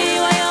 Tell me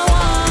what you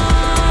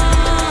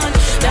want.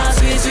 That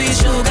sweet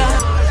sugar.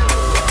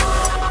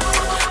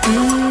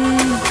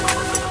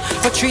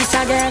 Patrice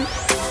again.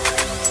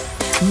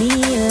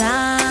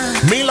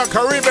 Mila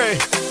Caribe,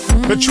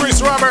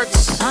 Patrice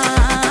Roberts,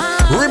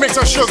 remix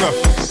of Sugar.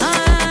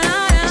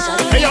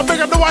 Hey, yo, big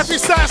up the wifey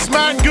sass,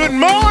 man. Good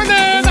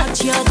morning.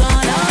 What you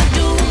gonna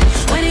do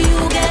when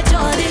you get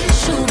all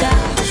this sugar?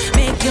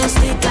 Make you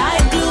stick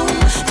like glue.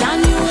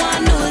 Can you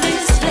handle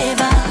this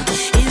flavor?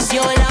 Is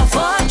your love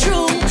for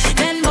true?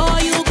 Then boy,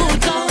 you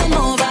could come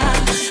over.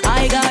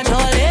 I got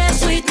all this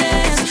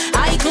sweetness.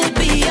 I could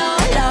be your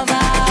lover.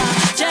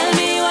 Tell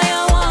me what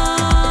you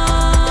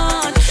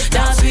want.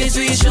 That sweet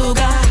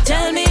sugar.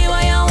 Tell me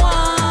what you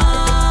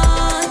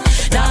want.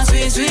 That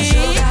sweet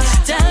sugar.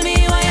 Tell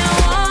me what you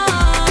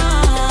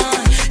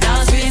want.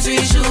 That sweet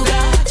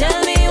sugar. Tell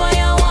me what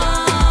you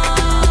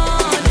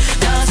want.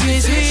 That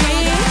sweet.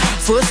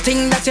 First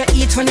thing that you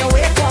eat when you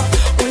wake up.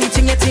 Only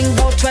thing you think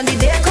about when the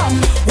day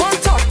come. One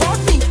thought about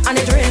me and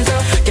it rains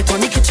up. Get on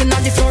the kitchen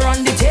and the floor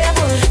on the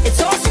table. It's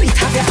so sweet,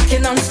 have you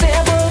acting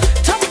unstable.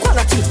 Top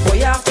quality, boy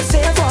you have to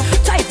savor.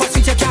 Type of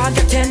sweet you can't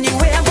get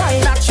anywhere.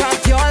 Boy, that trap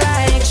you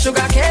like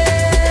sugar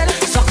cane.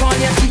 Suck on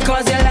your teeth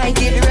cause you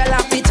like it. Real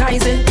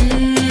appetizing,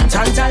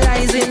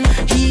 tantalizing.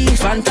 He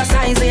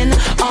fantasizing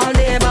all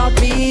day about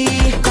me.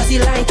 Cause you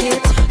like it.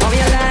 How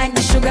you like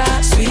the sugar?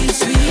 Sweet,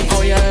 sweet.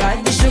 How you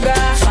like the sugar?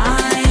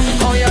 Fine.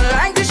 How you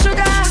like the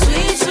sugar?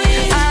 Sweet,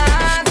 sweet.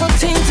 I put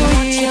things to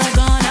eat.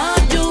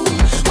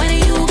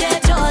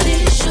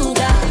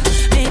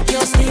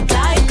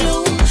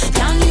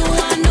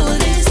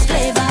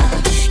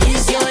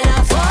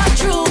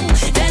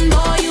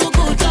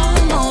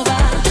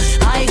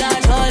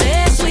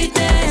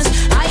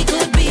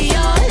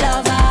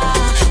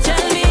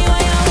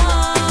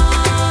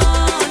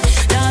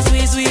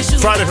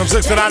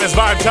 6 to 9 is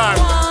Vibe time.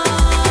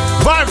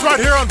 Vibes right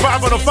here on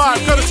Vibe 105.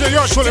 Courtesy of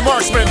yours truly,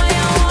 Marksman.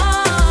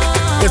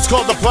 It's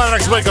called the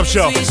Planet X Wake Up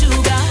Show.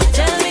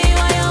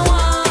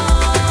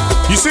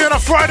 You see, on a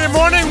Friday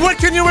morning, what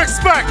can you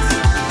expect?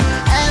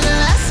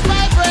 Endless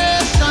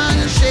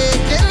vibration,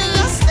 shaking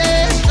your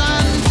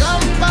station.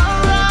 Jump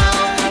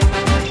around,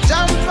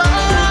 jump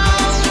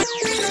around.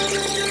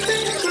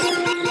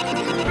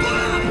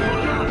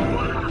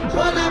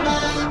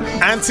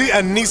 Auntie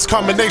and niece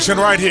combination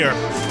right here.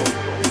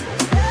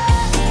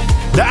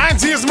 The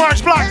auntie is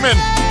March Blackman.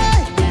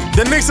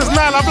 The niece is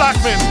Nyla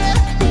Blackman.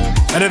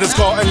 And it is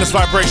called Endless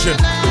Vibration.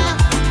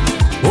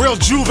 Real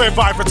Juve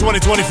vibe for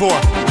 2024.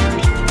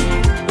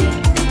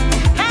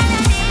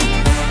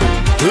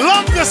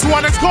 Love this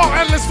one. It's called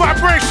Endless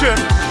Vibration.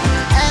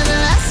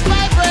 Endless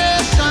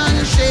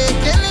vibration,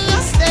 shaking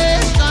your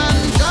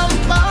station.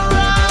 Jump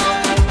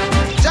around,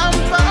 jump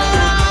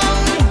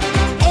around.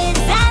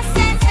 It's a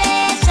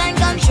sensation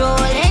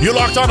controlling. You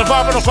locked on the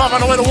Vibe 105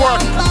 on the way to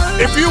work.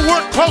 If you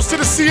work close to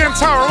the CN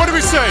Tower, what do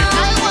we say?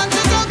 I want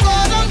you to go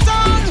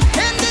downtown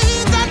in the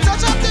heat and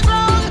touch up the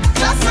ground.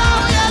 Just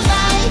how you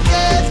like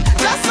it,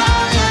 just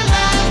how you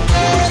like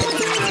it.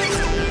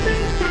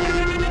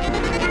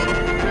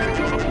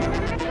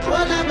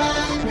 What am I,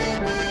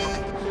 baby?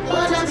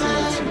 What am I?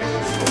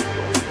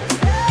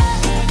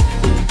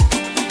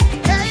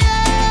 Yeah,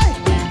 yeah.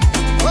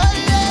 Oh,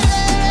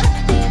 yeah.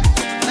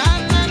 Na,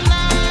 na,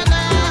 na,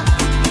 na.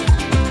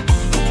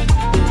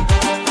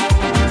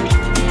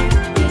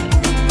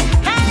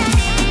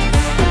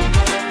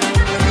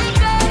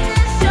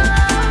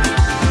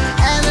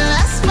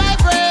 Endless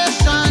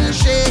vibration,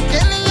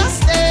 shaking your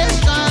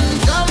station.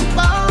 Jump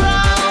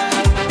around,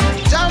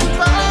 jump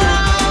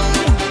around.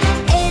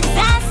 It's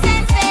a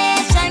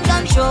sensation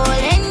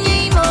controlling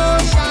your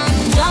emotion.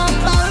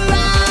 Jump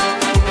around,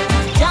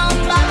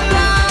 jump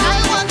around. I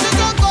want you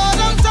to go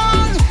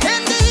downtown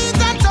in the heat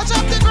and touch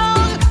up the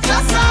ground.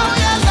 Just how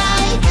you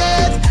like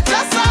it,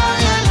 just how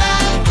you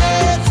like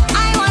it. I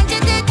want you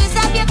to twist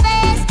up your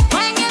face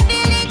when you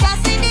feel it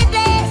just in the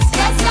place.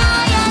 Just how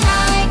you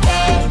like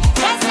it,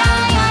 just how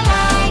you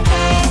like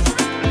it.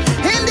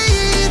 In the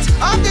heat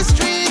of the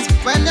street,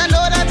 when you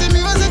know that the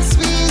music's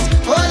sweet.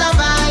 All a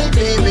vibe,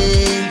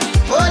 baby,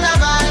 all a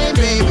vibe,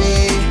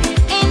 baby.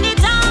 In the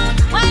town,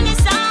 when the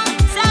sound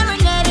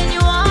serenading you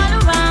all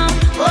around.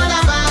 All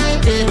a vibe,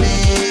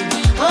 baby,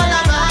 all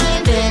a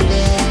vibe,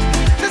 baby.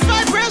 This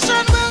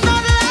vibration will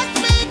not let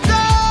me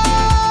go.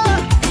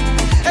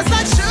 It's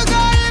like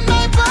sugar in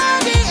my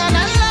body, and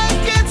I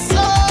like it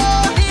so.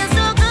 Feels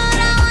so good,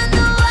 I want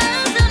the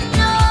world to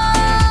know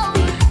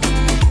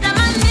that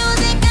my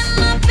music and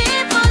my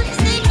people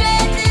is the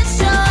greatest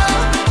show.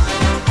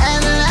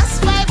 Endless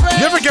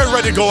vibration. You ever get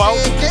ready to go out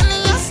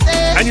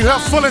and you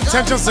have full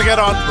intentions to get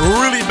on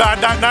really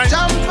bad that night?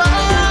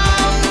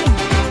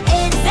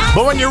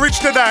 But when you reach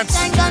the dance,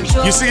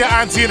 you see your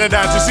auntie in the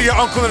dance, you see your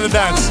uncle in the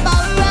dance,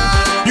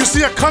 you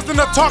see a cousin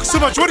that talks too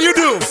much. What do you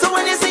do? So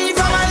when you see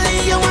family,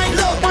 you wind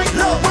low, wind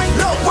low, wind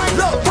low, wind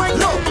low, wind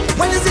low.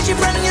 When you see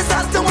your friend, you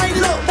start to wind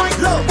low, wind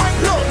low,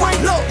 wind low, wind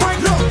low,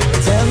 wind low.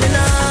 Tell me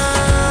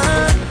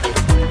now,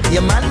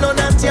 your man know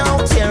that you're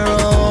out here,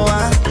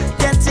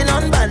 getting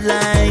on bad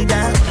like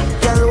that.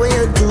 Girl, what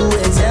you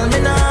doing? Tell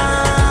me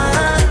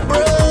now,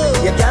 bro.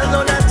 Your girl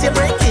know that you're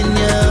breaking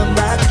your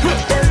back,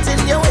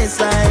 belting your waist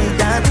like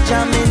that,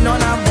 jamming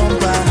on a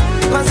bumper.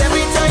 'Cause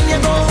every time you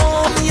go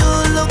home, you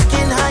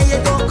looking high, you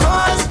go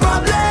cause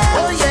problem.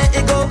 Oh yeah,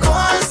 it go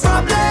cause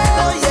problem.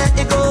 Oh yeah,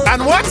 it go.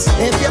 And what?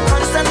 If you're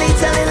constantly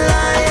telling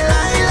lie,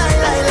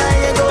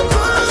 it go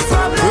cause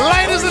problem.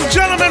 Ladies and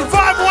gentlemen,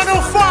 Vibe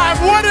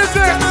 105, what is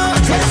it?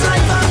 Just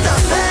like after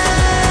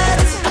that,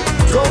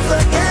 don't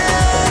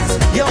forget,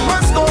 you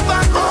must go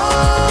back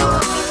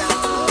home.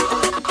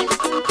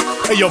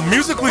 Hey, yo,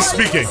 musically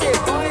speaking,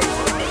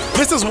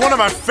 this is one of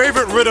my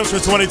favorite rhythms for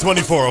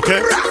 2024,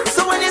 okay?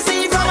 So when you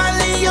see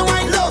family, you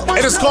wind low.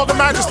 It is called the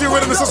Majesty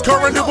Rhythm. This is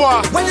Corinne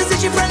Dubois. When you see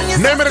your friend, you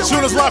Name of the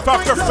tune is Life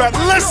After Fat.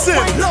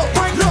 Listen!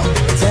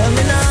 Tell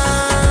me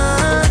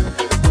now,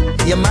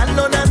 your man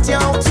know that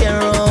you're out here,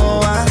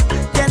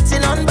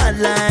 getting on bad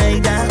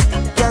like that.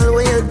 Girl,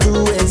 what you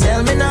doing?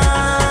 Tell me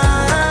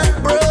now,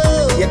 bro.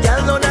 Your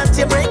girl know that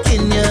you're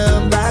breaking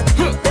your back,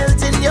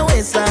 belting your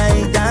waist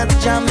like that,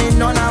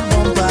 jamming on a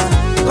bumper.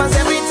 'Cause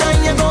every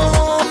time you go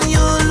home,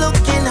 you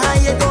looking high,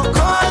 you go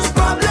cause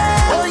problem.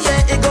 Oh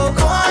yeah, it go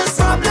cause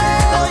problem.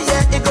 Oh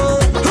yeah, it go.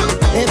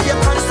 If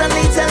you're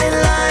constantly telling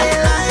lie,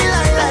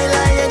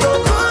 it go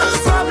cause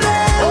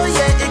problem. Oh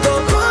yeah, it go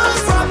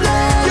cause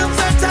problem. You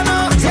better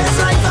know, just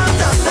like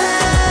after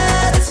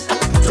that.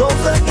 Don't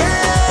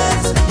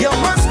forget, you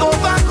must go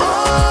back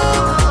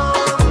home.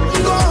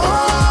 Go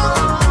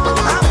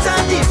home after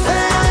the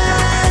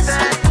fest.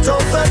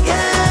 Don't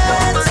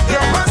forget,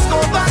 you must go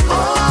back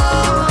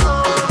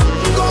home.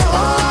 Go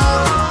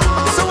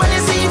home. So when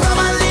you see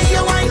family,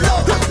 you wind low,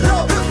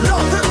 low,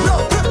 low,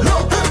 low,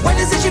 low. When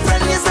you see your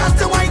friend, you start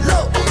to wind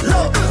low,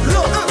 low,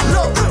 low,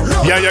 low,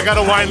 low. Yeah, you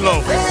gotta wind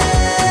low.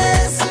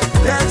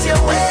 That's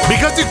your way.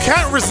 Because you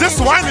can't resist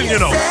whining, you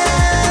know.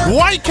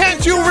 Why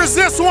can't you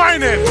resist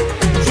whining?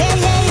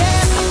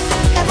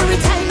 Every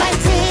time I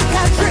take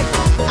a trip,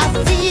 I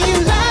feel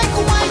like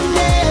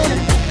whining,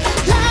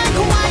 like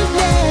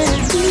whining.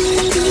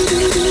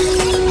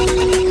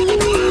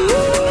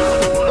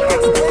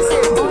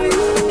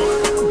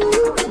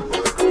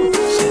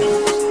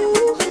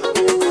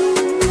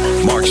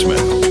 Marksman.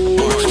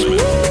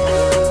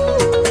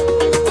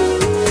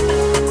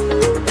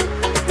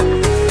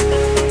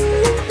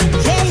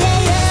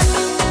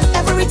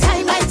 Every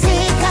time I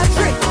take a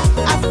trip,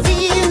 I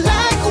feel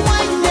like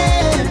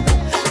whining,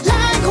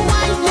 like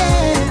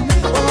whining.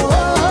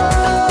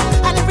 Oh,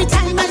 and every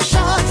time I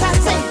short I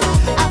take,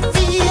 I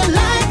feel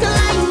like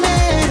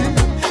lining,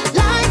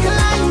 like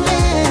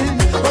lining.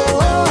 Oh,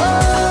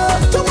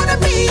 don't wanna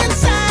be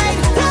inside,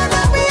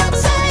 wanna be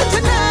outside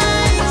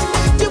tonight.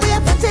 Do we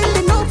have to tell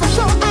you no for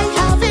sure? I'm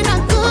having a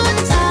good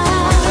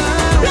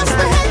time. Lost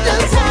my head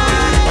all tight.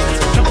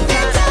 I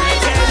feel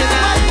tight of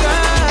my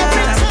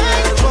every time.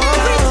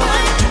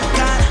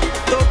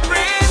 So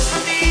pray for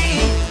me.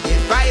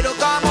 If I don't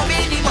come home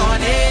in the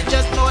morning,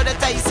 just know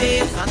that I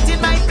say not in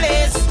my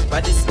place.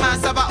 But this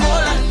mass of a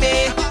hole on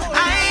me,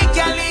 I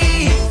can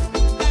leave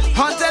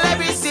until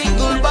every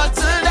single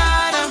bottle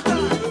done.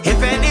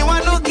 If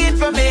anyone looking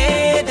for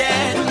me,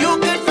 then you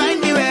can find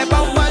me where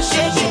bumper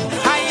shaking.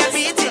 I am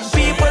eating,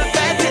 people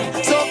betting,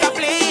 soca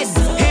playing.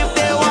 If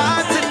they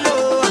want to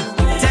know,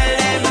 tell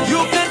them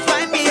you can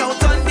find me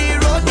out on the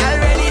road, all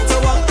ready to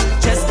walk.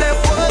 Just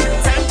left work,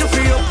 time to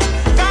free up.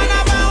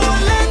 Carnival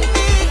won't let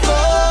me go.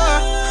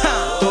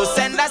 To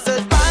send a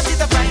search party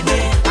to find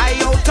me. I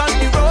out on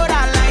the road,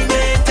 I line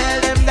me. Tell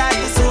them that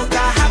it's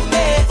soca have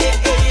me.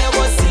 You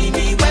will see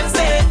me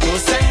Wednesday. To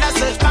send a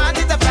search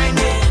party to find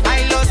me.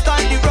 I lost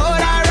on the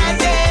road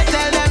already.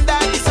 Tell them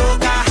that it's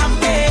soca have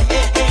me.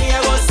 You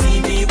will see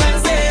me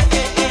Wednesday.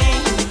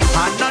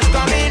 I'm not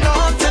coming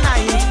home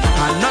tonight.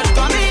 I'm not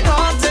coming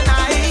home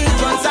tonight.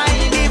 Once I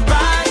in the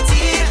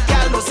party,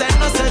 girl, no send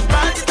no search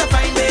party to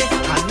find me.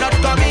 I'm not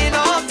coming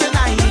home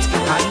tonight.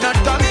 I'm not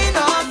coming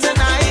home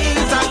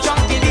tonight. I'm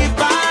drunk in the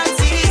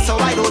party, so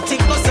I don't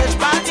think no search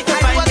party to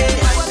find me.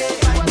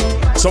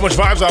 So much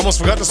vibes, I almost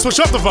forgot to switch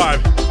up the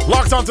vibe.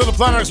 Locked on to the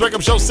Planet X Wake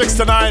Up Show 6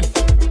 to 9.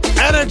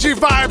 Energy,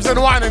 vibes, and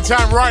whining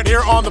time right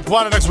here on the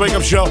Planet X Wake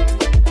Up Show.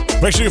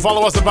 Make sure you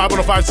follow us at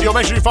 515CO.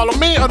 Make sure you follow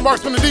me on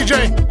Marksman the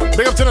DJ.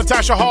 Big up to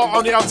Natasha Hall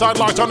on the outside,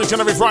 locked on each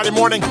and every Friday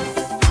morning.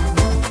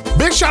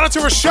 Big shout out to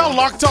Rochelle,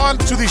 locked on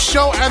to the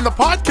show and the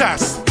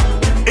podcast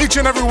each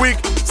and every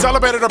week.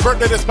 Celebrated her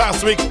birthday this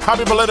past week.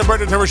 Happy belated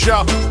birthday to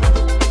Rochelle.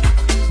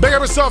 Big up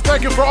yourself.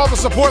 Thank you for all the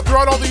support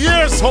throughout all the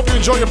years. Hope you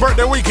enjoy your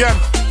birthday weekend.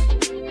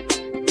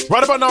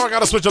 Right about now, I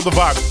gotta switch up the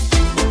vibe.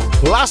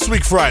 Last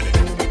week, Friday,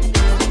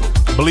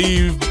 I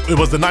believe it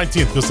was the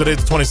 19th, because today's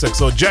the 26th.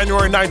 So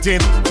January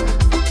 19th,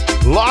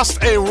 lost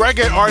a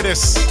reggae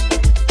artist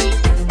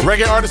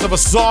of a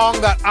song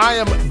that I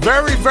am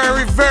very,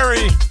 very,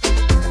 very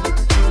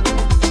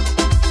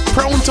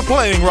prone to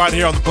playing right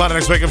here on the Planet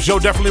X Wake Up Show.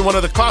 Definitely one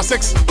of the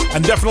classics,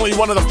 and definitely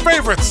one of the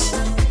favorites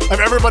of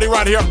everybody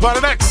right here on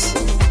Planet X.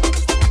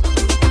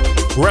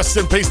 Rest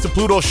in peace to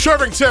Pluto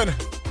Shervington.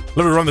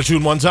 Let me run the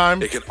tune one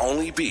time. It can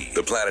only be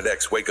the Planet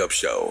X Wake Up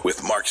Show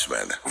with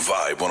Marksman,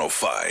 Vibe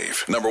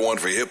 105. Number one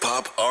for hip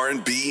hop,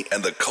 R&B,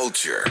 and the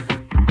culture.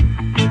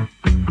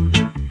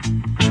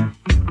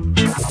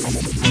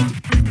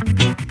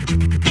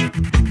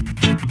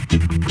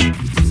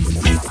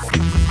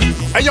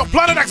 Hey, yo,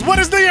 Planet X, what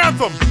is the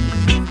anthem?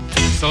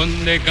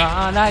 Sunday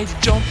gone, I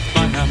jump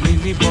on a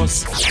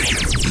minibus.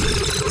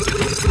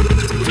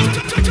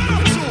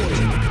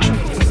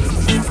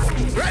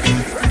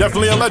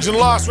 Definitely a legend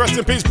lost. Rest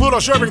in peace, Pluto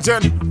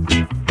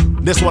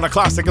Shervington. This one, a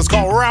classic, is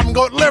called Ram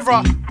Goat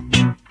Liver.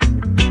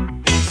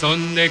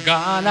 Sunday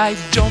gone, I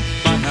jump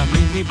on a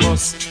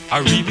minibus. I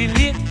really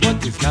late,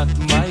 but it's not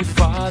my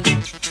fault.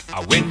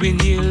 When we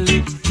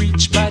nearly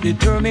reach by the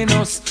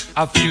terminus,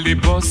 I feel the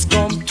bus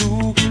come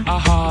to a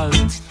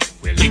halt.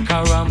 Well,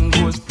 liquor ram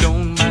goes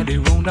down by the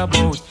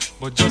roundabout,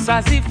 but just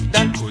as if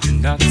that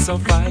could not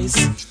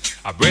suffice,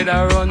 I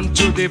better run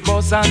to the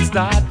bus and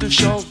start to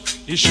shout.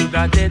 You should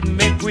have dead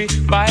make we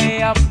buy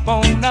a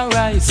pound of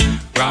rice.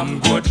 Ram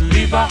good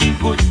liver,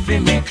 good fi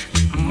make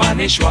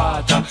manish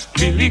water.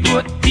 Billy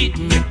good teeth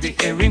make the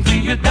herring for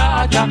your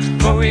daughter.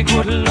 Very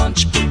good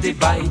lunch, put the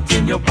bite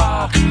in your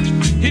back.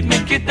 It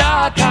make your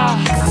daughter,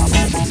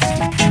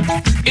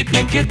 it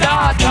make your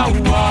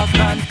daughter walk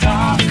and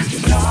talk.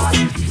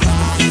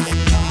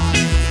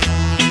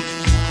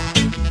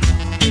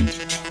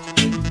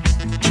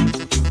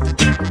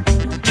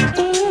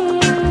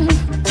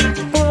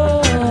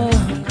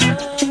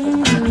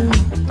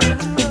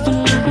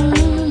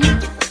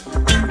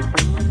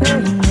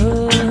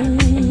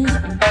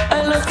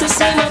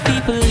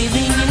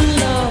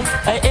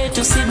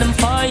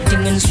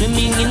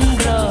 Swimming in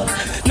blood.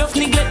 Enough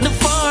neglect the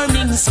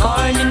farming,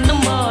 scorn in the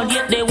mud.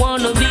 Yet they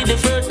wanna be the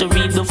first to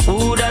reap the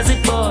food as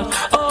it bud.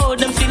 Oh,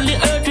 them fill the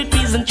earth with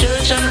peace and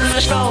church and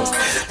fresh house.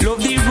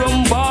 Love the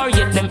rum bar,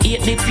 yet them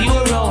eat the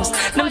pure rose.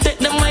 Them take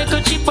the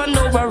microchip and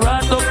over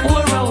rod go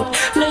pour out.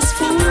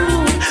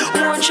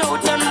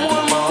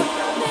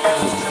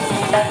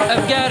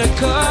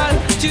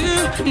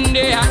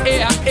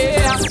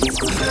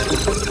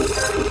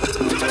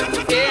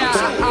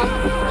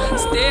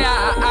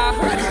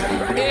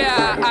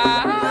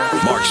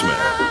 Marksman.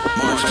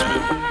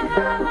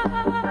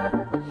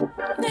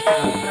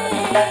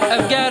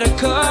 I've got a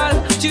call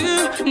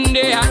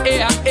today,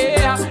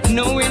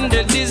 knowing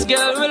that this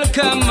girl will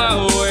come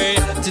my way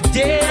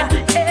today.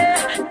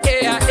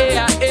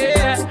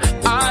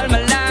 All my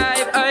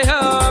life I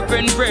hope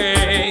and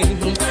pray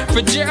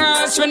for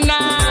just one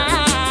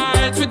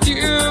night with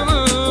you,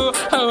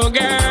 oh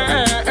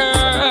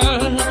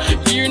girl.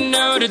 You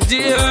know the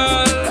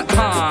deal,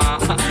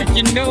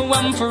 you know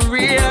I'm for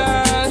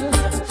real.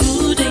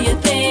 Who do you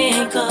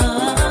think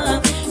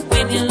of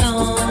when you're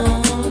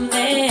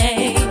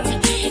lonely?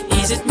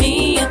 Is it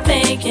me you're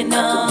thinking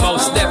of?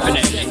 Most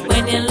definitely.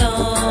 When you're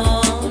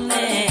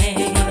lonely,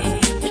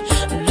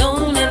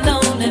 lonely.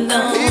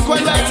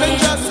 Equal rights and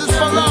justice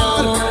for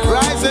all.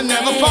 Rise and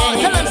never fall.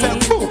 Tell them, say,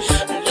 boo.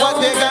 What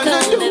they gonna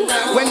do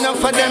when none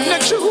for them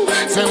not true?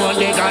 Say what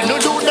they gonna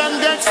do, them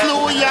get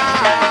slow,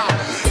 yeah.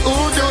 Who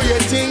do you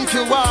think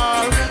you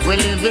are? We're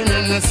living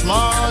in a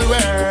small world.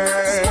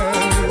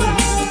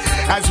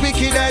 As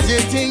wicked as you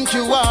think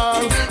you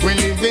are, we're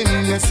living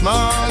in a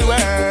small world.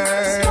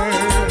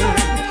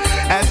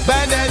 As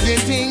bad as you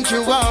think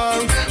you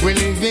are, we're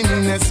living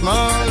in a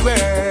small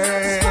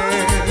world.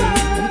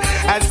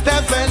 As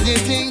tough as you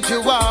think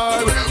you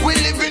are, we're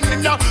living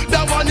in the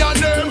one your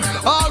name.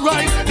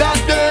 Alright, that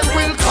day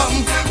will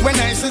come when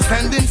I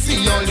stand and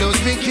see all those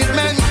wicked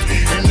men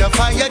in the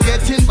fire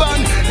getting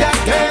burned. That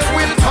day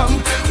will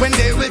come when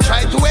they will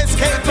try to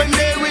escape and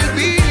there will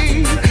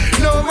be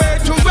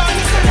nowhere to run.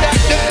 That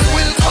day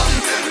will come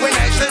when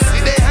I shall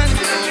see they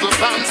handing over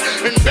bombs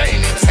and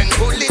bayonets and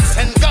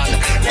bullets and guns.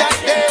 That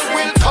day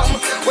will come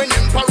when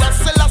Emperor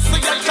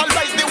Selassie shall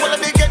rise the whole of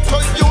the ghetto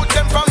youth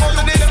them from all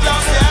of this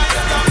land.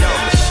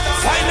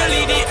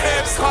 Finally the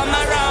herbs come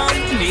around.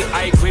 The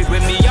high grade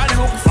when me a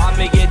look for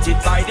me get it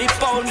by the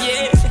pound,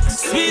 yeah.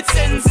 Sweet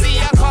sensei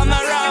a come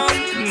around.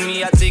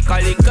 Me a take a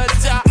little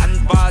jar and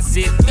pass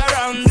it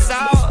around. So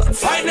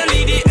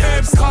finally the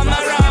herbs come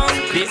around.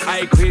 The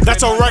high grade.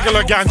 That's a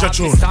regular ganja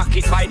tune.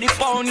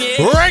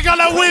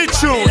 Regular weed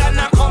tune.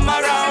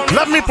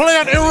 Let me play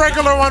an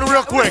irregular one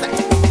real quick.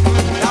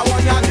 That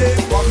one ya day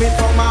coming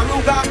from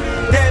Aruga,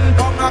 then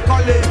come a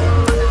college.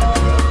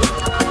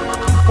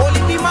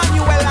 Holy the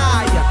Manuel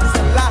I,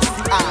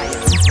 Selassie I.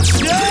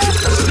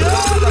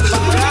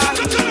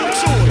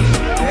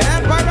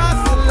 Emperor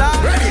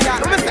Selassie.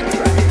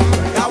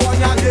 That one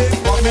ya day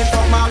coming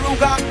from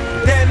Aruga,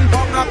 then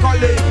come a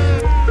college.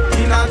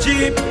 In a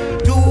jeep,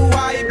 too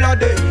high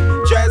bloody.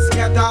 Just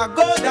get a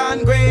good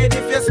and grade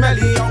if you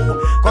smelly yo.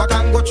 Cut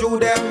and go through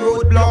them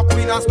roadblock.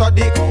 We not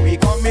study how we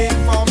coming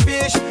from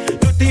fish.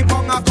 To tip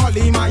on a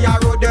collie, my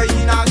road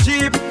in a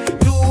jeep.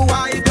 Too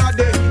high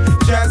bloody.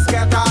 Just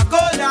get a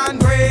good and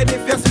grade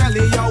if you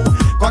smelly yo.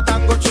 Cut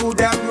and go through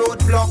them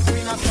roadblock.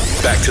 We not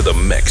study. Back to the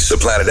mix. The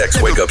Planet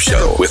X Wake Up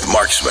Show with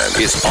Marksman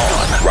is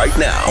on right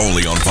now.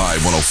 Only on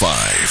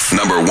 5105.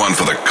 Number one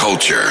for the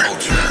culture.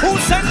 Who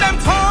sent them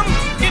from?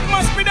 It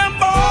must be them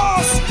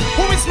boss.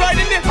 Who is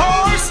riding the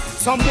horse?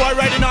 Some boy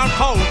riding on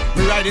cow.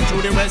 Me riding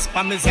through the west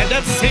from the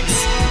ZF6.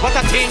 What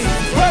a thing.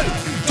 Well,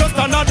 just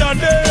another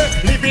day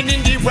living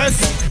in the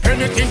west.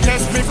 Anything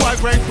test me, boy,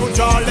 going to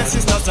Jawless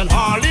is just an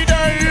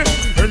holiday.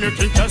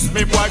 Anything test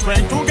me, boy,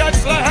 going to get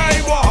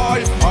slay, boy.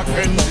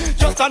 Again,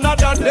 just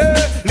another day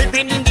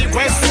living in the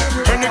west.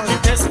 Anything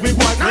test me,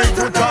 boy, going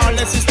to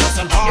Jawless is just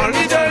an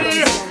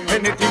holiday.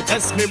 Anything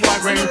test me, boy,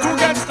 going to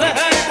get slay,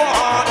 boy.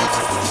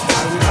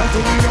 I want to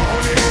be the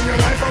only in your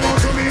life. I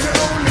want to be the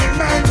only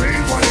man.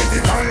 Bring quality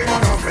time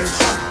and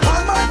affection.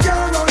 One man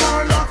can run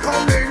all that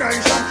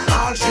combination.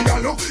 All she a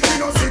look, she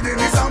no see the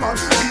this a man.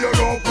 She a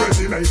go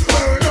president,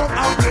 burn up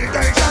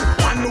application.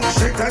 One look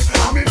she take,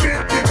 I'm in fit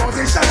the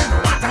position.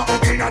 What a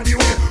hooking at the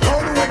way, how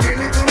do we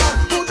kill it man?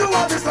 Put you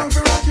on this song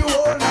for rock you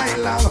all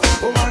night long.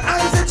 Oh man,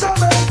 I see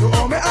trouble, you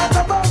owe me out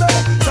of bubble.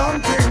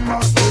 Something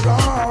must be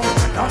wrong.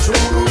 Not sure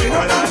who we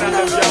know.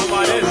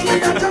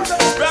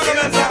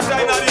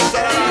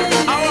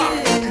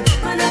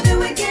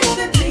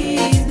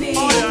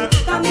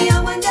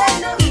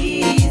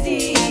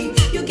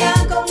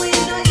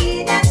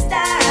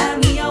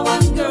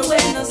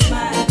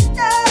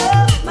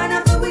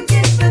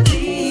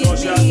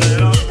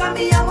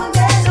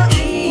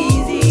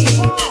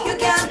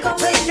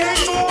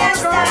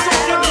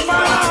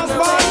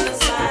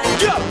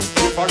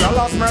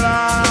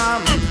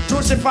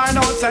 She find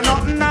out say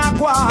nothing a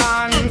go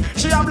on.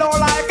 She a blow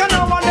like a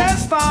no one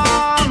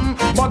storm.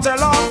 But tell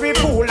her be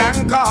cool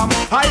and calm.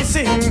 I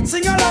sing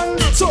along.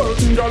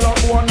 Certain girl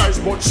have one nice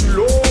but she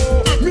low.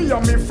 Me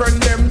and me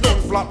friend them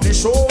don't flop the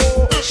show.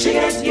 She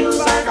get used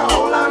like a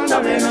whole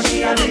underwear.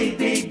 She a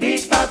big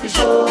start the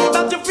show.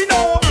 That if you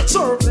know.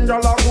 Certain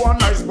girl have one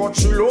nice but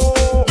she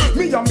low.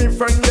 Me and me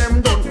friend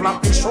them don't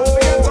flop the show.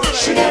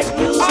 She get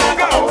used like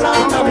a whole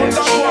underwear.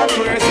 She a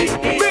crazy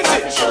big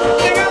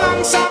sing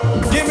along stop.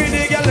 Give me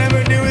the girl let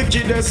me the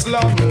wickedest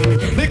love.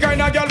 The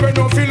kind of girl we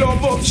no feel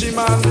love up she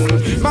man.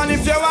 Man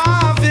if you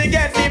want to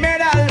get the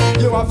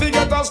medal, you want to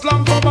get a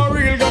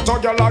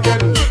girl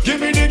again. Give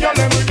me the girl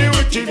with the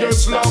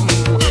wickedest slum.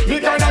 The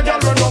kind of girl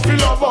when no feel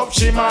love up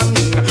she man.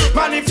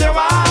 Man, if you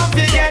want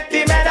to get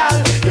the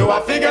medal, you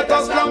have to get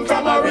a slum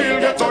from a real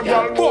ghetto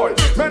girl. Boy,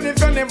 man, if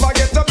you never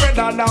get a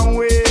pedal down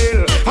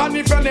wheel, and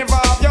if you never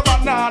have your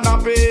banana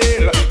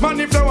peel, man,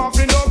 if you want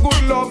to no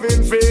good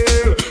loving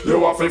feel,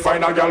 you have to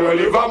find a girl who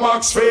live a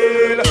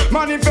Maxfield.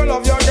 Man, if you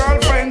love your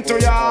girlfriend to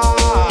ya,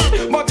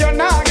 but you're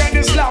not get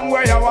the slam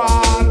where you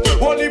want.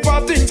 Only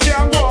bad things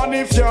can go on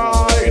if you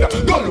hide.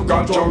 Go look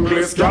at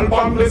junglist, girl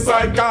on the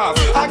side cars.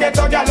 I get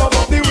a girl love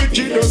up the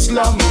wickedest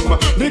slum.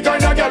 The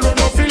kind of girl who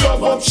no feel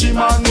love up she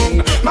man.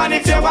 Man,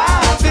 if you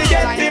want to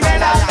get the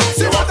medal,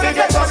 see what they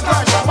get us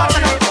crash from a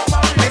real.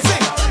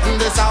 Listen,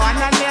 this a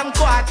one and name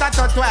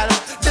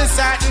 11:45. This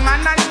certain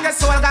man and the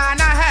soul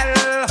gonna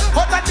hell.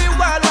 Out of the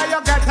world where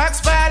you get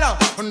expelled.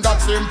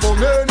 That simple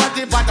me, not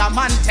the bad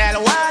man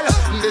tell. Well,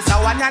 this a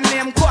one and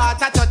name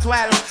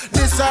 11:12.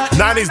 This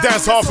 90s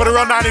dance hall for the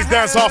real 90s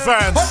dance hall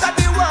fans. Out of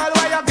the world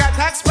where you get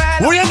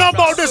expelled. What you know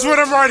about this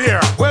rhythm right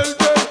here? Well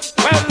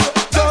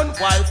done,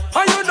 wife.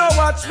 And you know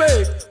what's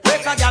me?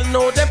 Make a girl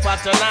know the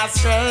pattern and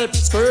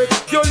skirt.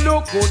 You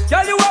look good,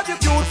 girl, you have your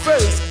cute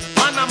face.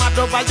 Man, I'm mad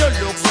over your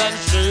looks and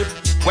shape.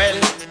 Well,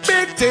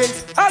 big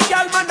things, a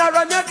girl man a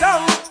run you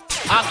down.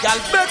 A girl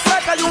makes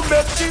like a you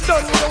make she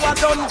done, you are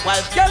done.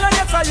 Wife, girl, and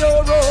yes, are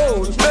your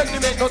own. Make me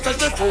make no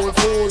such a fool.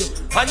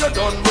 And you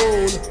done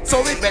moon,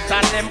 so we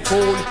better them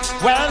cool.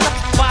 Well,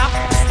 pop,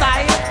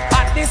 style,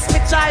 at this me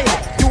child.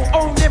 You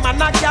only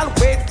man a girl,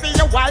 wait for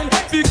your while.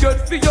 Be good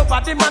for your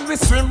body, man, we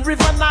swim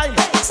River Nile.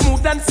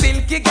 Smooth and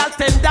silky, girl,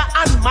 tender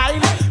and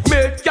mild.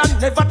 Mate can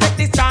never take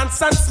this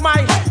chance and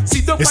smile.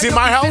 You see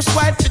my house?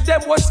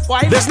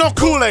 There's no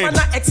Kool-Aid.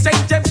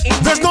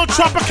 There's no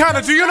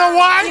Tropicana. Do you know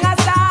why?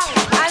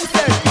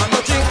 Man,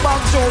 no drink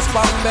back juice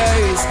from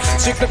base.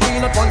 Strictly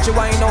peanut punch, you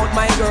wine out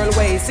my girl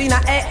waist. See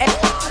now,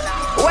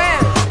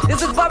 Well,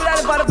 this is Bobby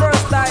Daddy for the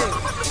first time.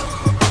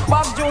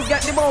 Bob Juice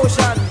get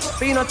demotion,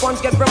 peanut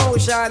punch get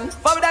promotion.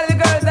 Bobby Daddy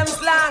the girls them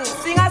slang,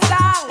 sing a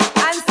song.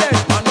 Answer.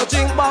 Man, no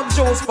drink Bob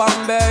Juice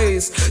from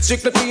base.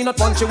 Strictly peanut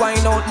punch, you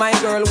wine out my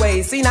girl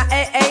waist. See now,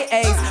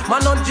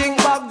 Man, no drink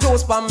Bob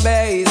Juice from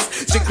base.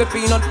 Strictly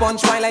peanut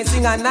punch while I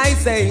sing a nice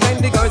saying.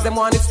 When the girls them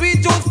want the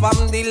sweet juice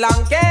from the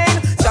long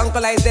cane.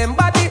 Junkalize them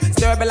body,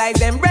 sterilize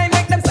them brain.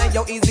 Make them say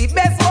yo easy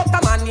best. Fuck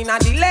a man in a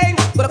the lane.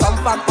 Gonna come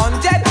from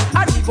 100,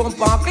 I keep on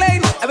park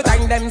lane. Every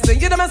time them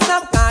sing, you them a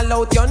snap, call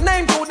out your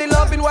name. Do the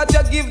loving what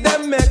you give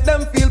them, make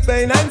them feel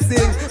pain and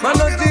sing. Man,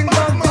 no drink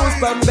Bob Juice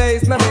from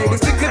base. Now make the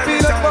strictly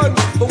peanut punch,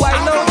 but why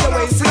not the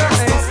way to your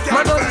face?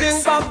 Man, no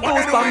drink Bob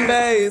Juice from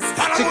base.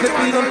 Strictly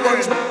peanut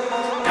punch.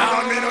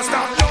 Now me no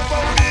stop love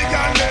how the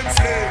girl them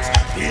flex.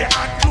 The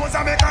hot clothes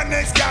I make a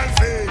next girl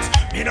flex.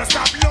 Me no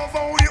stop love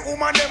how the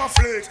woman them a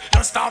flex.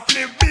 No stop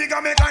live big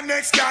and make a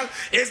next girl.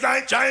 It's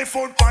like giant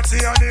food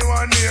party and the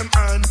one name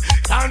and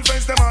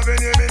conference them have a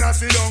name in a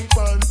sit down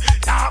pan.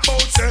 Talk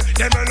about say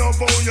them a love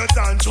how you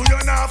dance. You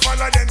not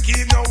follow them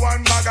keep no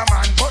one bag a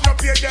man. But no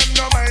pay them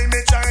no mind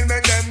me child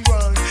make them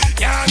run.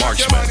 Can't knock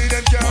your money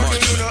them can't do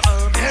you no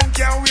harm. Them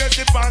can't wait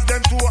to pass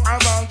them to a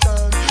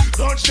mountain.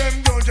 Touch them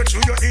down you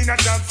through your inner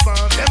job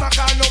farm. Them a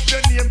call up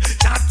your name,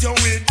 chat your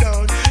way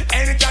down.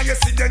 Anytime you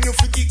see them, you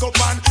feel kick up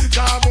and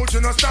talk about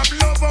you no stop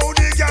love how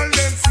the girl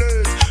them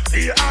flex.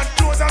 The hot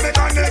clothes and make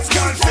a next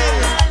girl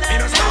feel. You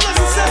no stop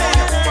love how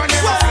the woman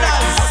never flex.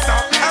 No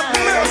stop love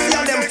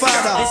how them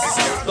father. This is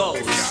how it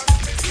goes.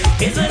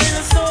 It's a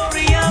little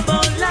story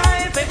about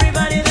life.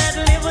 Everybody that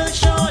live will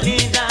surely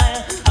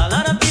die. A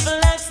lot of people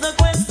ask the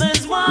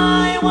questions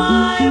why.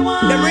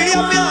 Them really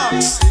have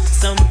the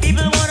Some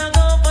people wanna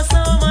go for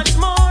so much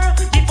more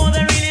before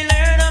they really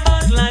learn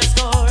about life's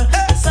score.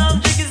 The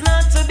subject is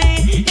not to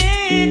be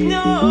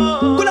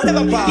ignored. Could I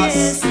never pass?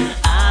 Yes,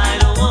 I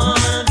don't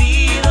wanna be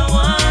the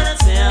one to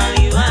tell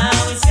you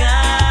how it's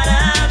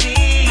gotta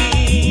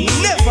be.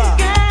 Never.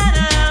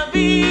 Gotta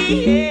be.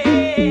 Yeah.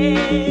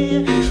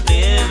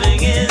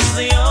 Living is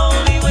the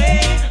only way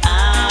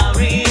I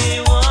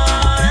really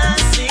wanna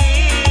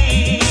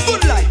see.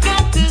 Good life.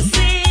 Got to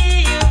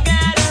see, you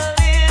gotta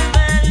live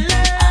and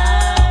learn. I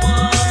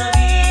wanna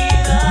be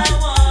the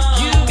one.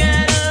 You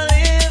gotta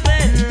live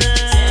and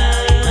learn. Tell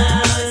you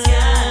how it's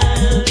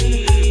gotta be.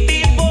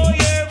 Before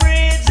your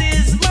bridge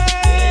is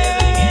burned.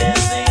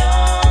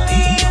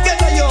 Living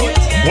is the only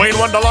way. Wayne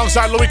Wonder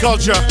alongside Louis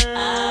Culture.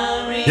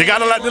 You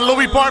gotta let the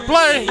Louis part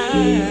play.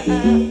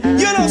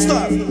 You know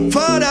stop.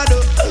 Father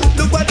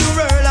look what the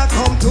world I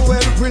come to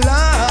help we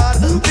lad.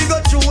 We go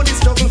through the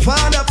struggle,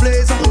 Father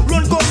place.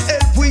 Run come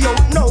help we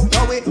out now.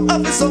 Now we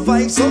have to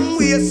survive some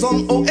way,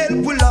 somehow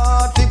help we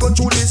lad. We go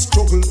through this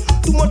struggle.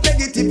 Too much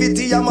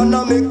negativity, I'm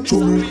gonna make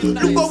trouble.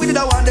 Look how we did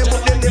that one day,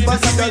 but them never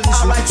see the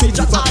issue. Like switch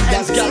up,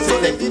 that's gas, so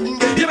they didn't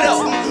get it.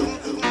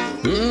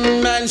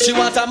 and she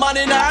want a man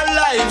in her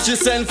life. She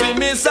send for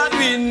Miss a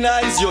tweet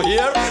nice, you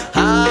hear?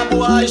 Ah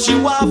boy, she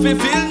want to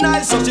feel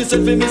nice, so she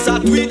send for Miss a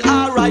tweet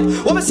alright.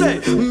 What me say?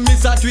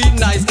 Miss a tweet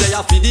nice, they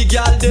a for the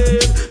girl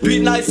dead.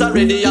 Tweet nice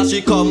already and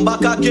she come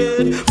back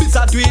again. Miss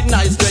a tweet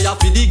nice, they a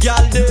for the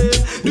girl dead.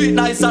 Do it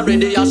nice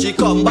already and she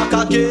come back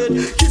again.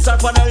 Kiss her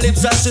on her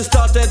lips and she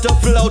started to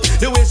float.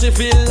 The way she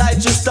feel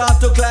like she start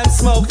to climb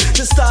smoke.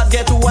 She start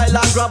get wild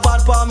and grab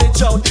out for me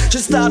choke. She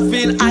start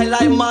feel I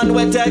like man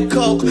when take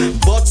coke.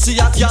 But see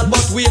a girl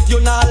but wait you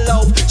not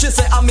love. She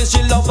say I miss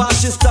she love and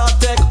she start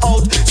take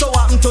out. So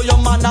what happened to your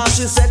man and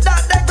she said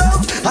that they go.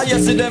 And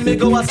yesterday me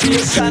go a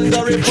station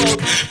go report.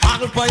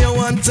 I'll for you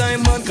one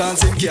time man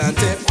cause him can't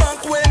take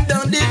back when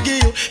down did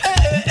give you.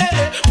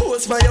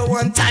 Post for you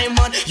one time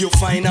man. You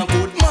find a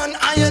good man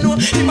and you know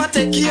he might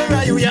take care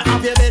of you. You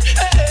have your bed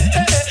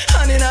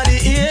hand in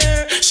the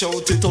ear.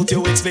 Shout it out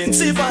you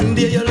expensive and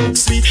there you look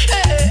sweet.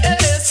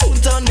 Soon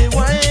turn the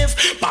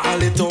wife.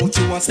 Ball it out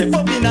you and step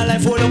up in a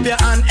life. Hold up your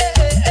hand.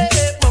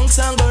 Bounce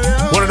and go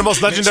round. One of the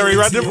most legendary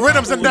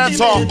rhythms in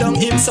dancehall.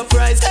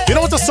 You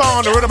know what's a song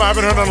on the rhythm I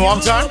haven't heard in a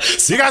long time?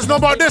 You guys know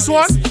about this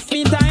one?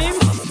 Meantime,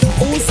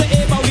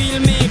 whosoever will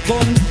make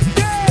come,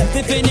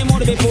 if any more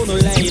before no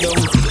lie down.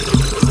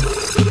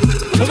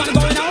 Woman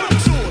going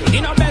out,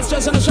 in our best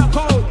dress on the shop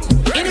out.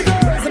 In the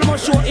girls in the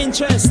most show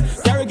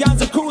interest. There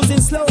guns are cruising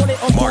slowly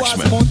up towards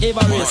Mount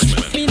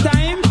Everest.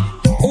 Meantime,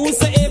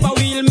 whosoever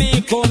will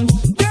make come,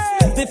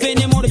 if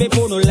any more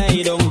before no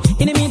lie down.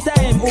 In the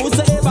meantime,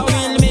 whosoever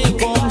will make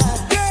come,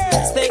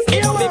 stay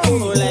in before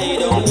no lie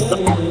down.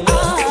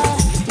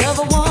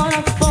 Never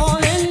wanna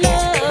fall in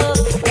love.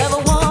 Never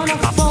wanna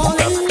fall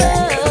in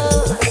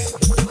love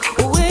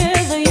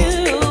with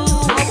you.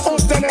 I'm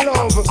out in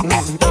love.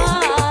 I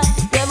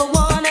never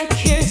wanna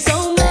kiss so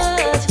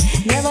much.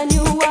 Never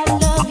knew I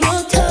love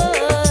your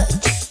touch,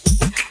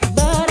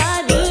 but I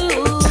do.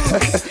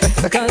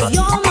 Cause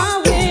you're my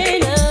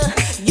winner.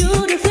 You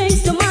do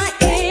things to my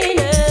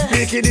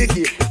inner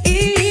Dicky.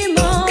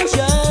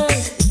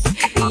 emotions.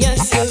 Yes,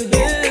 you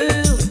do.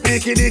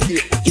 Dicky.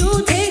 You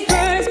take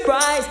first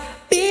prize.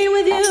 Being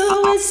with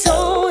you is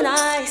so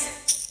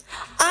nice.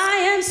 I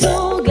am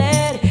so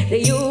glad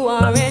that you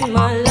are in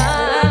my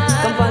life.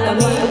 Come follow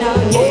me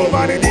now.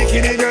 Over the dicky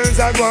girls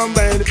are gone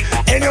bad.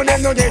 And you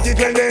them no get it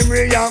when them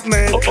react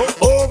man.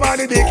 Over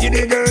the dicky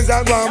girls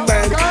are gone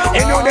bad.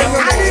 And you them no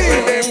get it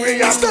when them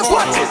react. Stop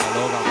watching.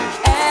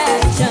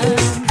 Action.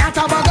 At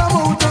a bag of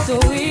motor.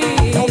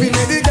 Sweet. Now we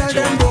made the girl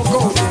them broke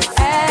out.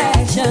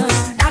 Action.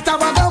 At a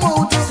bag of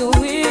motor.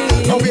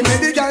 Sweet. Now we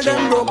made the girl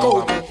them broke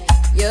out.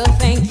 You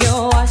think you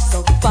are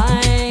so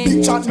fine.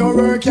 Big chat no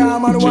work, yeah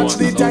man, watch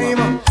the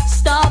time.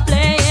 Stop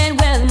playing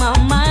with my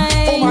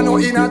mind. Oh man, no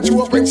in a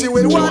joke when she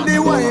will want the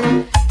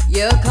wine.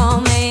 You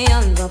call me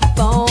on the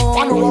phone.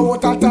 I know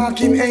what a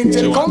talking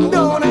angel come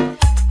down.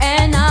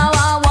 And now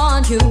I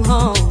want you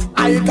home.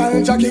 I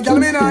tell Jackie, girl,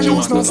 me nah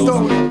use no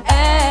stone.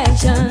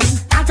 Action.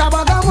 At a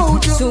bag of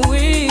motor.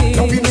 Sweet.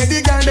 Now we made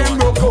the girl them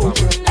broke out.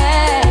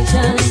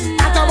 Action.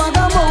 At a bag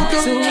of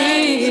motor.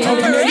 Sweet. Now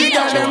we made the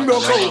girl them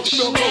broke out.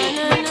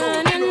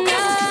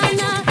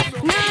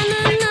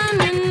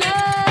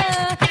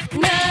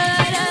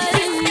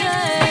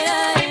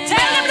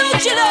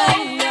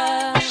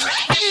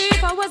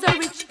 If I was a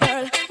rich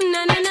girl,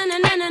 na na na na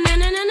na na na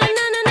na na na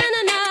na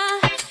na na.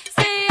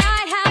 Say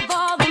I'd have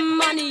all the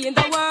money in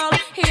the world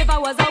if I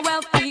was a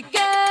wealthy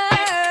girl.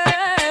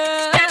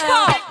 Step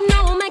up. No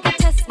man can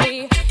test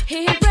me.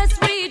 He impressed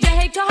me.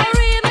 Jake to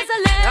hurry, Miss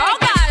Alex. Oh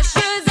gosh.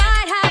 'Cause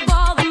I'd have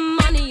all the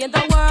money in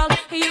the world.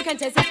 You can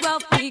taste this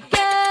wealthy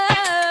girl.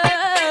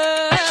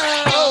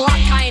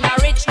 What kind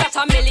of rich? Got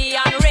a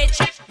million rich.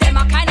 Them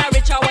a kind of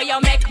richer where you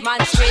make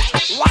man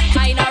switch. What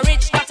kind of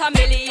rich? Got a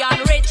million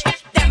rich.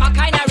 Them a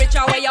kind of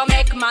richer where you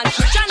make man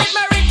switch. And if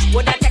me rich,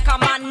 would I take a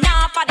man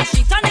now for the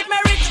shit? And if me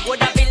rich,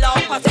 would I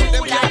belong for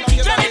school and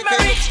teach? And if me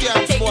rich,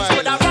 take this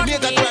would I run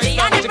easy.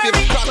 And if me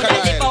rich, would I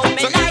live out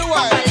me life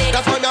properly.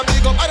 That's why I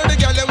big up all of the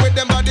girl them with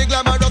them body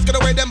glamorous. Get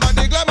away them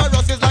body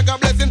glamorous is like a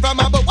blessing from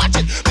above. Watch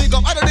it, big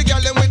up all of the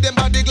girl them with them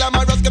body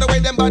glamorous. Get away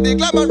them body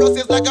glamorous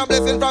is like a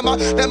blessing from above.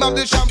 Them have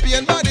the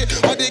champion body,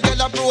 what the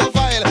girl a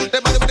profile. The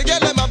body with the girl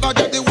them have got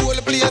the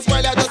whole place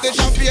while I just the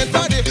champion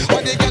body,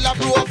 what the girl a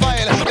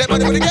profile. The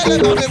body with the girl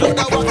them have the would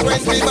have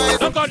 20 miles.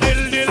 Duck a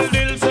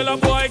dill, sell a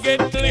boy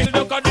get lil.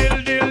 Duck a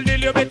dill,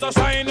 you better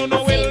sign on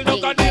no will.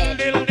 Duck a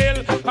dill,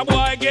 a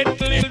boy get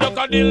lil. Duck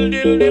a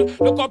dill,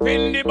 look up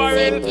in the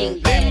barrel.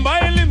 Limb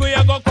by limb we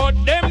a go cut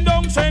them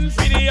down, send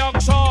for the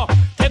oxa.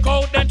 Take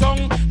out the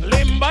tongue.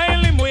 Limb by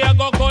limb we a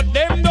go cut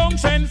them down,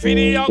 send for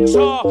the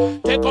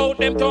oxa. Take out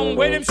them tongue.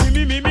 When them see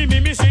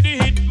me, see the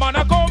hit man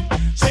a come.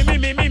 See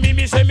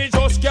me, say me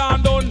just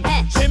can't done.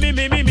 See me.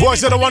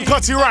 Boys are the one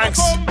cuts your ranks.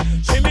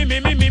 See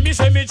me,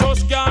 say me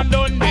just can't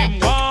done. Them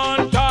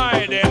one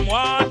tie.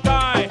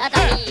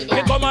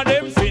 They come a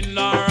them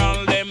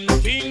funeral, them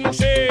things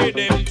say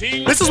them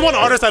things. This is one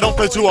artist I don't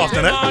play too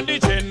often, eh? The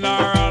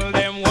general,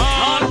 them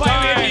one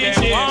time.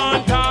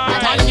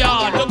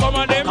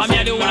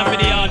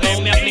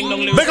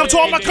 Big up to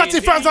all my Cutty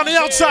fans on the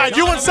outside.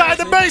 You inside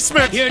the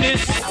basement. Hear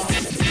this.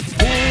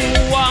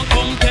 want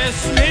come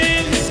test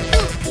me?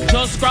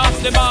 Just cross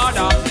the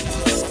border.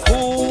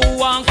 Who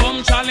want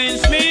come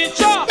challenge me?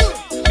 Cha!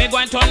 Me go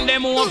and turn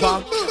them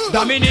over.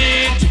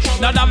 Dominate.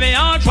 Not have a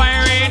hard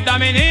pirate.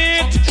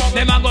 Dominate.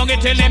 Them a go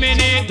get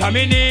eliminate.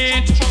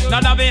 Dominate.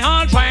 Not have a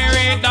hard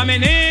pirate.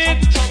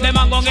 Dominate. Them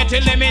a go get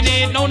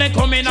eliminate. Now they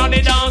come in on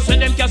the dance with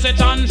them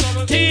cassette on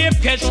tape.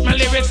 Catch my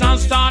lyrics and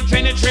start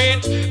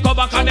penetrate. Go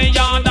back on the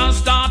yard and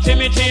start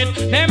imitate.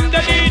 Them the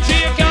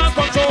DJ can't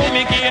control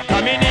me gate.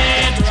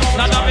 Dominate.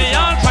 Not have a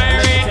hard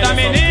pirate.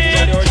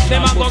 Dominate.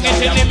 Them a go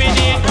get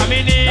eliminate.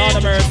 Dominate.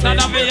 Not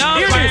have a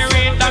hard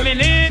pirate.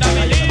 Dominate.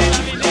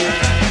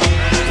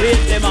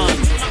 Wait them on,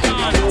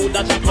 who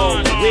that a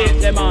come?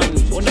 Wait them on,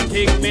 who no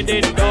think me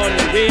did done?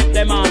 Wait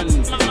them on,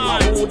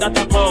 who that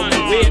a come?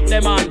 Wait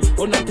them on,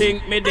 who no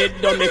think me did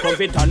done? Me come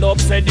fit turn up,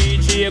 say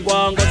DJ go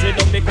and go sit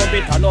down. Me come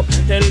fit turn up,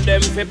 tell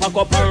them fi pack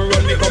up and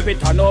run. Me come fit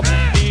turn up,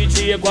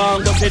 DJ go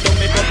and go sit down.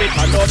 Me come fit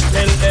turn up,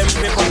 tell them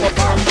fi pack up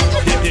and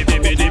run.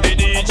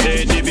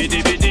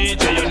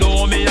 DJ, you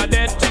know me a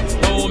debt,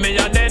 know me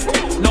a debt.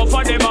 No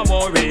for them a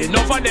worry, no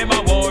for them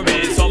a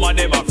worry. Some of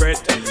them a fret.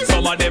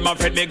 Some of them a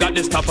friend, me got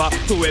the stopper.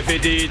 To every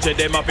DJ,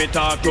 them a fi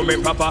talk to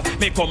me proper.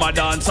 Me come a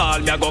dance all,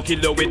 me a go kill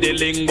you with the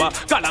lingua.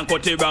 Call and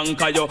cut the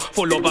rank, you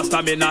full of a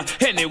stamina.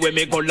 Anyway,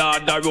 me go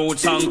lord the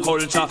roots and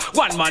culture.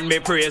 One man me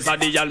praise a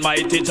the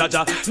almighty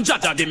Jaja.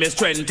 Jaja give me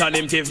strength and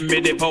him give me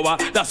the power.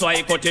 That's why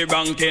I cut the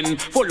ranking,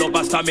 full of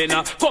a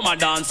stamina. Come a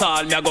dance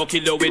all, me a go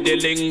kill you with the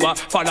lingua.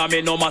 Follow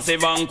me no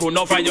massive anku,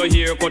 no for you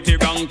here, cut the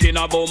ranking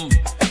a boom.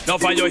 No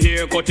for you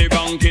here, cut the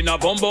ranking a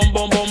boom, boom,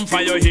 boom, boom.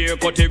 For you here,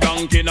 cut the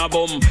ranking a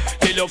boom.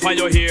 Till you for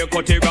you here,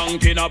 cut the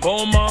ranking a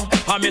boom.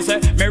 And me say,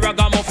 me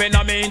ragamuffin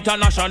a me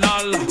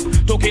international.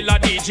 To kill a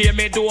DJ,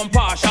 me do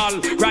partial.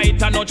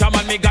 Right and no jam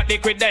and me got the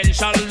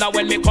credential. Now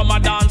when me come a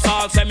dance,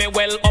 I'll say me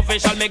well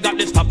official. Me got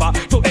the stopper.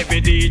 To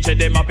every DJ,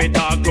 them a be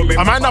talk to me.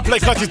 I might not play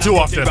Cut It too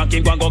often. But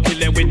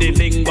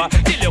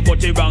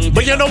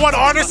you know what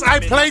artists I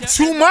play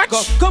too much?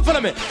 Come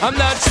follow me. I'm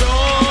not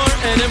sure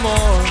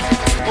anymore.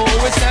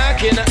 Always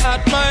knocking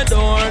at my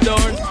door.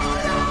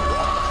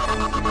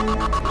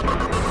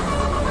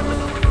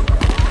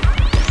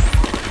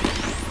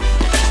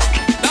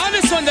 Now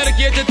this one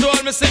dedicated to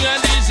all my singer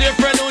DJ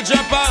friend who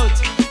drop out.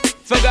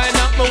 For guy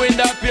knock my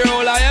window up your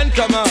whole eye and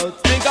come out.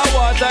 Think of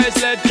water is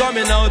lead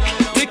coming out.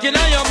 Licking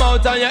on your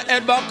mouth and your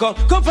head back up.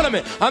 Come follow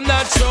me. I'm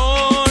not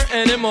sure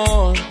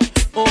anymore.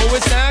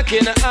 Always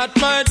knocking at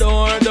my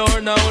door.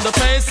 Now the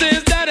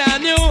faces that I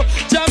knew.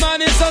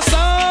 German is so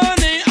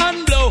sunny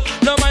and blue.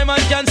 Now my man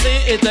can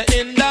see it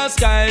in the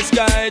sky.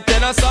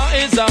 Then I saw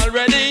it's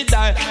already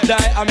die.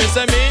 I miss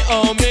me,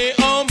 oh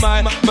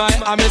my.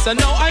 I miss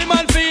no, I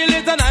man feel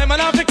it and I man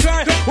have to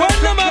cry. When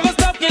them ever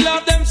stop kill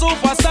off them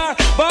superstar.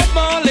 Bob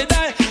Marley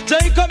die,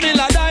 Jacob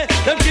Miller die.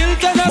 Them kill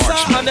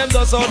Tennessee and them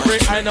does out free.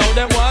 I know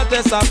them want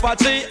this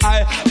Apache.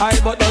 I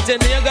but nothing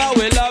nigga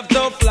we love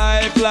to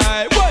fly.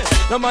 Boy,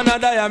 no man a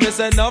die, I miss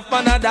enough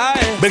man a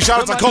die. Big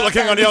shout out to Cola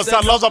King on the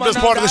outside. Loves up this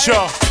part of the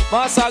show.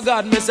 Master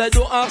God, me say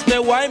don't ask me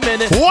why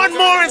minute. One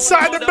more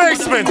inside the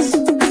basement.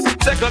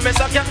 Take a miss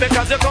a cap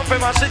because you come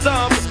from my shit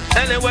up.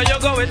 Anywhere you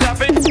go with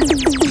happy.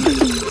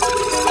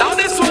 Now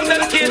this one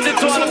dedicated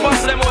to all the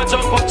boss them who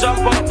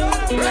jump up.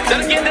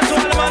 Dedicated to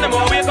all the man them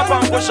who wake up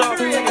and push up.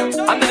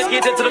 And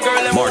dedicated to the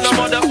girl them who no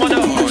mother.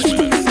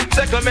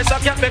 Take a miss a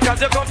cap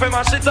because you come from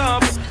my shit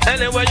up.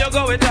 Anywhere you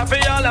go with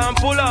happy all and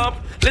pull up.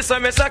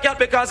 Listen, me say cat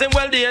because him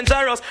well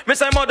dangerous. Me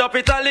say mud up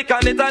italic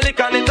and italic.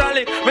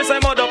 Me say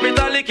mud up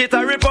italic, it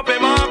a rip up a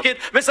market.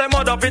 Me say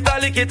mud up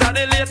italic, it a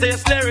the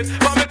latest lyrics.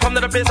 But me come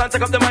to the place and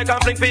take up the mic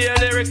and fling for your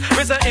lyrics.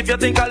 Me say if you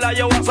think I lie,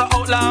 you want to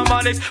outlaw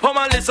manics. Oh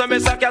man, listen, me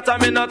say cat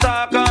and me no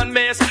talk on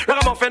mace.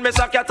 Ragamuffin, me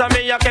say cat and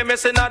me a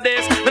chemist in a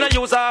days. Me no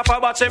use half a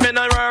batch, me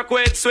no work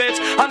with switch.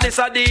 And this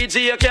a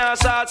DJ, you can't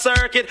short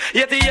circuit.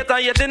 88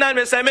 and 89,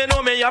 me say me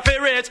know me a fi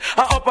rich.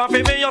 And up and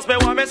fi me just me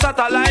want me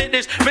satellite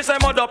dish. Me say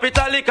mud up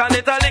italic and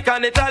italic.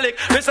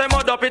 Me say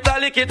mud up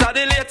italic, it a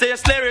the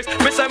latest lyrics.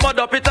 Me say mud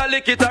up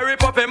italic, it a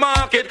rip up a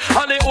market.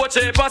 And the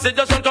Oche passage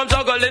just don't come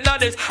juggling at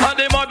this. And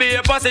the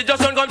Mobby passage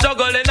just don't come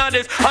juggling at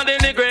this. And the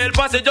Negril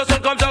passage just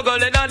don't come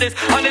juggling at this.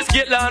 And the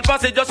Skitland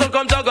passage just don't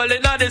come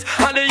juggling at this.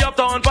 And the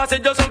Uptown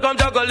passage just don't come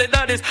juggling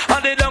at this.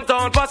 And the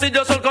Downtown passage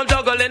just don't come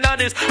juggling at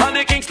this. And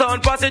the Kingston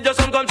passage just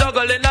don't come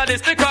juggling at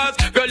this. Because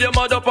girl you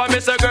mud up and me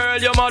say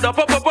girl you mud up.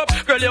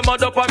 Girl you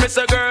mud up and me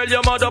say girl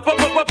you mud up.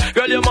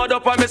 Girl you mud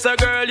up and me say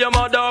girl you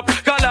mud up.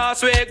 Cause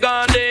last week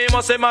Gandhi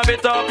must say my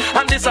bit up.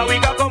 And this a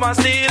week I come and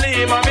steal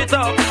him my bit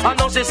up. And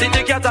now she see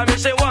the cat and me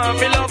she want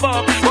me love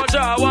up. But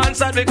draw one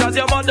side because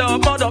you mud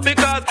up.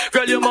 Because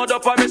girl you mud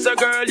up and me say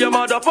girl you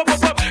mud up.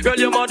 Girl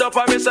you mud up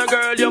and me say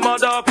girl you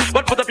mud up.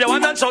 But put up your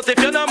hand and shout if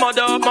you no mud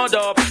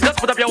up. Just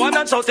put up your hand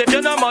and shout if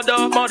you no mud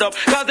up.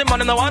 Cause the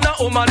man in the one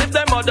woman if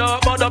they mud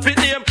up with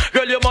him.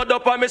 Girl you mud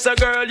up and me say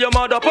girl you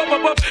mud up,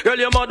 girl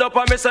you mud up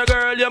and me say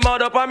girl you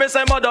mud up and me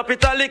say mud up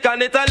italic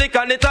and italic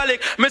and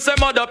italic. Me say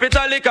mud up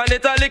italic and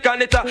italic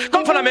and italic.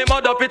 Come follow me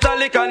mud up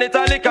italic and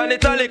italic and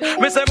italic.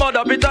 Me say mud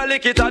up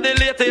italic, it a the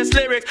latest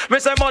lyrics. Me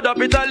say mud up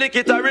italic,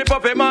 it a rip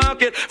up a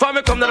market. For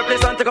me come to the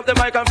place and take up the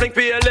mic and fling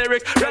for your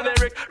lyrics.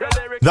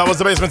 That was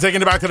the basement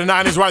taking it back to the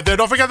 90s right there.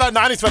 Don't forget that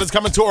 90s Fed is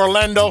coming to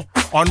Orlando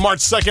on March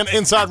 2nd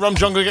inside Rum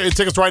Jungle. Get your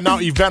tickets right now,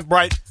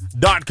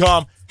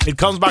 eventbrite.com. It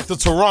comes back to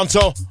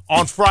Toronto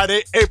on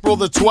Friday, April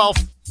the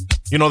 12th.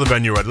 You know the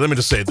venue already. Let me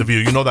just say it, The View.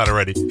 You know that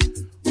already.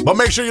 But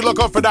make sure you look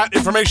out for that.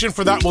 Information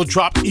for that will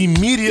drop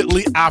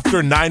immediately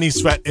after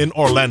 90s Fed in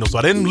Orlando. So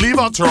I didn't leave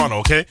out Toronto,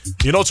 okay?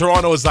 You know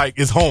Toronto is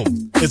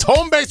home. It's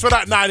home base for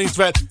that 90s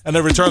Fed, and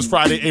it returns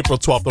Friday, April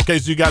 12th. Okay,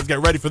 so you guys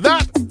get ready for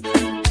that.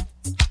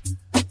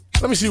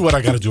 Let me see what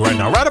I got to do right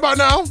now. Right about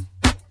now,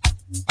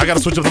 I got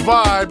to switch up the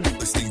vibe.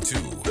 Listening to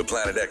the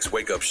Planet X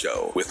Wake Up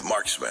Show with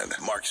Marksman.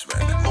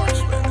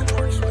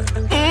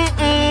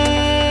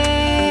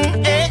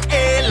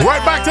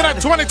 Right back to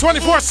that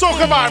 2024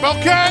 soca vibe,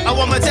 okay? I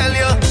wanna tell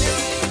you,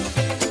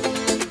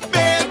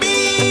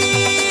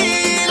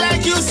 baby,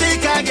 like you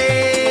sick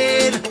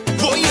again.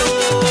 For you,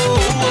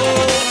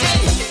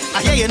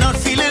 I hear you're not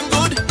feeling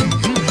good.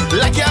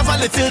 Like you have a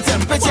little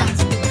temperature.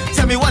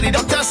 Tell me what the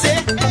doctor say.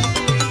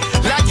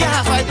 Like you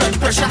have high blood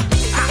pressure.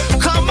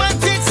 Come and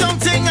take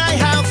something I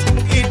have,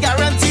 it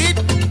guaranteed.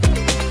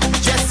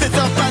 Just sit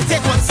up and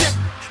take one sip.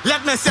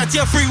 Let me set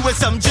you free with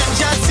some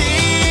ginger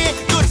tea.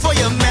 Good for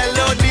your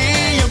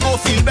melody, you go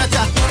feel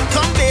better.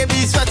 Come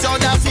baby, sweat out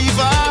that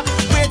fever.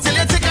 Wait till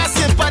you take a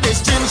sip of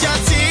this ginger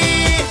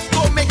tea.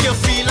 Go make you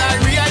feel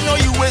irie, I know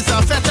you is a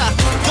feta.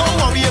 Don't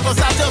worry, you go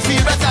start to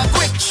feel better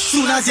quick.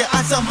 Soon as you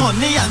add some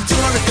honey and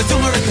turmeric,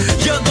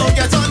 you go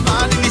get on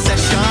bad in the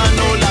session.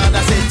 Oh Lord,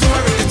 I say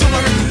turmeric.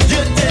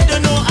 You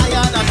didn't know I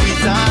had a sweet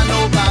and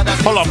no bad.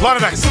 Hold on,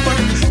 Planet X.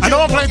 I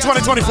know I'm playing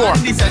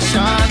 2024.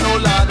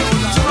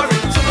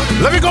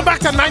 Let me go back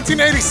to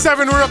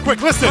 1987 real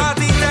quick. Listen.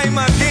 Party time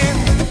again.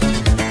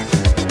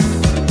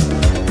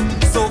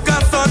 Soca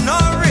sun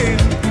or rain.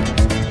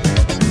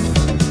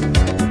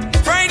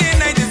 Friday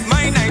night is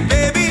my night,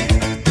 baby.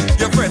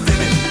 You're pressing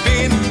in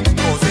pain,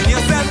 causing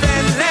yourself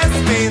endless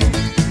pain.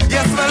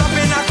 Yes, well up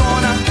in a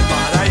corner,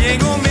 but I ain't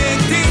gonna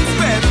make things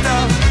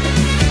better.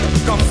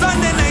 Come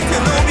Sunday night,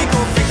 you know we go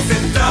fix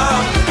it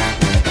up.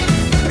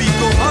 We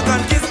go hug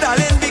and kiss,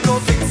 darling, we go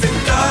fix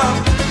it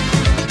up.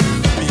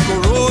 We go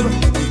roll,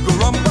 we go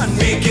rump and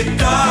make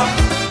it up.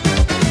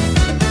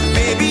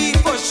 Maybe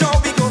for sure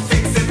we go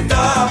fix it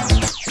up.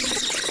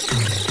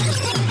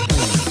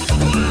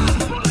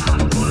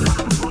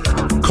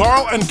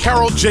 Carl and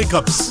Carol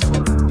Jacobs,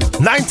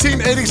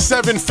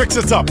 1987, Fix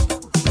It Up.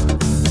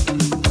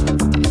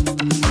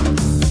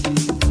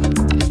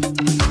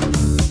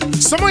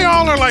 Some of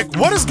y'all are like,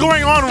 what is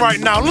going on right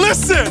now?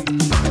 Listen!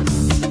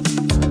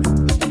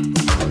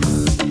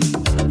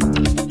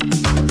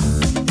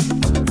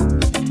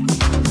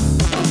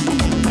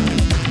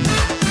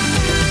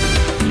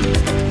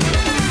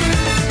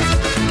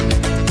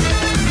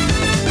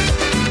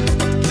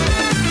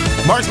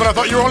 Marksman, I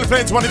thought you were only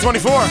playing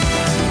 2024.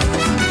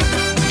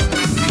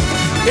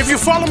 If you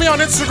follow me on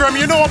Instagram,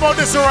 you know about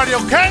this already,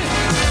 okay?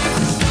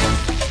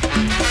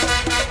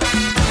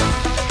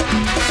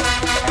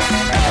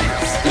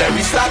 Let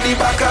me start the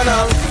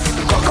bacchanal.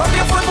 Cock up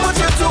your foot, put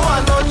your two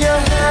hand on your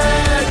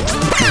head.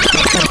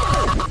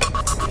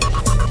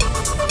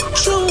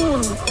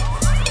 Tune.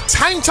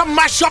 Time to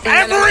mash up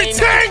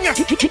everything.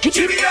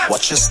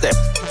 Watch your step.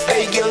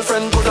 Hey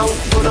girlfriend, go down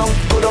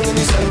in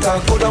the center.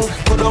 Go down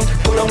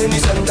in the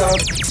center.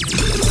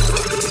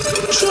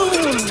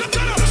 Tune.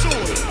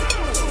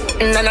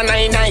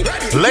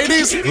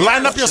 Ladies,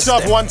 line up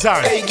yourself one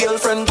time. Hey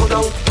girlfriend, go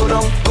down in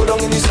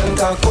the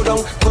center. Go down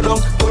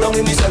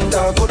in the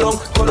center. Go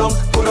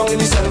down in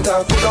the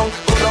center. Go down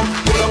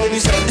in the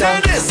center.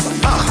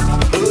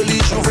 Early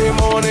Juve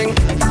morning,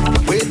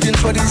 waiting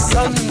for the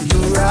sun to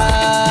rise.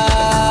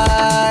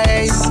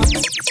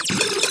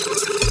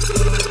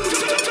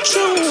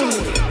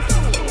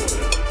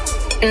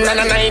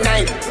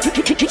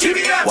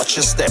 Watch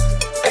your step.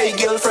 Hey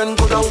girlfriend,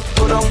 go down in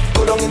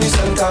the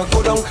center.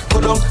 Go down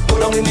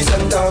in the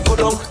center. Go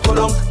down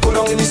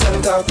in the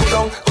center. Go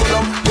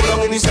down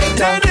in the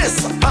center.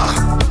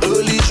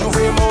 Early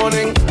Juve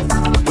morning,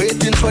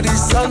 waiting for the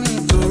sun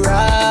to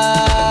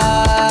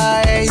rise.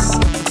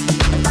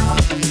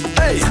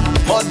 Hey,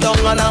 mud down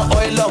and a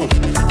oil long.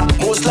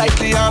 Most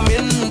likely I'm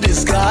in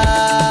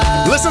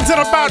disguise. Listen to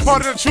the bad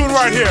part of the tune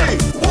right here.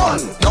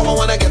 1, now I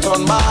wanna get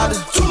on bad.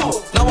 2,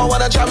 now I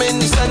wanna jam in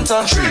the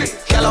center. 3,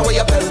 girl, away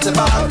your belt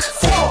back.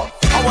 4,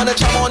 I wanna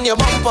jam on your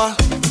bumper.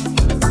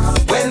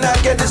 When I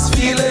get this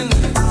feeling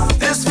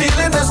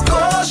is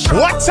gosh.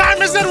 What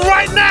time is it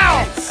right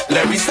now?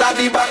 Let me start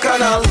the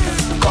bacchanal.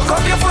 Cock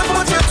up your foot,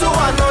 put your two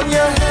hand on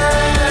your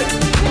head.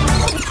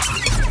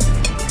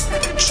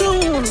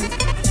 Tune.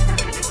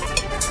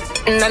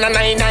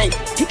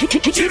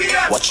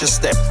 Watch your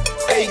step.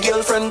 Hey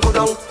girlfriend, go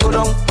down in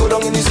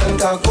the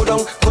center. Go down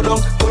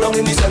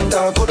in the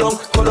center. Go down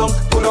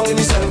in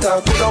the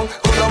center. Go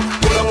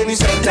down in the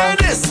center.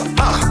 This,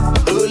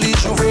 early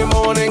Juve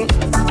morning,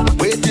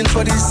 waiting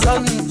for the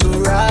sun to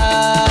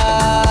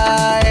rise.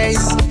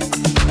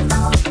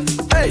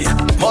 Hey,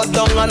 mud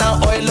down and a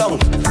oil long.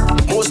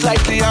 Most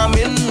likely I'm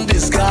in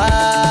disguise.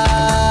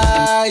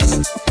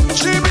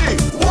 GB,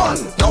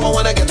 1. Now I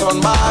wanna get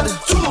on bad.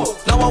 2.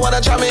 Now I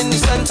wanna jam in the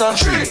center.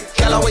 3.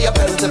 Girl, away your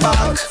belt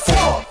back.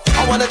 4.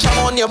 I wanna jam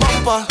on your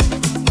bumper.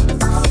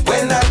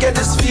 When I get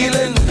this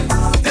feeling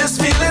is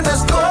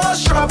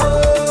cause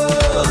trouble.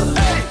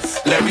 Hey,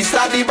 let me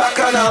start the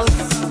bacchanal.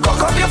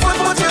 Cock up your foot,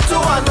 put your 2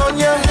 hand on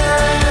your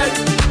head.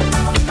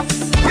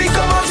 We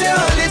come out here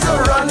early to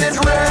run it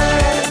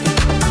red.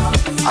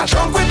 I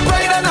drunk with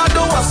pride and I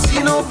don't want to see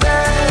no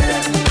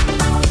bed.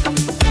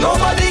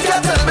 Nobody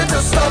can tell me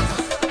to stop.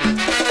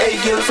 Hey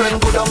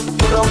girlfriend, go down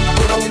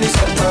in the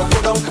center. Go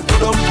down.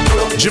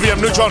 GBM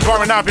Neutron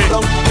Farmer Nappy. Go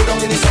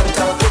down in the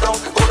center. Go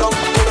down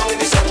in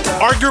the center.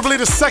 Arguably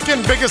the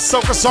second biggest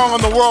soca song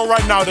in the world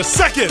right now. The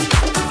second.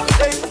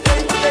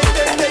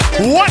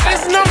 What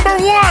is number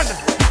 1?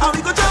 How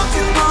we go jump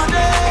till morning?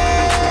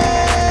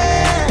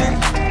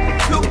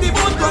 Look, the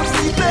boat come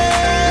sleeping.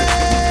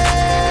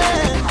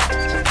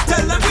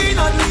 Tell them we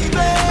not leaving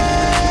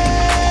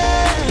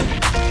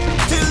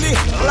till the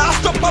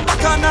last drop of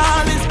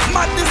bacchanal is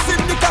madness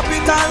in the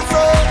capital.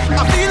 So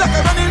I feel like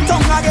I'm running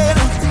tongue again.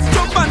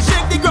 Jump and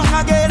shake the ground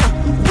again.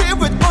 Wave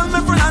with all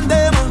my friends and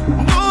them.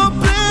 No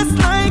place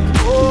like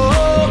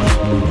home.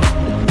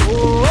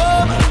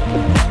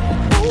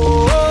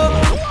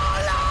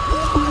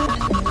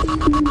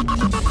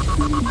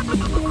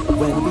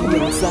 When we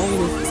outside,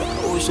 it's an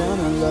ocean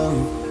of love.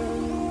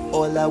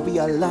 All that we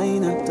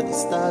align up to the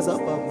stars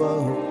up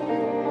above.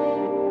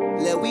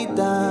 Let we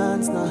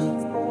dance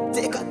now,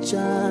 take a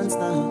chance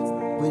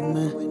now with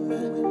me.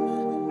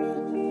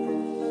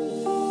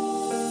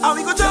 How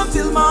we go jump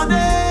till morning?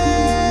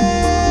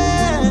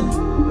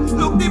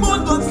 Look, the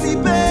moon gone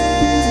sleeping.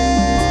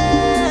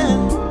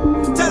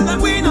 Tell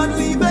them we not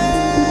leaving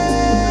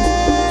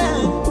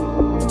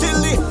till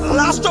the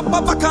last drop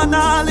of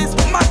bacchanal is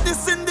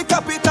madness in the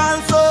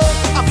capital. So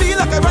I feel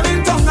like I'm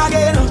running tongue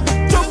again.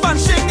 Jump and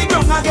shake the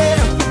ground again.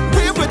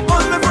 Wave with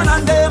all my friends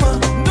and them.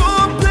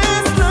 No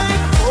place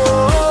like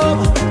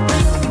home.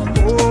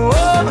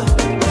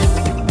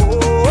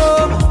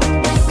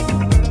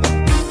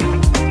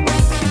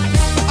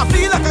 I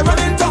feel like I'm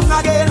running tongue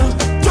again.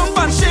 Jump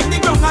and shake the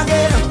ground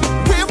again.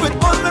 Wave with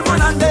all my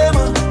friends and them.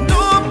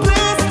 No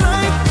place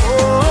like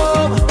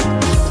home.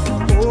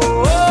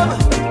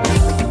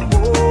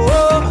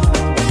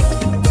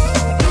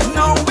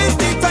 Now is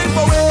the time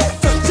for it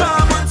to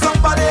jam on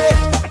somebody.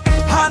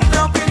 Hand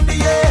up in the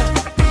air.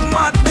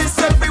 Madness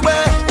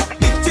everywhere.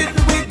 Eating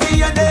with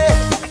DNA.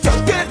 To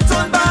get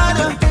on bad.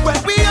 When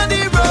we on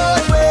the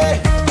roadway,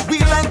 we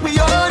like we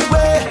own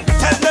way.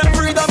 Tell them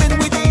freedom in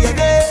with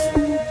DNA.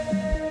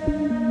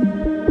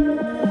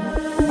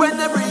 When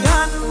every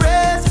hand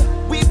raised,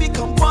 we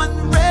become one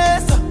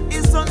race.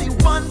 It's only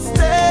one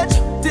stage.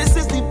 This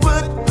is the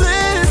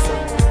birthplace.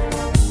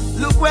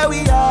 Look where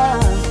we are.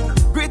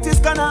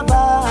 Greatest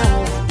carnival.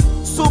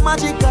 So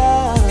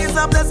magical. It's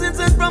a blessing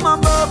sent from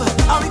above.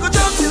 And we go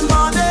jump till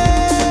morning.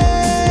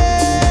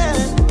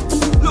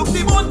 Look,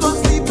 the moon gone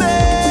sleeping.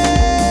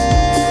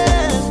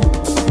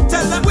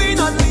 Tell them we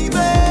not leaving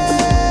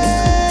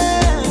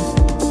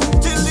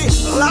till the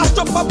last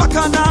drop of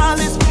bacchanal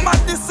is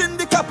madness in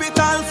the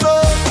capital. So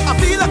I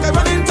feel like I'm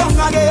running tongue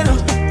again.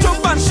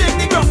 Jump and shake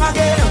the ground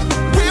again.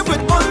 Wave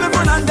with all my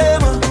friends and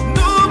them.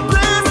 No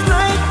place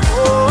like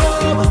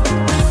home.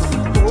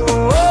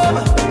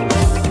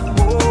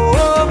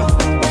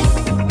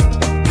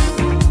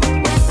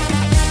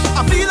 I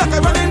feel like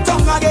I'm running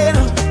tongue again.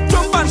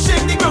 Jump and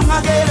shake the ground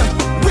again.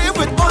 Wave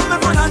with all my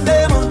friends and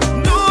them.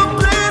 No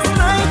place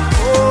like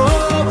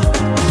home.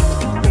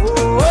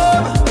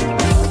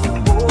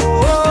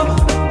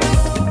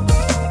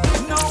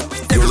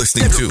 You're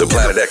listening to the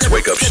Planet X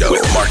Wake Up Show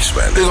with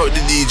Marksman. Big up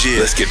the DJ.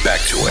 Let's get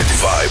back to it.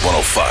 Vibe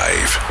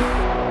 105.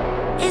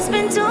 It's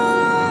been too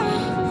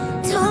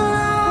long, too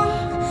long,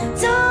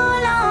 too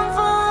long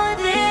for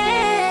this.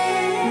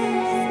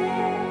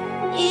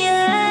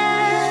 Yeah,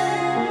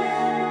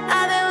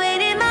 I've been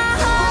waiting my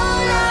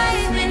whole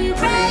life, been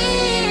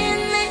praying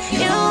that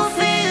you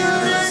feel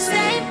the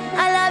same. I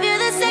love you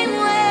the same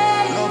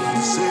way.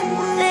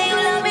 That you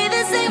love me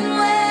the same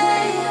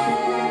way.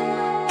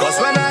 'Cause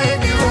when I hit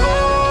the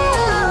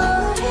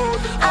road,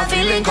 I'm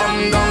feeling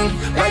come down,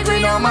 like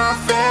rain on my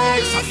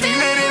face. I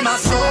feel it in my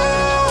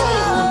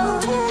soul,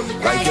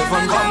 like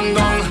heaven come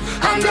down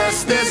and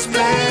bless this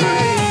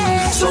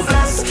place. So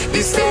bless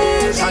this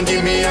stage and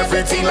give me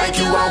everything like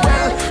you are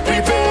well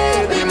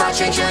prepared. We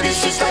marching through the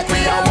streets like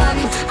we are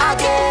one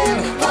again,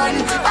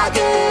 family.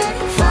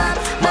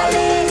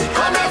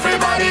 Come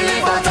everybody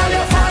live out all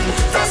your fun.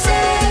 That's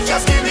it,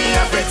 just give me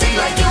everything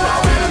like you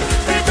are well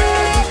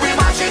prepared. We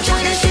marching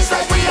through the streets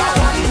like we are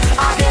one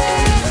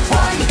again,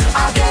 family.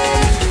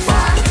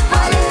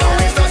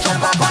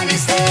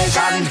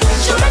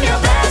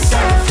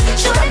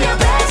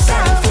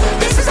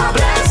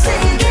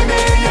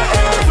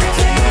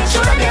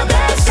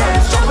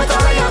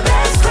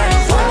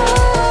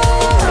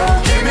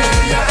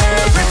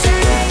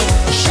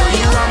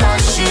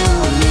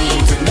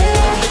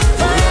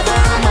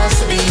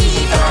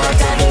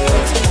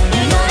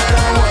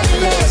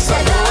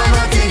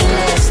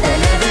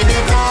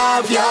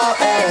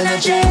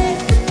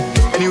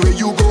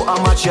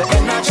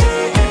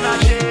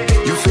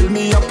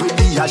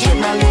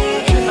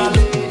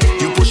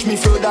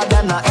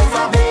 than I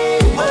ever been.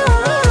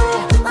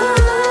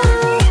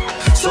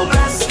 So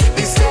bless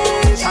the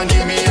stage and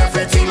give me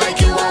everything like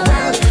you are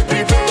well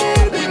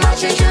prepared. Be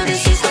matching to the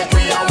streets like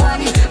we are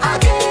one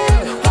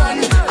again,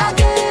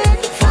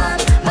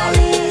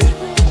 family.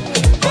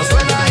 'Cause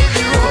when I hit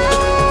the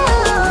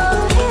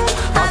road,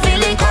 I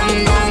feel it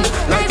come down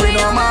like rain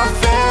on my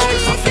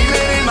face. I feel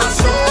it in my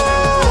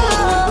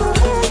soul,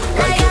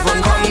 like heaven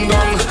come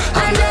down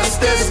and bless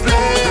this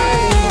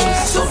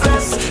place. So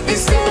bless the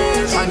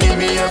stage and give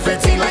me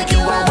everything like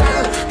you are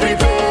well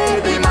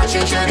prepared. Be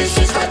matching to the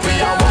streets like we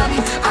are one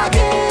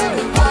again,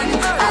 family.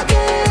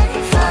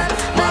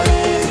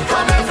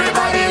 Come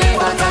everybody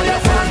live out on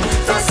your front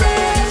to say,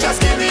 just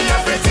give me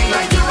everything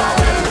like you are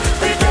well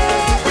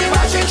prepared. We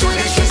matching to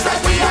the streets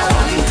like we are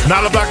one.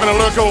 Nala Blackman and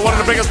Lurko, one of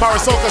the biggest power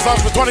soca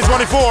songs for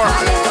 2024.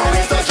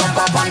 Jump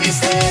up on the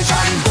stage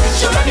and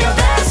show them your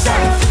best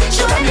self.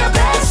 Show them your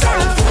best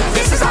self.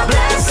 This is a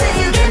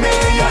blessing. Give me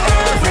your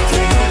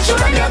everything. Show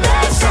them your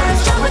best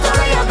self. Jump with all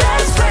of your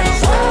best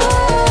friends. Oh,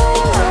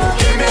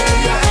 give me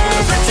your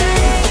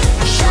everything.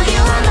 Show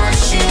you how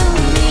much you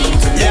need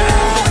to be.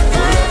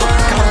 Forever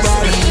must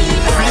be.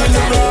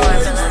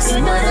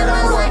 No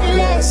matter what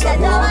less, that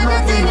no one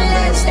nothing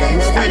less than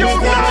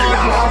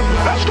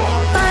Let's go.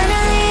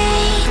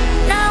 Finally,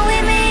 now we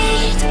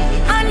meet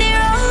on the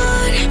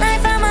road, my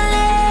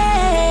family.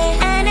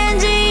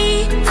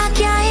 Energy, I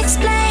can't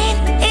explain.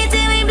 It's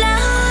in my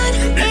blood,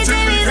 it's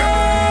in my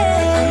veins.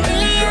 A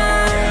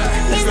million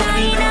is not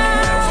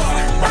enough.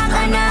 Back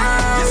on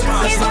us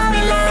is what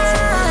we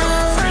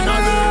love.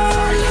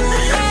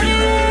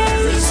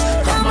 Enemies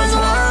come as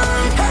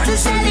one to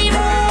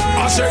celebrate.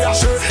 I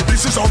say,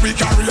 this is how we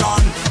carry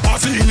on.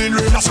 Partying in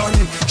rain and sun,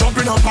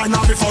 jumping up and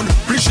having fun.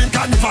 Wishing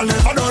carnival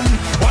never done.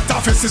 What a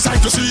fest is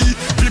sight to see.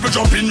 People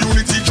jump in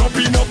unity,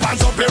 jumping up,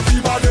 hands up,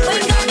 everybody.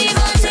 When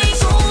carnival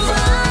takes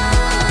over,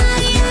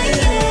 yeah,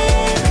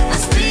 yeah, a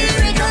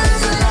spirit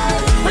comes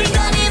alive. When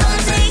carnival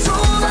takes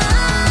over,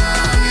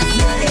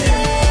 yeah,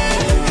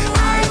 yeah,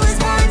 I was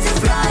born to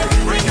fly.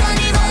 When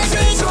carnival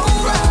takes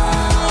over,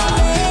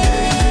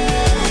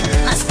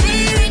 yeah, a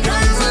spirit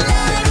comes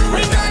alive.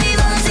 When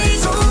carnival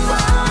takes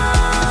over,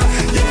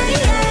 yeah,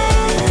 yeah,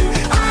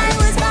 I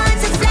was born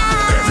to fly.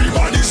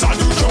 Everybody's on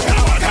to jump,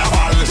 carnival.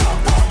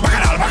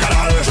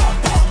 Bacchanal.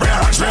 Bear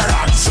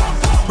rocks.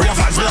 Bring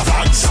your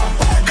flags.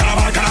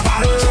 Carnival.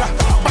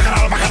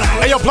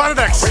 Hey, yo, Planet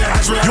X,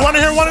 you want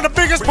to hear one of the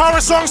biggest power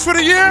songs for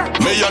the year?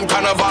 Million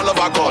carnival of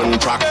a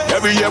contract.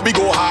 Every year we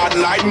go hard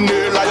like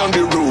nail on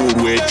the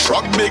road with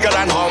truck bigger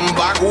than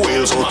humpback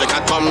wheels. So take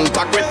a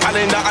contact with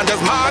calendar and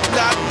just mark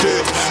that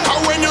date.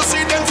 And when you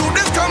see them do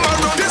this come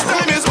around, this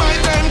time is my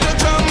time to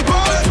jump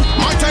out,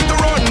 my time to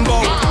run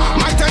bout,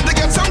 my time to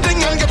get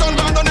something and get on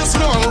band on this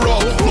long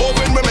road.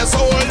 Moving with my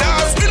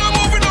shoulders, we don't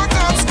move with no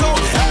cops go.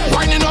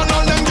 Whining on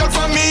all them girls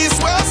from east,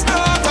 west,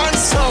 north and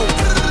south.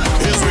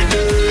 Yes we do.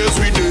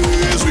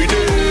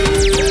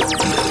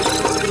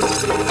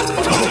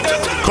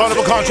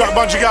 Carnival contract,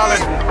 Bungee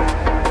Garland.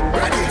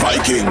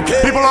 Viking.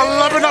 People are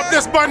loving up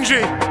this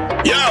Bungee.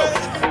 Yo.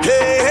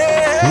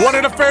 Hey. One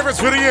of the favorites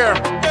for the year.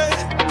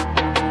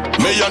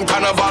 Million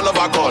carnival of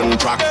a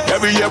contract.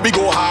 Every year we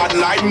go hard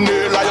like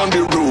nail on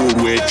the road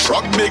with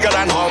truck bigger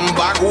than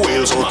humpback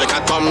wheels. So take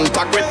a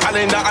contact with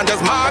calendar and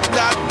just mark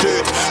that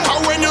date.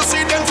 And when you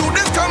see them do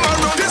this come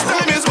around, this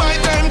time is my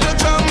time to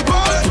jump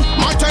out,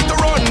 my time to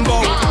run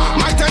bout,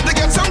 my time to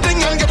get something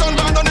and get on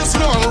band on this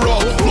long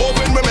road.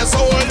 Moving with my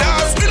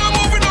shoulders, we don't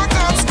move with no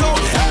cops go.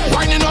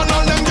 Whining on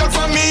all them girls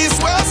from east,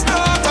 west,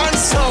 north and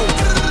south.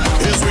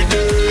 Yes we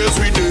do.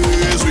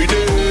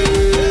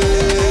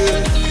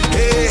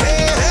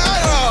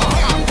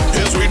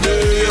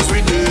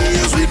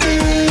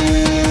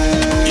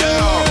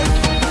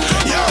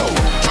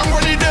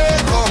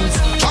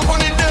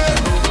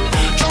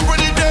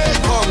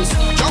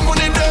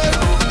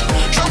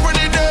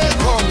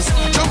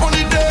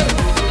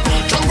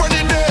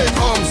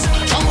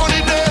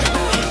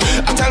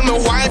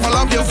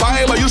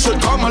 You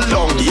should come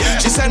along. Yeah.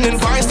 She sending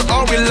vines to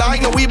all we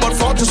like. Now we but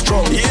 40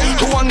 strong. Yeah.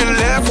 Who on the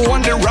left, who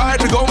on the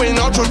right? We going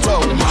out your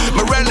town.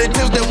 My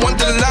relatives they want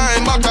the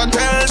line, but I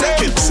tell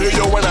them see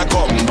you when I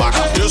come back.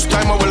 This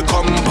time I will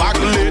come back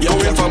late. You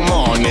wait from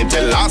morning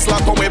till last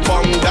lap away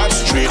from that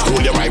street.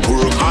 Hold your right,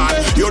 work hard.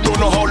 You don't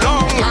know how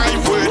long I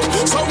wait.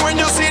 So when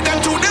you see them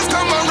do this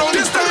come around,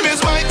 this time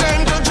is my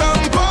time to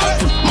jump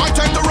out, my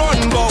time to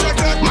run bout,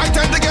 my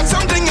time to get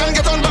something and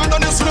get on band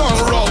on this long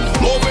road.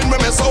 Moving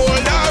with my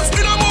shoulders,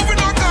 we don't move with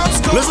no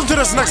cops. Listen to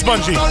this next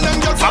Bungee.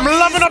 I'm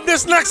loving up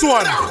this next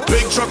one.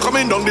 Big truck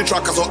coming down the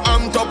track, so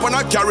I'm top when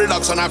I carry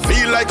locks, and I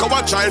feel like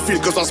our child feel,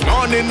 cause this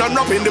morning I'm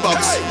up in the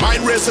box.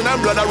 Mind racing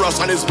and blood a rush,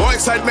 and it's more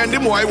excitement the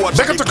more I watch.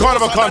 Pick up the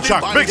Carnival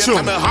contract, big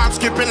soon. My heart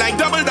skipping like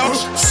double dutch.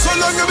 So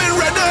long I've been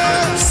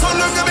ready, so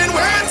long I've been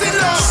waiting,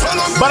 so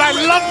long. But I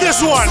love this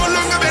one. So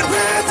long I've been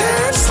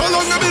waiting, so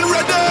long I've been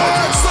ready,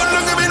 so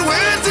long I've been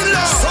waiting,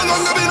 so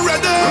long I've been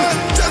ready.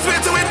 Just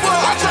wait till it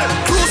watch.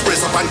 Cruise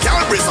brace up and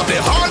can't brace up,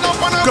 they haul up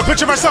on a So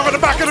picture myself in the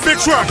back of the big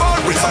truck. Mic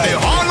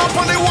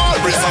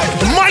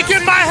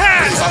in my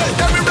hand.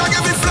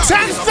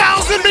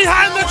 10,000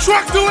 behind the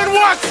truck doing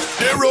what?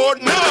 The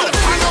road now.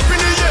 Hand up in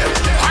the air.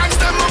 Hands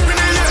them up in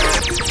the air.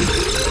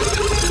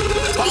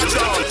 Watch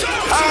out.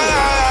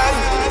 Hi.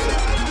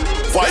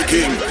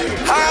 Viking.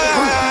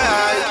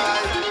 Hi.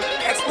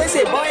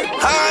 Explicit boy.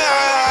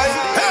 Hi.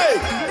 Hey.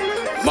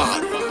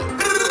 Man.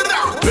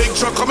 Big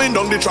truck coming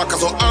down the track,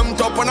 so I'm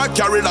top and I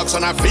carry locks,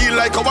 and I feel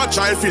like how a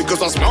child feel,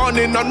 cause this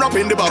morning I'm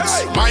rapping the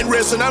box. Mind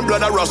racing and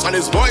blood a rush, and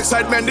it's more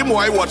excitement the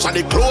more I watch, and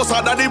the closer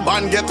that the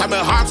band get, and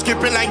my heart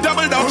skipping like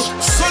double dash.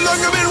 So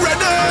long I've been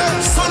ready,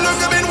 so long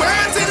I've been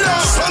waiting,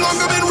 love. So long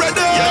I've been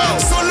ready,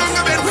 so long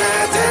I've been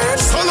waiting,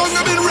 so long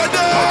I've been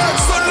ready,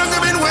 so long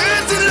I've been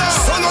waiting,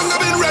 love. So long I've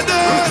been ready,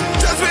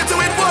 just wait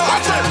till it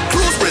watch.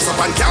 Cruise brace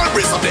up and can't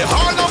brace up, they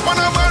haul up on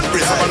a man,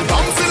 brace up and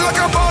bouncing like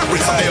a ball,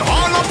 brace up, they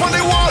haul up on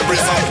the wall,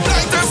 brace up.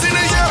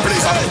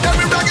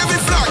 Every rag, every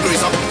flag,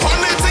 raise up.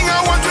 Only thing I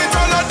want with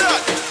all of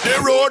that.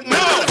 The road now.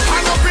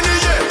 Hand up in the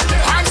air.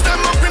 Hands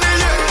them up in the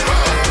air.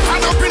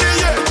 Hand up in the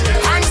air.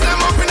 Hands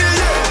them up in the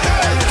air.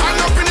 Hand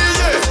up in the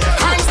air.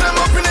 Hands them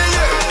up in the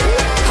air.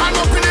 Hand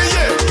up in the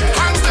air.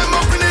 Hands them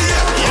up in the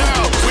air.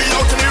 Yeah, we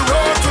out in the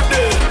road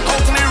today.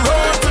 Out in the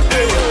road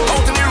today.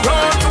 Out in the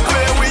road to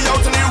play. We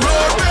out in the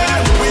road,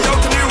 man. We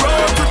out in the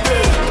road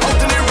today.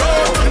 Out in the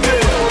road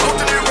today.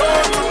 Out in the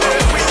road today.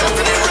 We out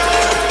in the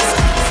road.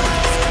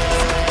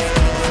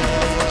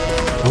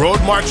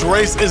 Road March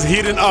race is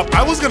heating up.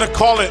 I was gonna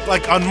call it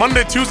like on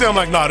Monday, Tuesday. I'm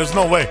like, nah, there's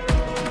no way.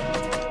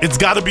 It's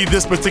gotta be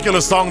this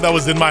particular song that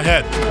was in my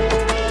head.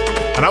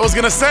 And I was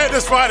gonna say it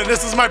this Friday,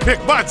 this is my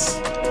pick, but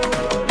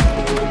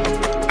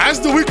as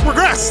the week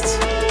progressed,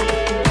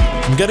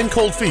 I'm getting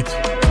cold feet.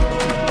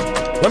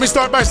 Let me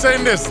start by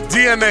saying this,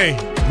 DNA,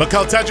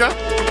 Mikel Teja.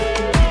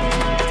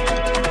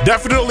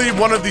 Definitely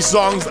one of these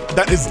songs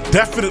that is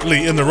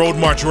definitely in the Road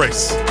March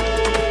race.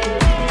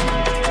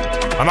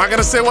 I'm not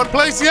gonna say what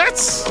place yet,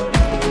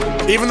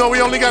 even though we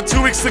only got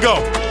 2 weeks to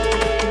go.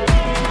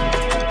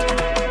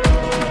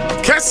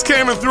 Kess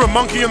came and threw a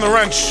monkey in the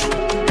wrench.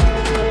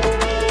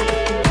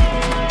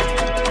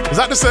 Is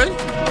that the same?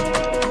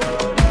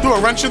 Threw a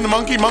wrench in the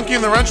monkey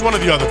in the wrench, one or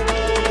the other.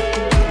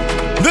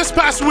 This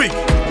past week,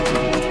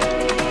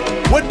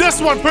 with this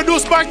one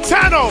produced by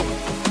Tano.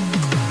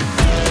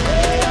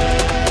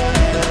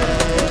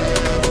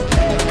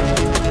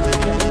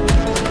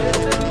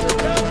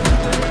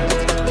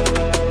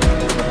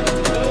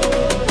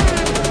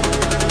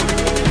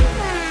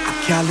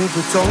 Can't live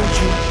without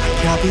you,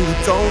 can't be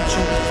without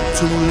you for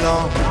too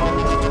long.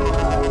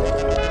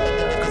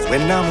 Cause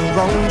when I'm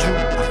around you,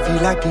 I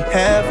feel like the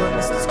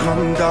heavens is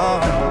coming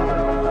down.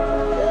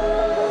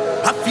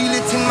 I feel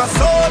it in my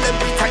soul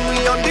every time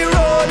we on the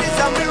road, it's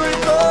a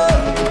miracle.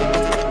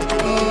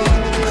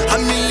 A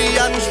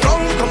million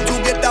strong come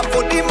together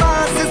for the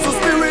masses, so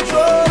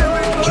spiritual.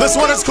 This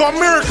one is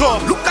called Miracle.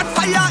 Look at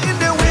fire in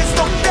the waist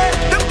up there,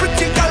 the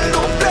pretty girl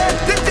don't play.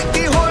 They take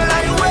the whole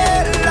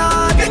highway,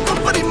 Lord. They come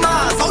for the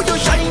mass, how you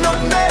shine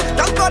on me.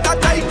 Thank God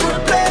that I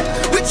could play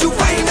with you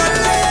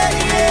finally,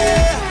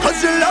 yeah.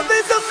 Cause your love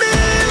is a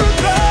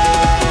miracle.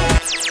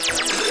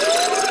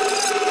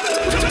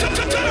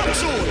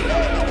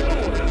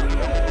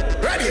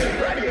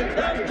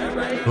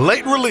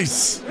 Late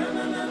release,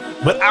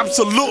 but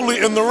absolutely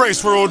in the race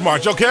for Road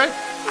March, okay?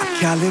 I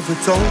can't live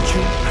without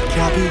you, I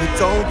can't be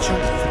without you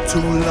for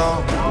too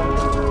long.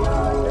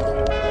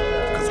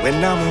 Cause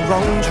when I'm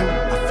around you,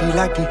 I feel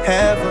like the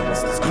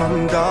heavens is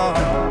coming down.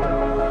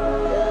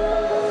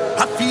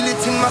 I feel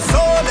it in my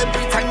soul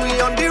every time we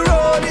on the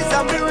road, it's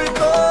a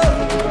miracle.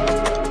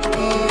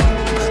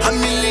 A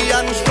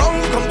million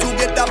strong come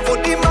together for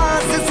the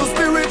masses, so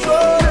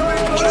spiritual.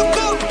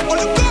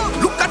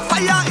 Look at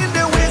fire in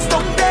the waist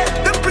up there,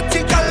 the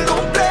pretty girl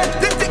don't play.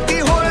 They take the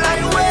whole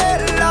highway,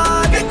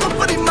 Lord. They come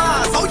for the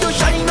mass, how you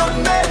shine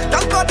on me.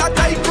 Thank God that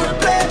I could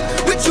play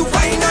with you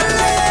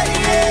finally,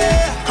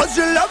 yeah. Cause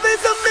your love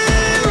is a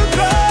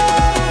miracle.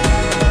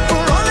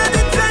 For all of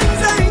the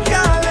times I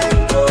can't let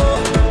go,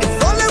 it's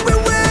all that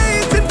we're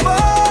waiting for. I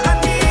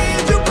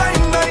need you by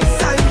my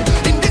side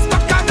in this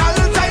bacchanal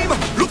time.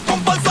 Look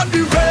bumpers on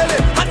the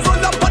railing, hands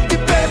all up on the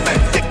pavement.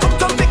 They come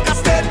to make a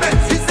statement.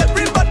 It's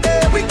everybody,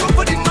 we come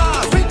for the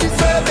mass, we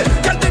deserve it.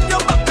 Girl, then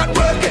you're back and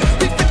work it.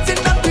 We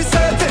fitting and we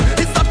certain.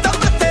 It's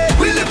automatic,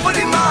 we live for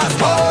the mass.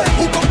 Boy,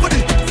 who come for the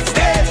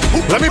stage?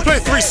 Let me play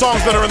 3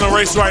 songs that are in the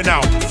race right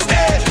now.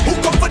 Who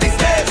come for the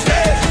stage?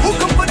 Who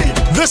come for the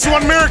This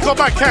one, Miracle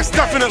by Cass,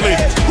 definitely.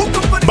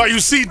 But you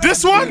see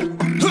this one?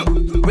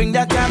 Bring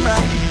the camera,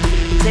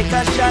 take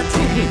a shot.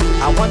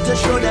 I want to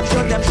show them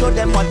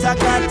what I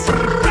got.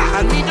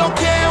 And me don't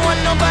care what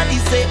nobody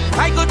say.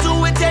 I go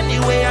do it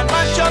anyway and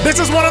mash up. This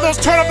is one of those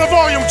turn up the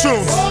volume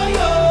tunes.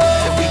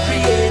 We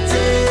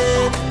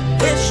created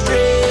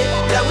history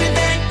that we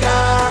make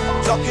a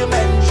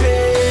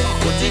documentary.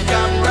 Put the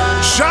camera.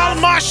 Charles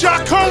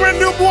Masha, Corinne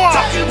Dubois.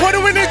 What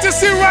do we need to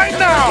see right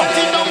now?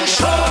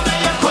 Show me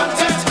your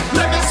content.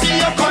 Let me see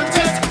your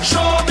content.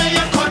 Show me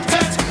your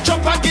content.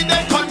 Jump and give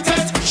them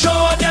content.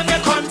 Show them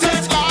your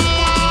content.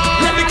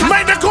 Let me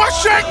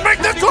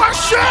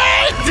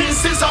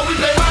This is how we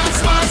play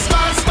mass.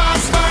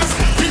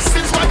 This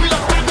is why we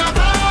love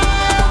Carnival.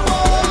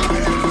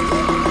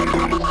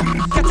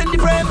 Get in the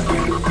frame.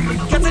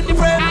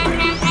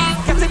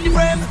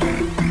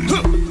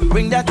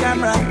 Bring that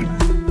camera.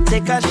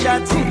 Take a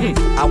shot.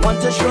 I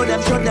want to show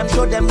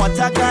them what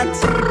I got.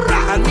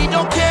 And me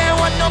don't care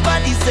what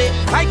nobody say.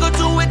 I go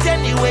do it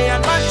anyway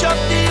and mash up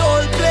the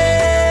whole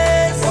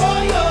place.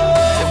 Oh,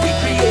 so we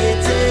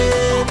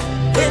created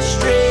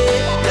history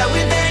that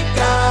we make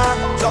a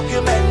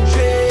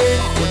documentary.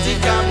 Put the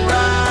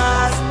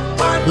cameras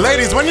on.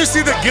 Ladies, when you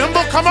see the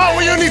gimbal come out,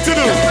 what you need to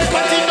do?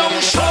 Everybody know,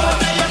 show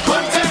me your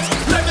content.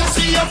 Let me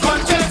see your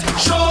content.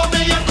 Show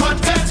me your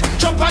content.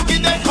 Jump and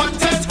give them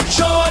content.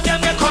 Show them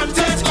your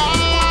content.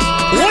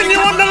 When you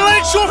on the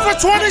late show for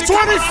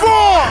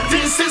 2024.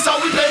 This is how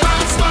we play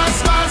mass.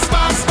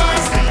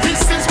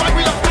 This is why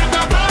we love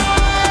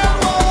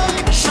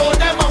Carnival. Show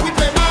them how we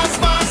play mass.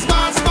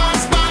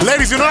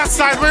 Ladies, you know that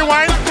sideway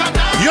wine?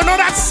 You know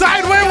that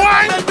sideway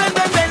wine?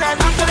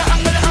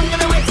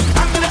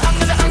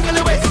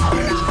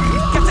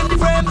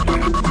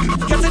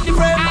 Get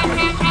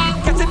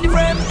in the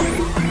frame.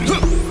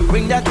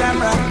 Bring that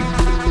camera.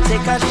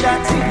 Take a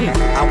shot.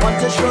 I want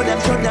to show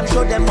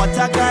them what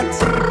I got.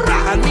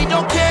 And me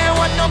don't care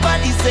what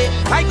nobody say.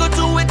 I go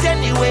do it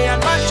anyway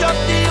and mash up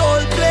the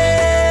whole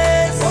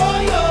place. So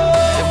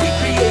we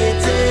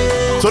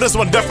created. So this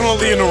one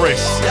definitely in the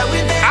race.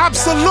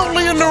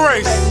 Absolutely in the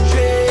race.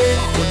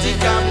 Put the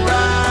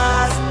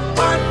cameras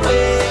one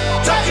way.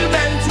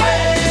 Document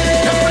way.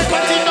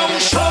 Everybody know,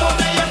 show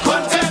me your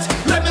content.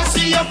 Let me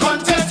see your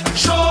content.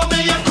 Show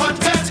me your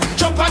content.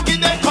 Jump and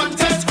give them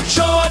content.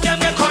 Show them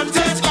your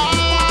content.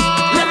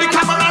 Let the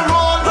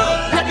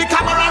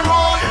camera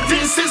roll.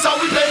 This is how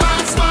we play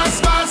mass.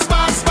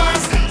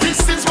 This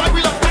is why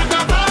we love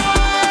Carnival.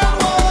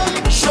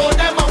 Show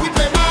them how we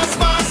play mass.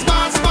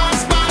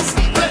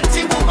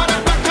 Plenty woman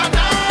and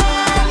bacchanal.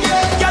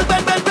 Yeah. Girl,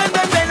 bend and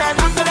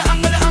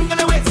angle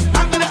the waist.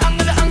 Angle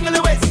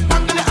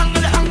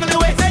the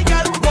waist. Hey,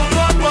 girl, walk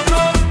on.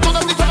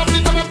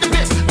 Turn up the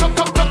bass. Turn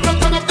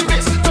up the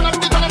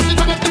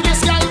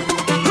bass, girl.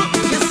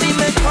 You see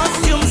my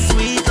costume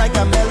sweet like a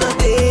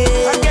melody.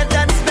 I get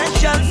that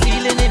special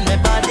feeling in my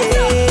body.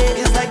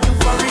 It's like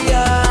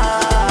euphoria.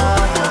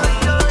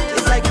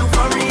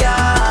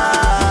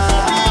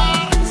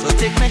 So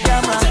take my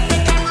camera,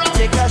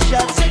 take a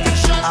shot.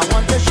 I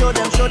want to show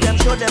them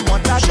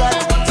what I got.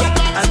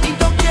 And we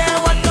don't care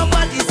what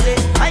nobody say.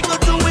 I go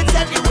do it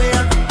anyway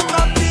and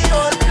rock the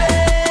whole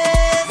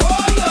place.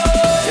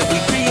 So we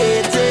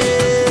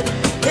created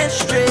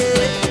history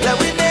that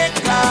we make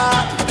a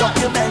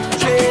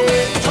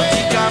documentary. Put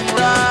the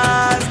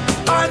cameras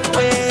on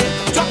way.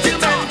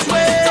 Document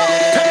way.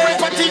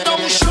 Everybody know,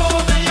 show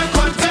me your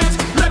content.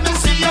 Let me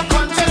see your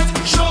content.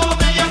 Show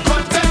me your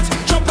content.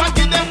 Jump and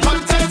give them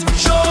content.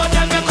 Show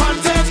them your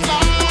content.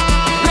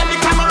 Let the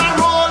camera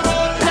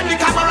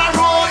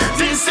roll.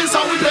 This is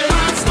how we play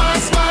mass.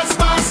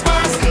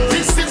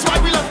 This is why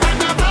we love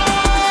Carnival.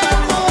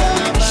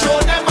 Show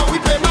them how we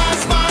play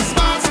mass.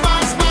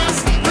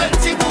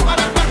 Plenty woman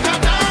and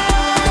bacchanal.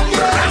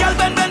 Girl,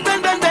 bend and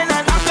angle the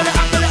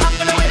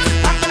waist.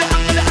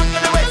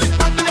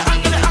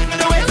 Angle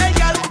the waist. Hey,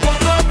 girl,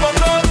 walk on.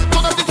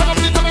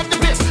 Turn up the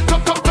bass.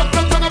 Turn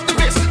up the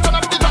bass.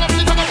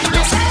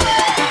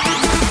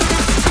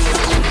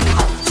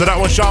 So that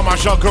was Sean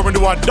Marshall covering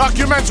to our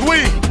documents.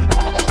 We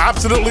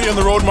absolutely in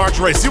the road march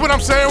race. See what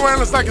I'm saying?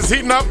 When it's like it's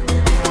heating up.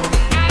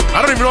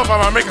 I don't even know if I'm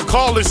gonna make a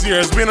call this year.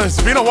 It's been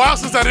a while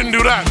since I didn't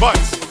do that, but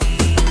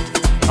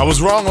I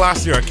was wrong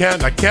last year. I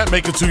can't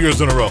make it 2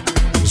 years in a row.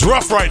 It's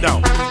rough right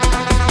now.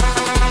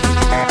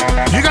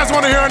 You guys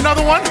want to hear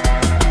another one?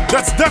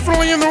 That's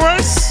definitely in the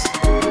race.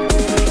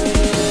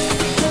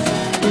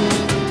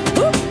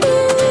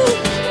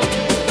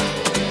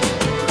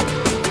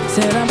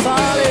 Said I'm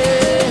falling.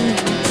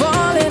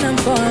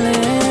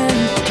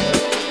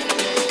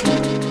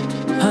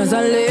 As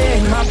I lay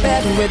in my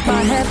bed with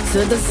my head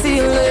to the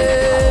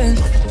ceiling.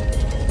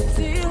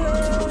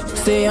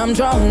 Say I'm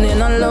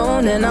drowning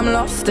alone and I'm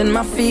lost in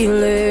my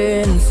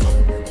feelings.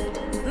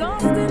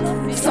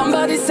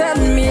 Somebody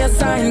send me a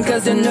sign,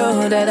 cause you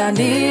know that I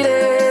need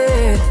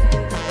it.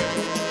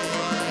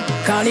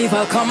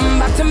 Carnival, come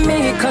back to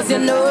me, cause you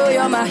know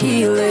you're my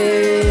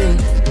healing.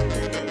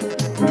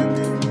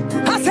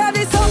 I said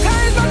this soca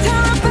is my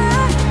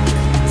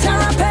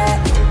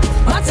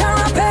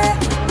therapy.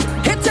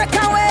 It take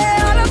away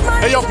all of my.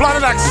 Hey, yo,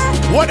 Planet X,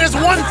 what is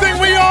one thing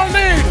we all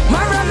need?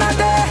 My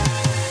remedy,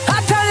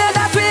 I tell you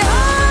that we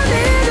all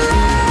need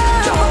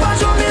love. Jump up and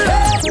show me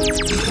love.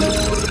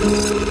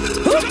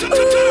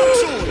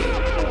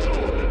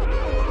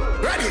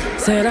 Ready.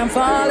 Said I'm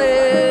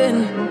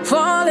falling.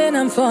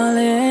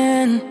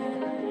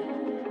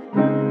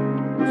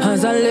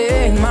 As I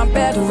lay in my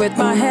bed with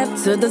my head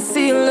to the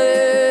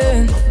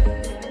ceiling.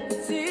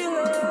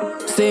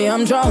 Say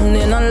I'm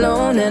drowning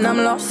alone and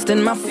I'm lost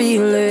in my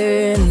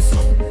feelings.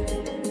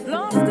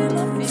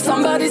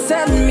 Somebody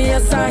send me a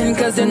sign,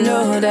 cause you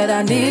know that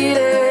I need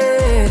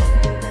it.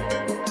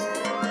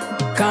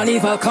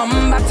 Carnival,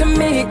 come back to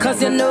me,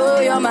 cause you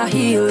know you're my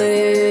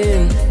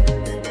healing.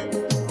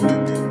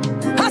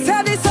 I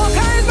said this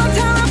soca is my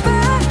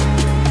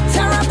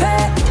therapy,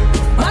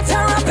 my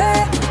therapy.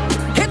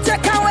 It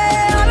take away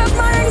all of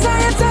my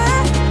anxiety,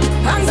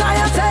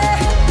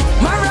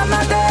 my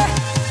remedy.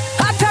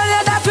 I tell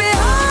you that we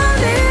all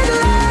need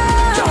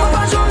love. Jump up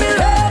and show me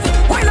love,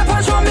 wind up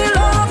and show me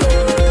love.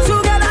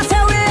 Together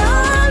say we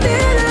all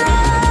need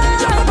love.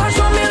 Jump up and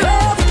show me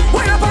love,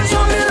 wind up and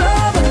show me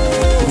love.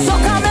 So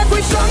come make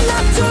we strong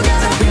up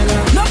together.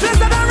 No place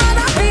that I'd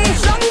rather be.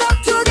 Strong up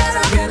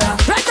together.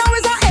 Right now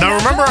is our end. Now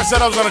remember I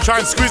said I was gonna try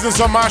and squeeze in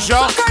some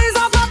Marshall.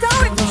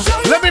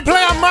 Let me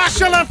play on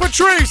Marshall and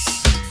Patrice.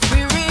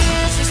 We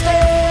reach the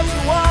stage,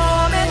 you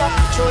warming up.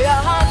 Throw your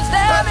hands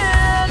down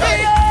in the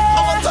air.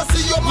 I want to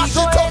see you mash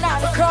it Going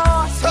up.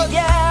 across the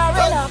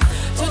gearing up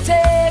to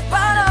take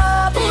part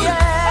of the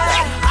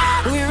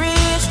air. We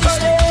reach the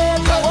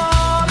stage, you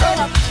warming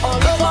up. All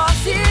the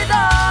bosses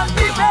on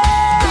the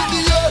red.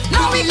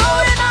 Now we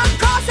going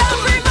across,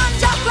 every man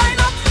just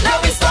line up. Now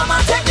we storm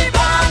and take the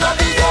band of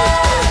the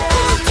air.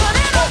 Turn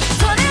it up,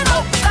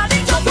 start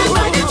it jumping,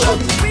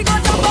 we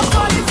gon' jump up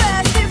for the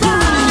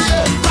festival.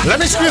 Let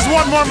me squeeze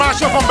one more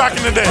Marshall from back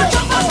in the day.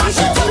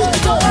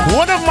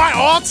 One of my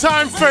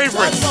all-time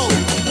favorites.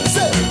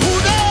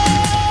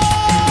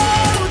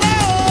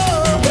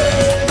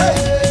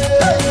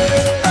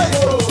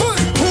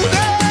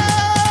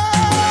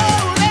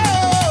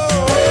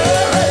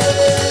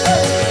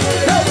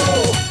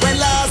 When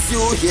last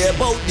you hear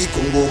about the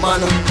Congo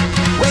man?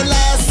 When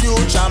last you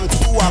jam to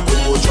a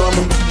Congo drum?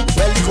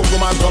 Well, the Congo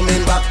man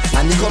coming back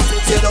and he come to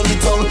tear down the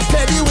tongue.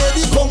 Tell the way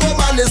the Congo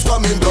man is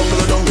coming down,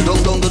 down, down,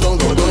 down, down, down,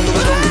 down,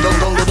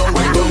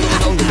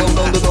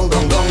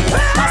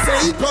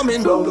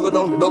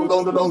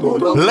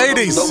 down,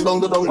 ladies,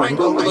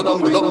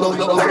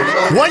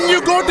 when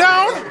you go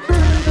down,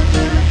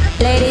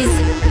 ladies,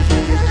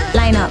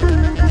 line up.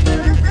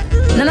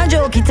 No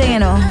jokey thing, you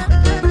know.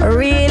 A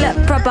real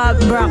proper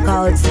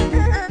brockouts.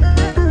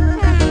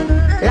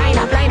 Line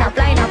up, line up,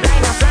 line up,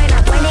 line up, line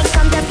up. When it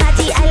comes to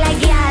party, I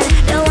like y'all.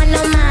 Don't want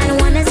no man,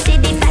 wanna see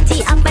the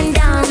party up and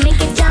down.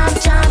 Make it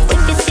jump, jump.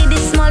 If you see the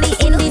smallie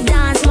in the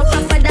dance, more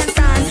proper than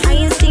dance. I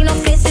ain't seen no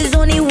faces,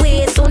 only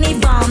waist, only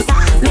bump.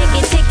 Make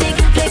it tick, tick,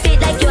 flip it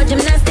like your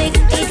gymnastic.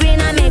 It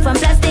rain I made from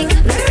plastic.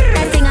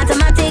 That thing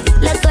automatic.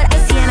 Look good, I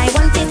see and I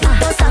want it.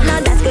 Don't stop now,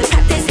 that's good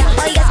practice.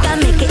 Oh yes, can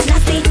make it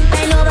nasty.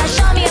 Bend over,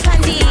 show me a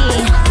panty.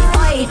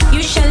 Oi,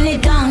 you shell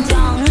it down,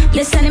 down.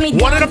 Listen to me.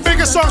 One of the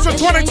biggest songs of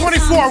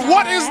 2024.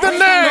 What is the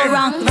name?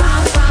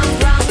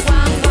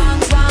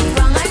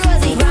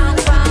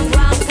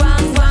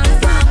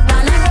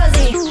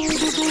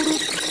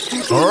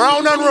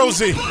 Round and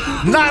Rosie,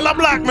 Nyla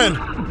Blackman.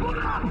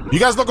 You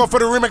guys look out for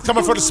the remix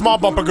coming for the small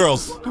bumper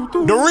girls.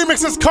 The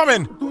remix is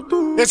coming.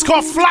 It's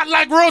called Flat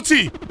Like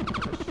Roti.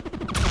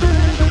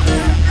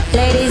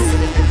 Ladies,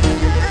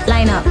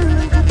 line up.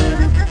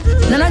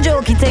 No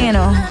jokey thing, you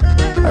know.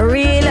 A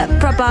real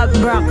proper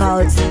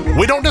brockouts.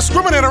 We don't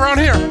discriminate around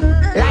here.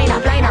 Line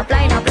up, line up,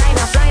 line up, line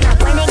up, line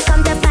up. When it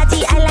comes to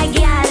party, I like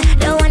y'all.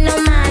 Don't want no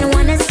man,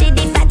 wanna see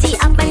the party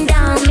up and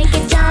down. Make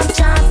it jump,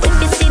 jump.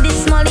 If you see the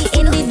smallie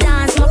in the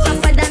dance, more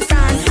proper than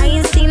dance. I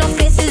ain't seen no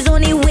faces,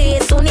 only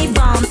waist, only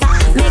bump.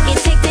 Make it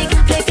tick, tick,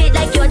 flip it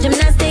like your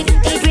gymnastic.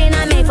 It rain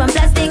I made from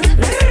plastic.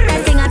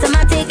 That thing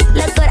automatic.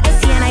 Look good, I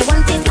see and I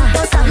want it.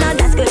 Don't stop now,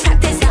 that's good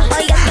practice. Oh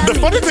yes, the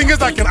funny thing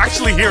is I can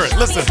actually hear it.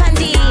 Listen.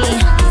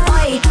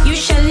 You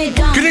shell it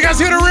down. Can you guys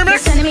hear the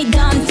remix? You're me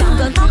down,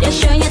 you're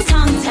showing your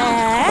tongue.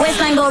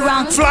 Waistline go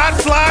wrong.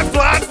 Flat, flat,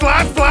 flat,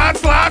 flat, flat,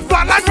 flat,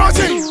 flat like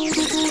Rosie.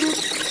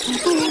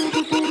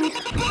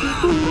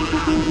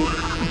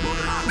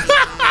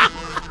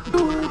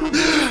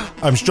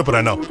 I'm stupid,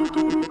 I know.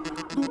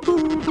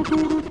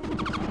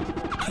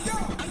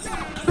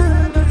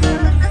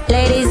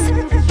 Ladies,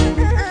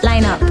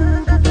 line up.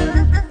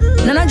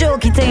 No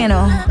jokey thing, you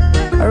know.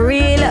 A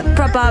real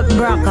proper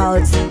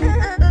brockouts.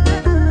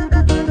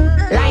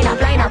 Line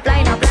up, line up,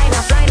 line up, line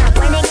up, line up.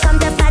 When it comes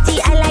to party,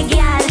 I like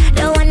y'all.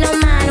 Don't want no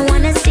man,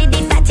 wanna see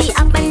the party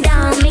up and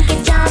down. Make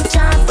it jump,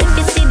 jump. If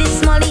you see the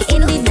smallie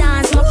in the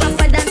dance, more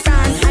proper than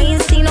dance. I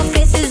ain't seen no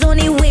faces,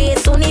 only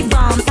waist, only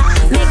bump.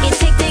 Make it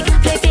tick, tick,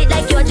 flip it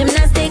like your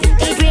gymnastic.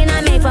 It rain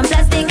I made from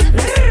plastic.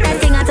 That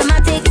thing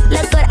automatic.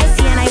 Look good, I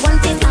see and I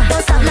want it.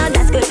 Don't stop now,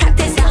 that's good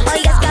practice. Oh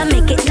yes, can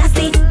make it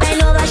nasty.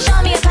 Bend over,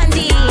 show me a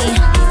panty.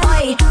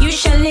 Oi, you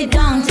shell it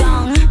down,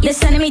 down.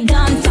 Listen to me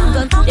down, down.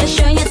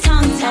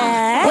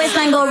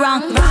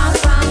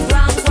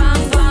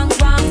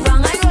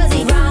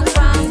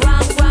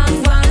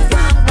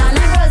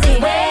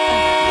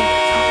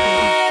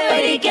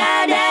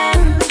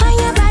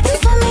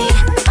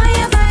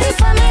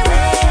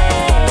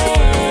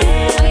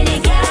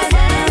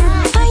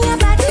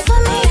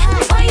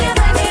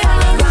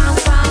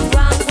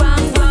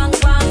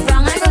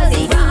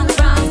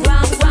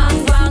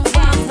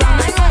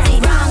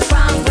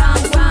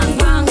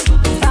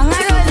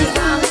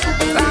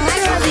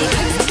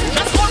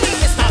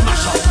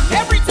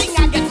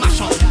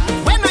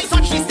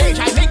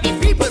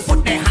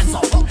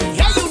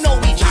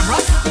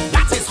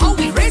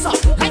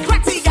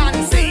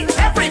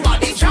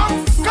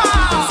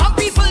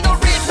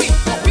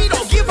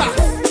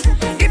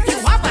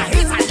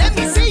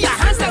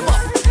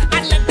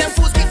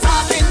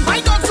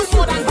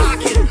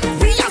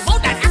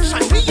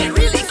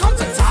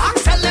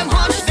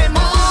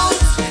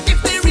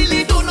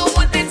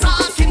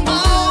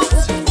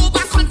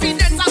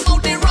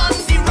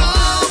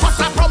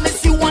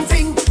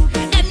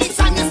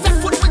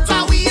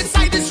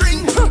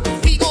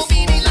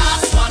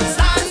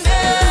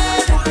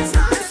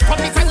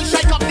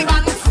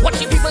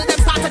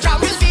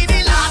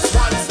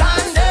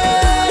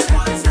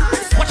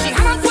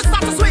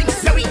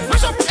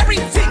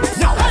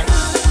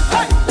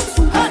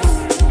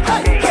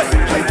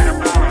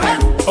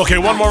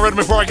 more rhythm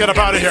before I get up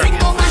out of here.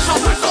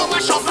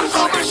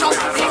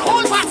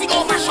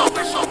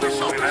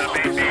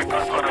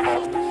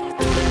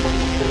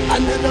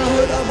 And then I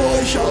heard a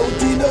boy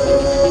shouting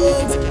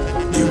out,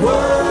 the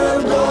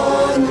world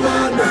gone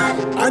mad.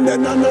 And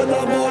then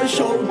another boy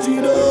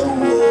shouting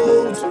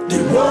out, the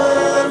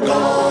world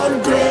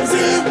gone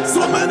crazy.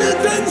 So many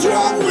things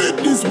wrong with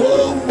this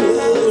world.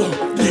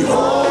 The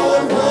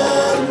whole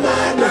world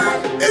mad.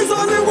 It's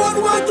only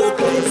one way to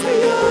cleanse the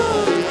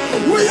earth.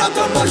 We have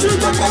to mash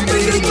it up and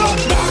bring it up.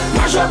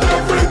 Mash up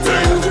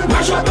everything,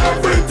 mash up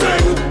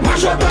everything,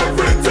 mash up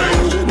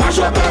everything, mash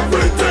up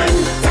everything.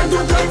 Time to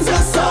cleanse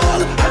your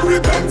soul and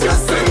repent your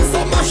sins.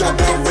 So mash up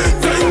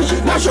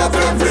everything, mash up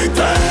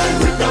everything.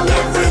 Rip down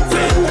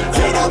everything,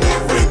 tear down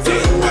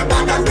everything. We're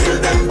back and build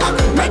them back,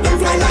 make them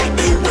fly like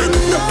the wind.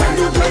 Time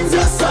to cleanse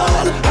your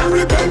soul and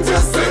repent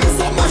your sins.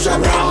 So mash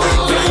up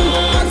everything,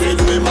 until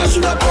we mash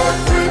up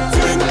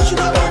everything. Mash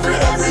up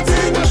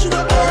everything, mash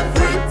up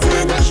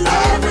everything, mash up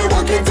every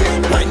walking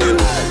thing. Lightning,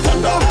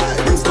 thunder,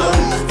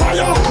 brimstone,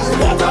 fire,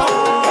 water.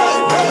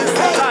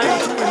 Time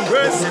to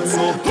embrace it,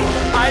 so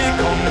I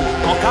come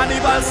on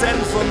Carnival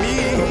send for me.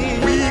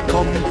 We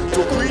come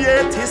to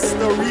create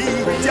history.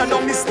 Tear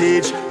down the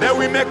stage, then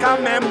we make a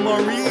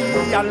memory.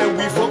 And then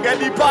we forget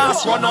the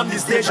past, run on the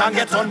stage and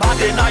get on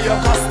bad in your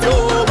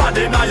costume. Bad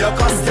in your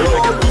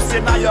costume. Loose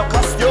in your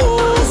costume.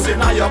 Loose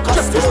in your costume.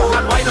 Just push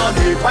and wine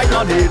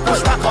on it,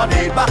 push back on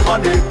it, back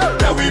on it.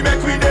 Then we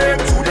make we name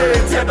today.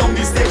 Tear down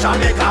the stage and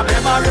make a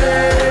memory.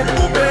 We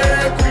go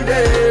make we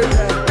name.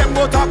 Them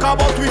go talk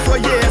about we for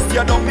years.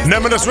 Tear down the stage.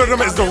 Name of this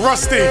rhythm is the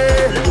Rusty.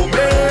 We go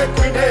make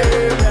we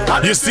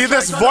name. You see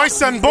this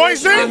voice and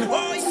boys in?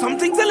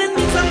 Something telling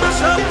me to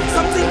mash up,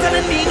 something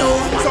telling me no.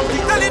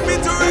 Something telling me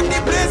to wreck the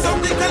place,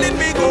 something telling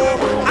me go.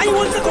 I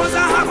want to cause a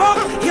havoc.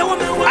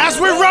 As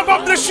we wrap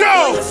up the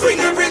show, swing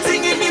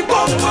everything in the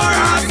bumper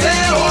and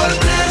say, all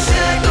place,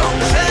 shake down,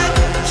 shake,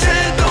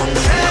 shake down,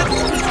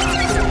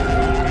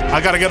 shake.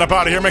 I gotta get up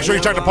out of here. Make sure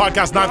you check the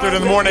podcast 9:30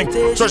 in the morning.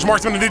 Search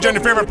Marksman and DJ on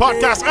your favorite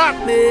podcast app.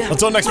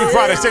 Until next week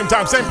Friday, same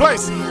time, same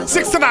place.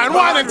 6 to 9,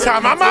 winding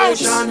time. I'm out.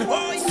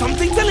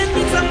 Something telling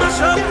me to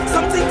mash up,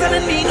 something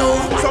telling me no.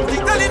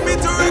 Something telling me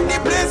to wreck the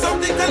place,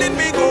 something telling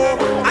me go.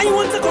 I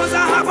want to cause a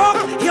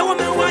havoc. Hear what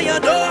me wire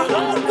door.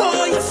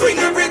 Boy, swing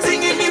everything